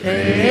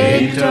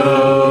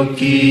Reto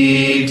ki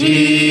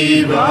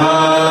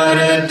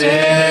divara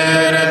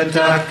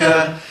derataka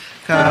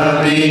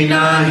Kabhi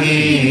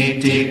nahi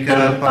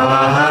tika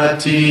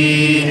pati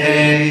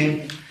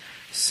hai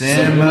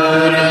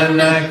Simran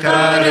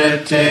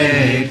karate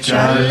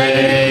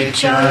chale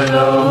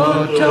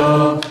chaloto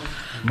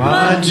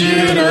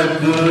Manjira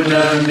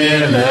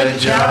kudamila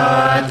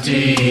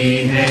jati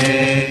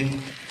hai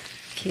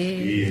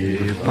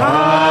Kirpalayahi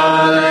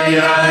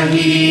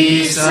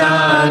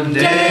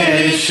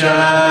sandesha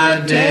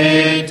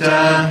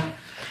deta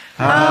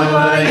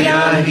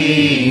Havayahi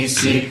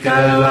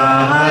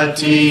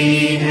sikalahati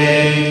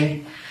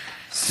hai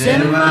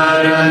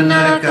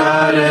Simrana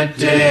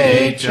karate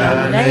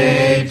chale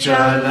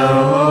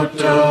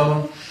chaloto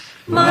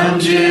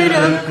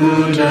Manjira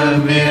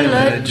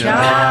kudamila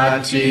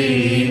jati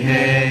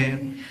hai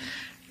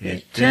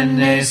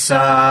Itne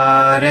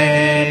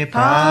sare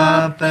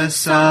papa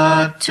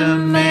sat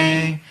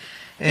mein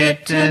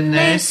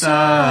Itne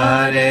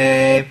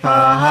sare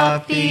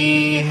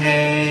papi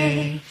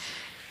hai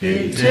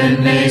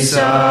Itne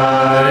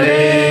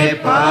sare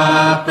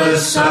papa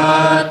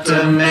sat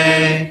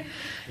mein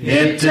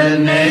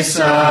Itne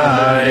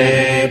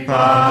sare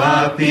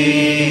papi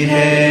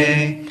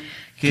hai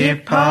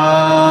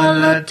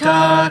Kirpal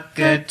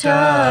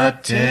takata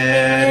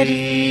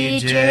teri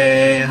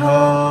jai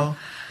ho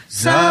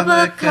Sab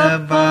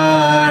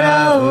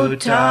kabara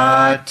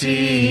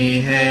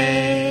utati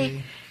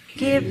hai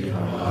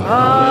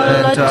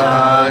Kirpal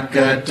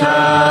takata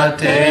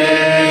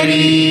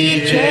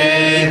teri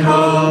jai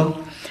ho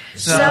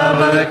Sab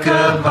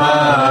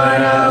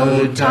kabara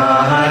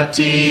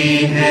utati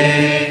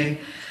hai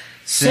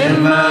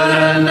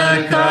Simran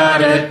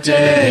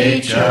karate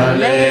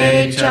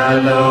chale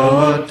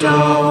chaloto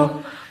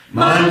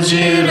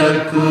Manjira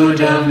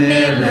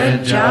kudamila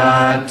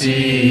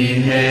jati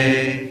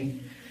hai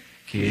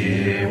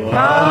Kirpalayahi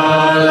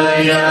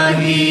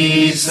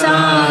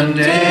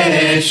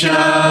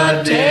sandesha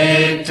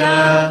deta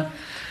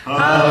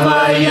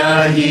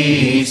Havayahi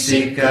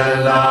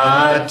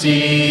sikalati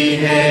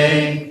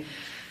hai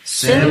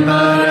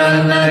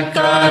Simran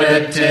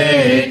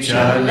karate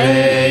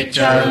chale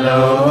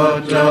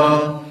chaloto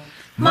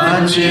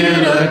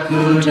Manjira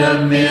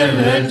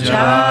kudamila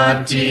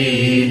jati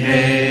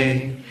hai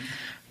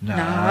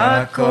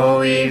Na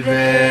koi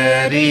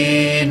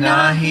veri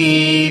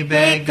nahi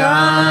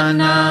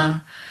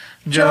begana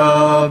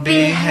Jo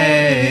bhi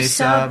hai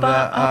sab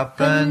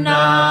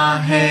apna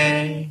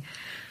hai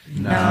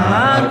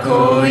Na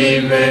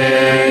koi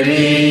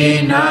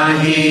veri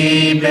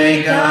nahi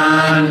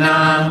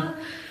begana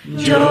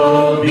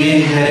जो भी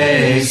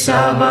है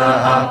सब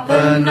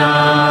अपना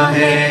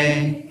है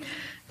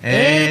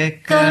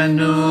एक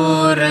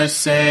नूर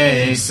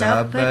से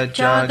सब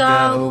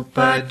जगह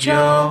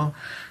उपजो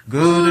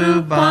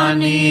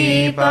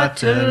गुरबानी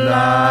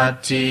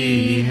बतलाती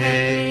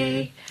है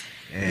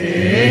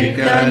एक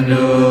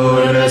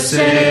नूर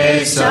से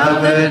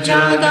सब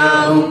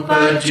जगह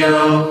उपजो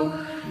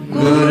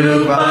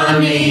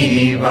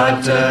गुरबानी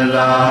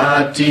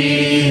बतलाती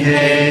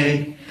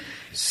है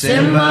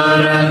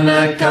सिमरन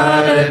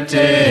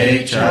करते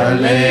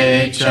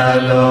चले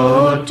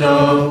चलो तो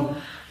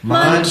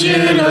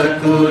मंजिल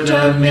कुद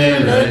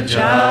मिल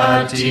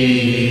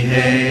जाती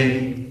है।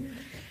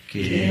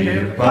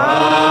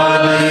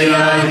 कृपाल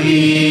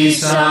यही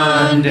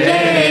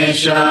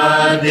संदेश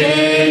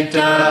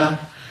देता,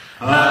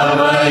 अब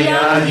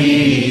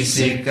यही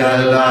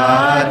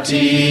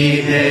सिखलाती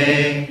है।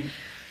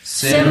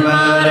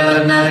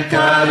 सिमरन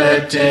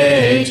करते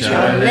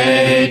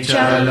चले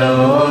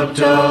चलो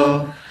तो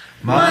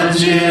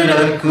मंजिल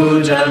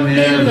कुद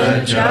मिल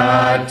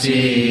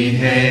जाती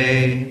है।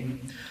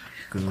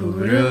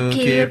 गुरु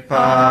के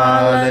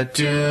पाल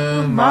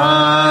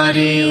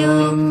तुम्हारी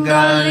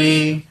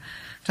उंगली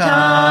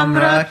थाम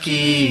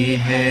रखी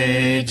है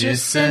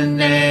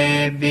जिसने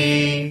भी।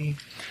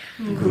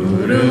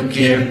 गुरु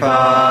के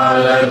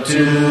पाल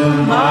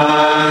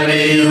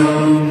तुम्हारी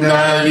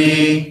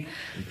उंगली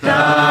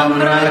थाम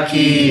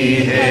रखी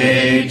है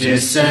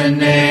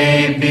जिसने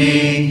भी।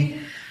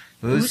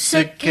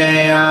 उसके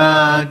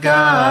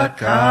आगा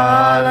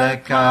काल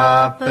का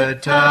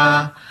पता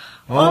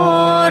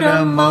और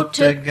मौत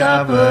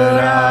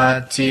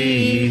घबराती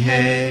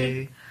है।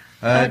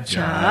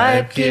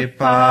 अजायब के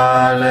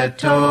पाल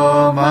तो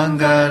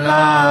मंगलामापी,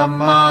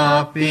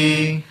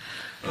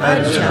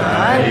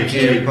 अजायब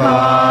के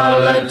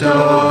पाल तो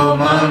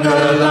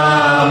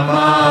मंगलामापी।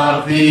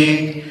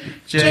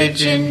 जय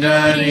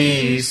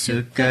जिंदड़ी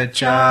सुख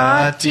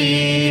चाहती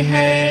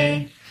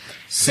है।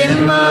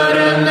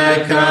 सिमरन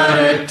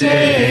करते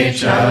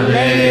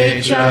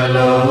चले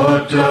चलो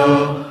तो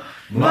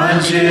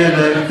मंजिल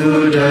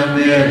कुद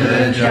मिल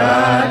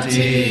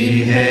जाती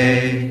है।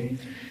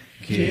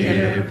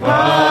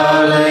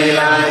 कृपाल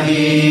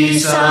यही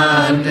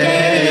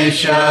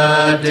संदेश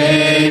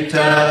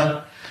देता,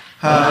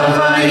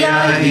 हवा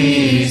यही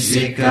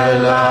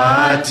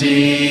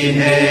सिखलाती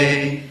है।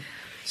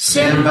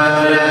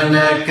 सिमरन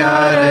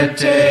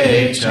करते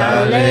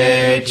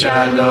चले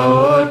चलो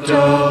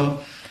तो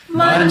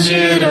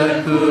मंजिल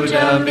कुद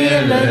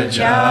मिल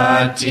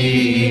जाती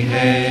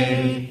है।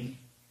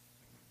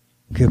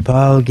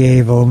 Kirpal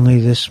gave only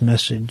this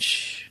message,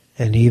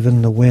 and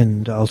even the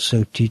wind also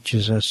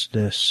teaches us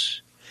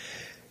this.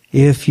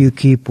 If you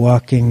keep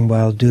walking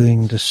while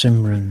doing the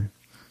Simran,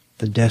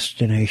 the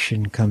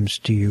destination comes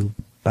to you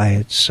by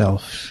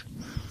itself.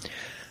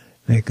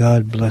 May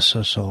God bless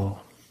us all.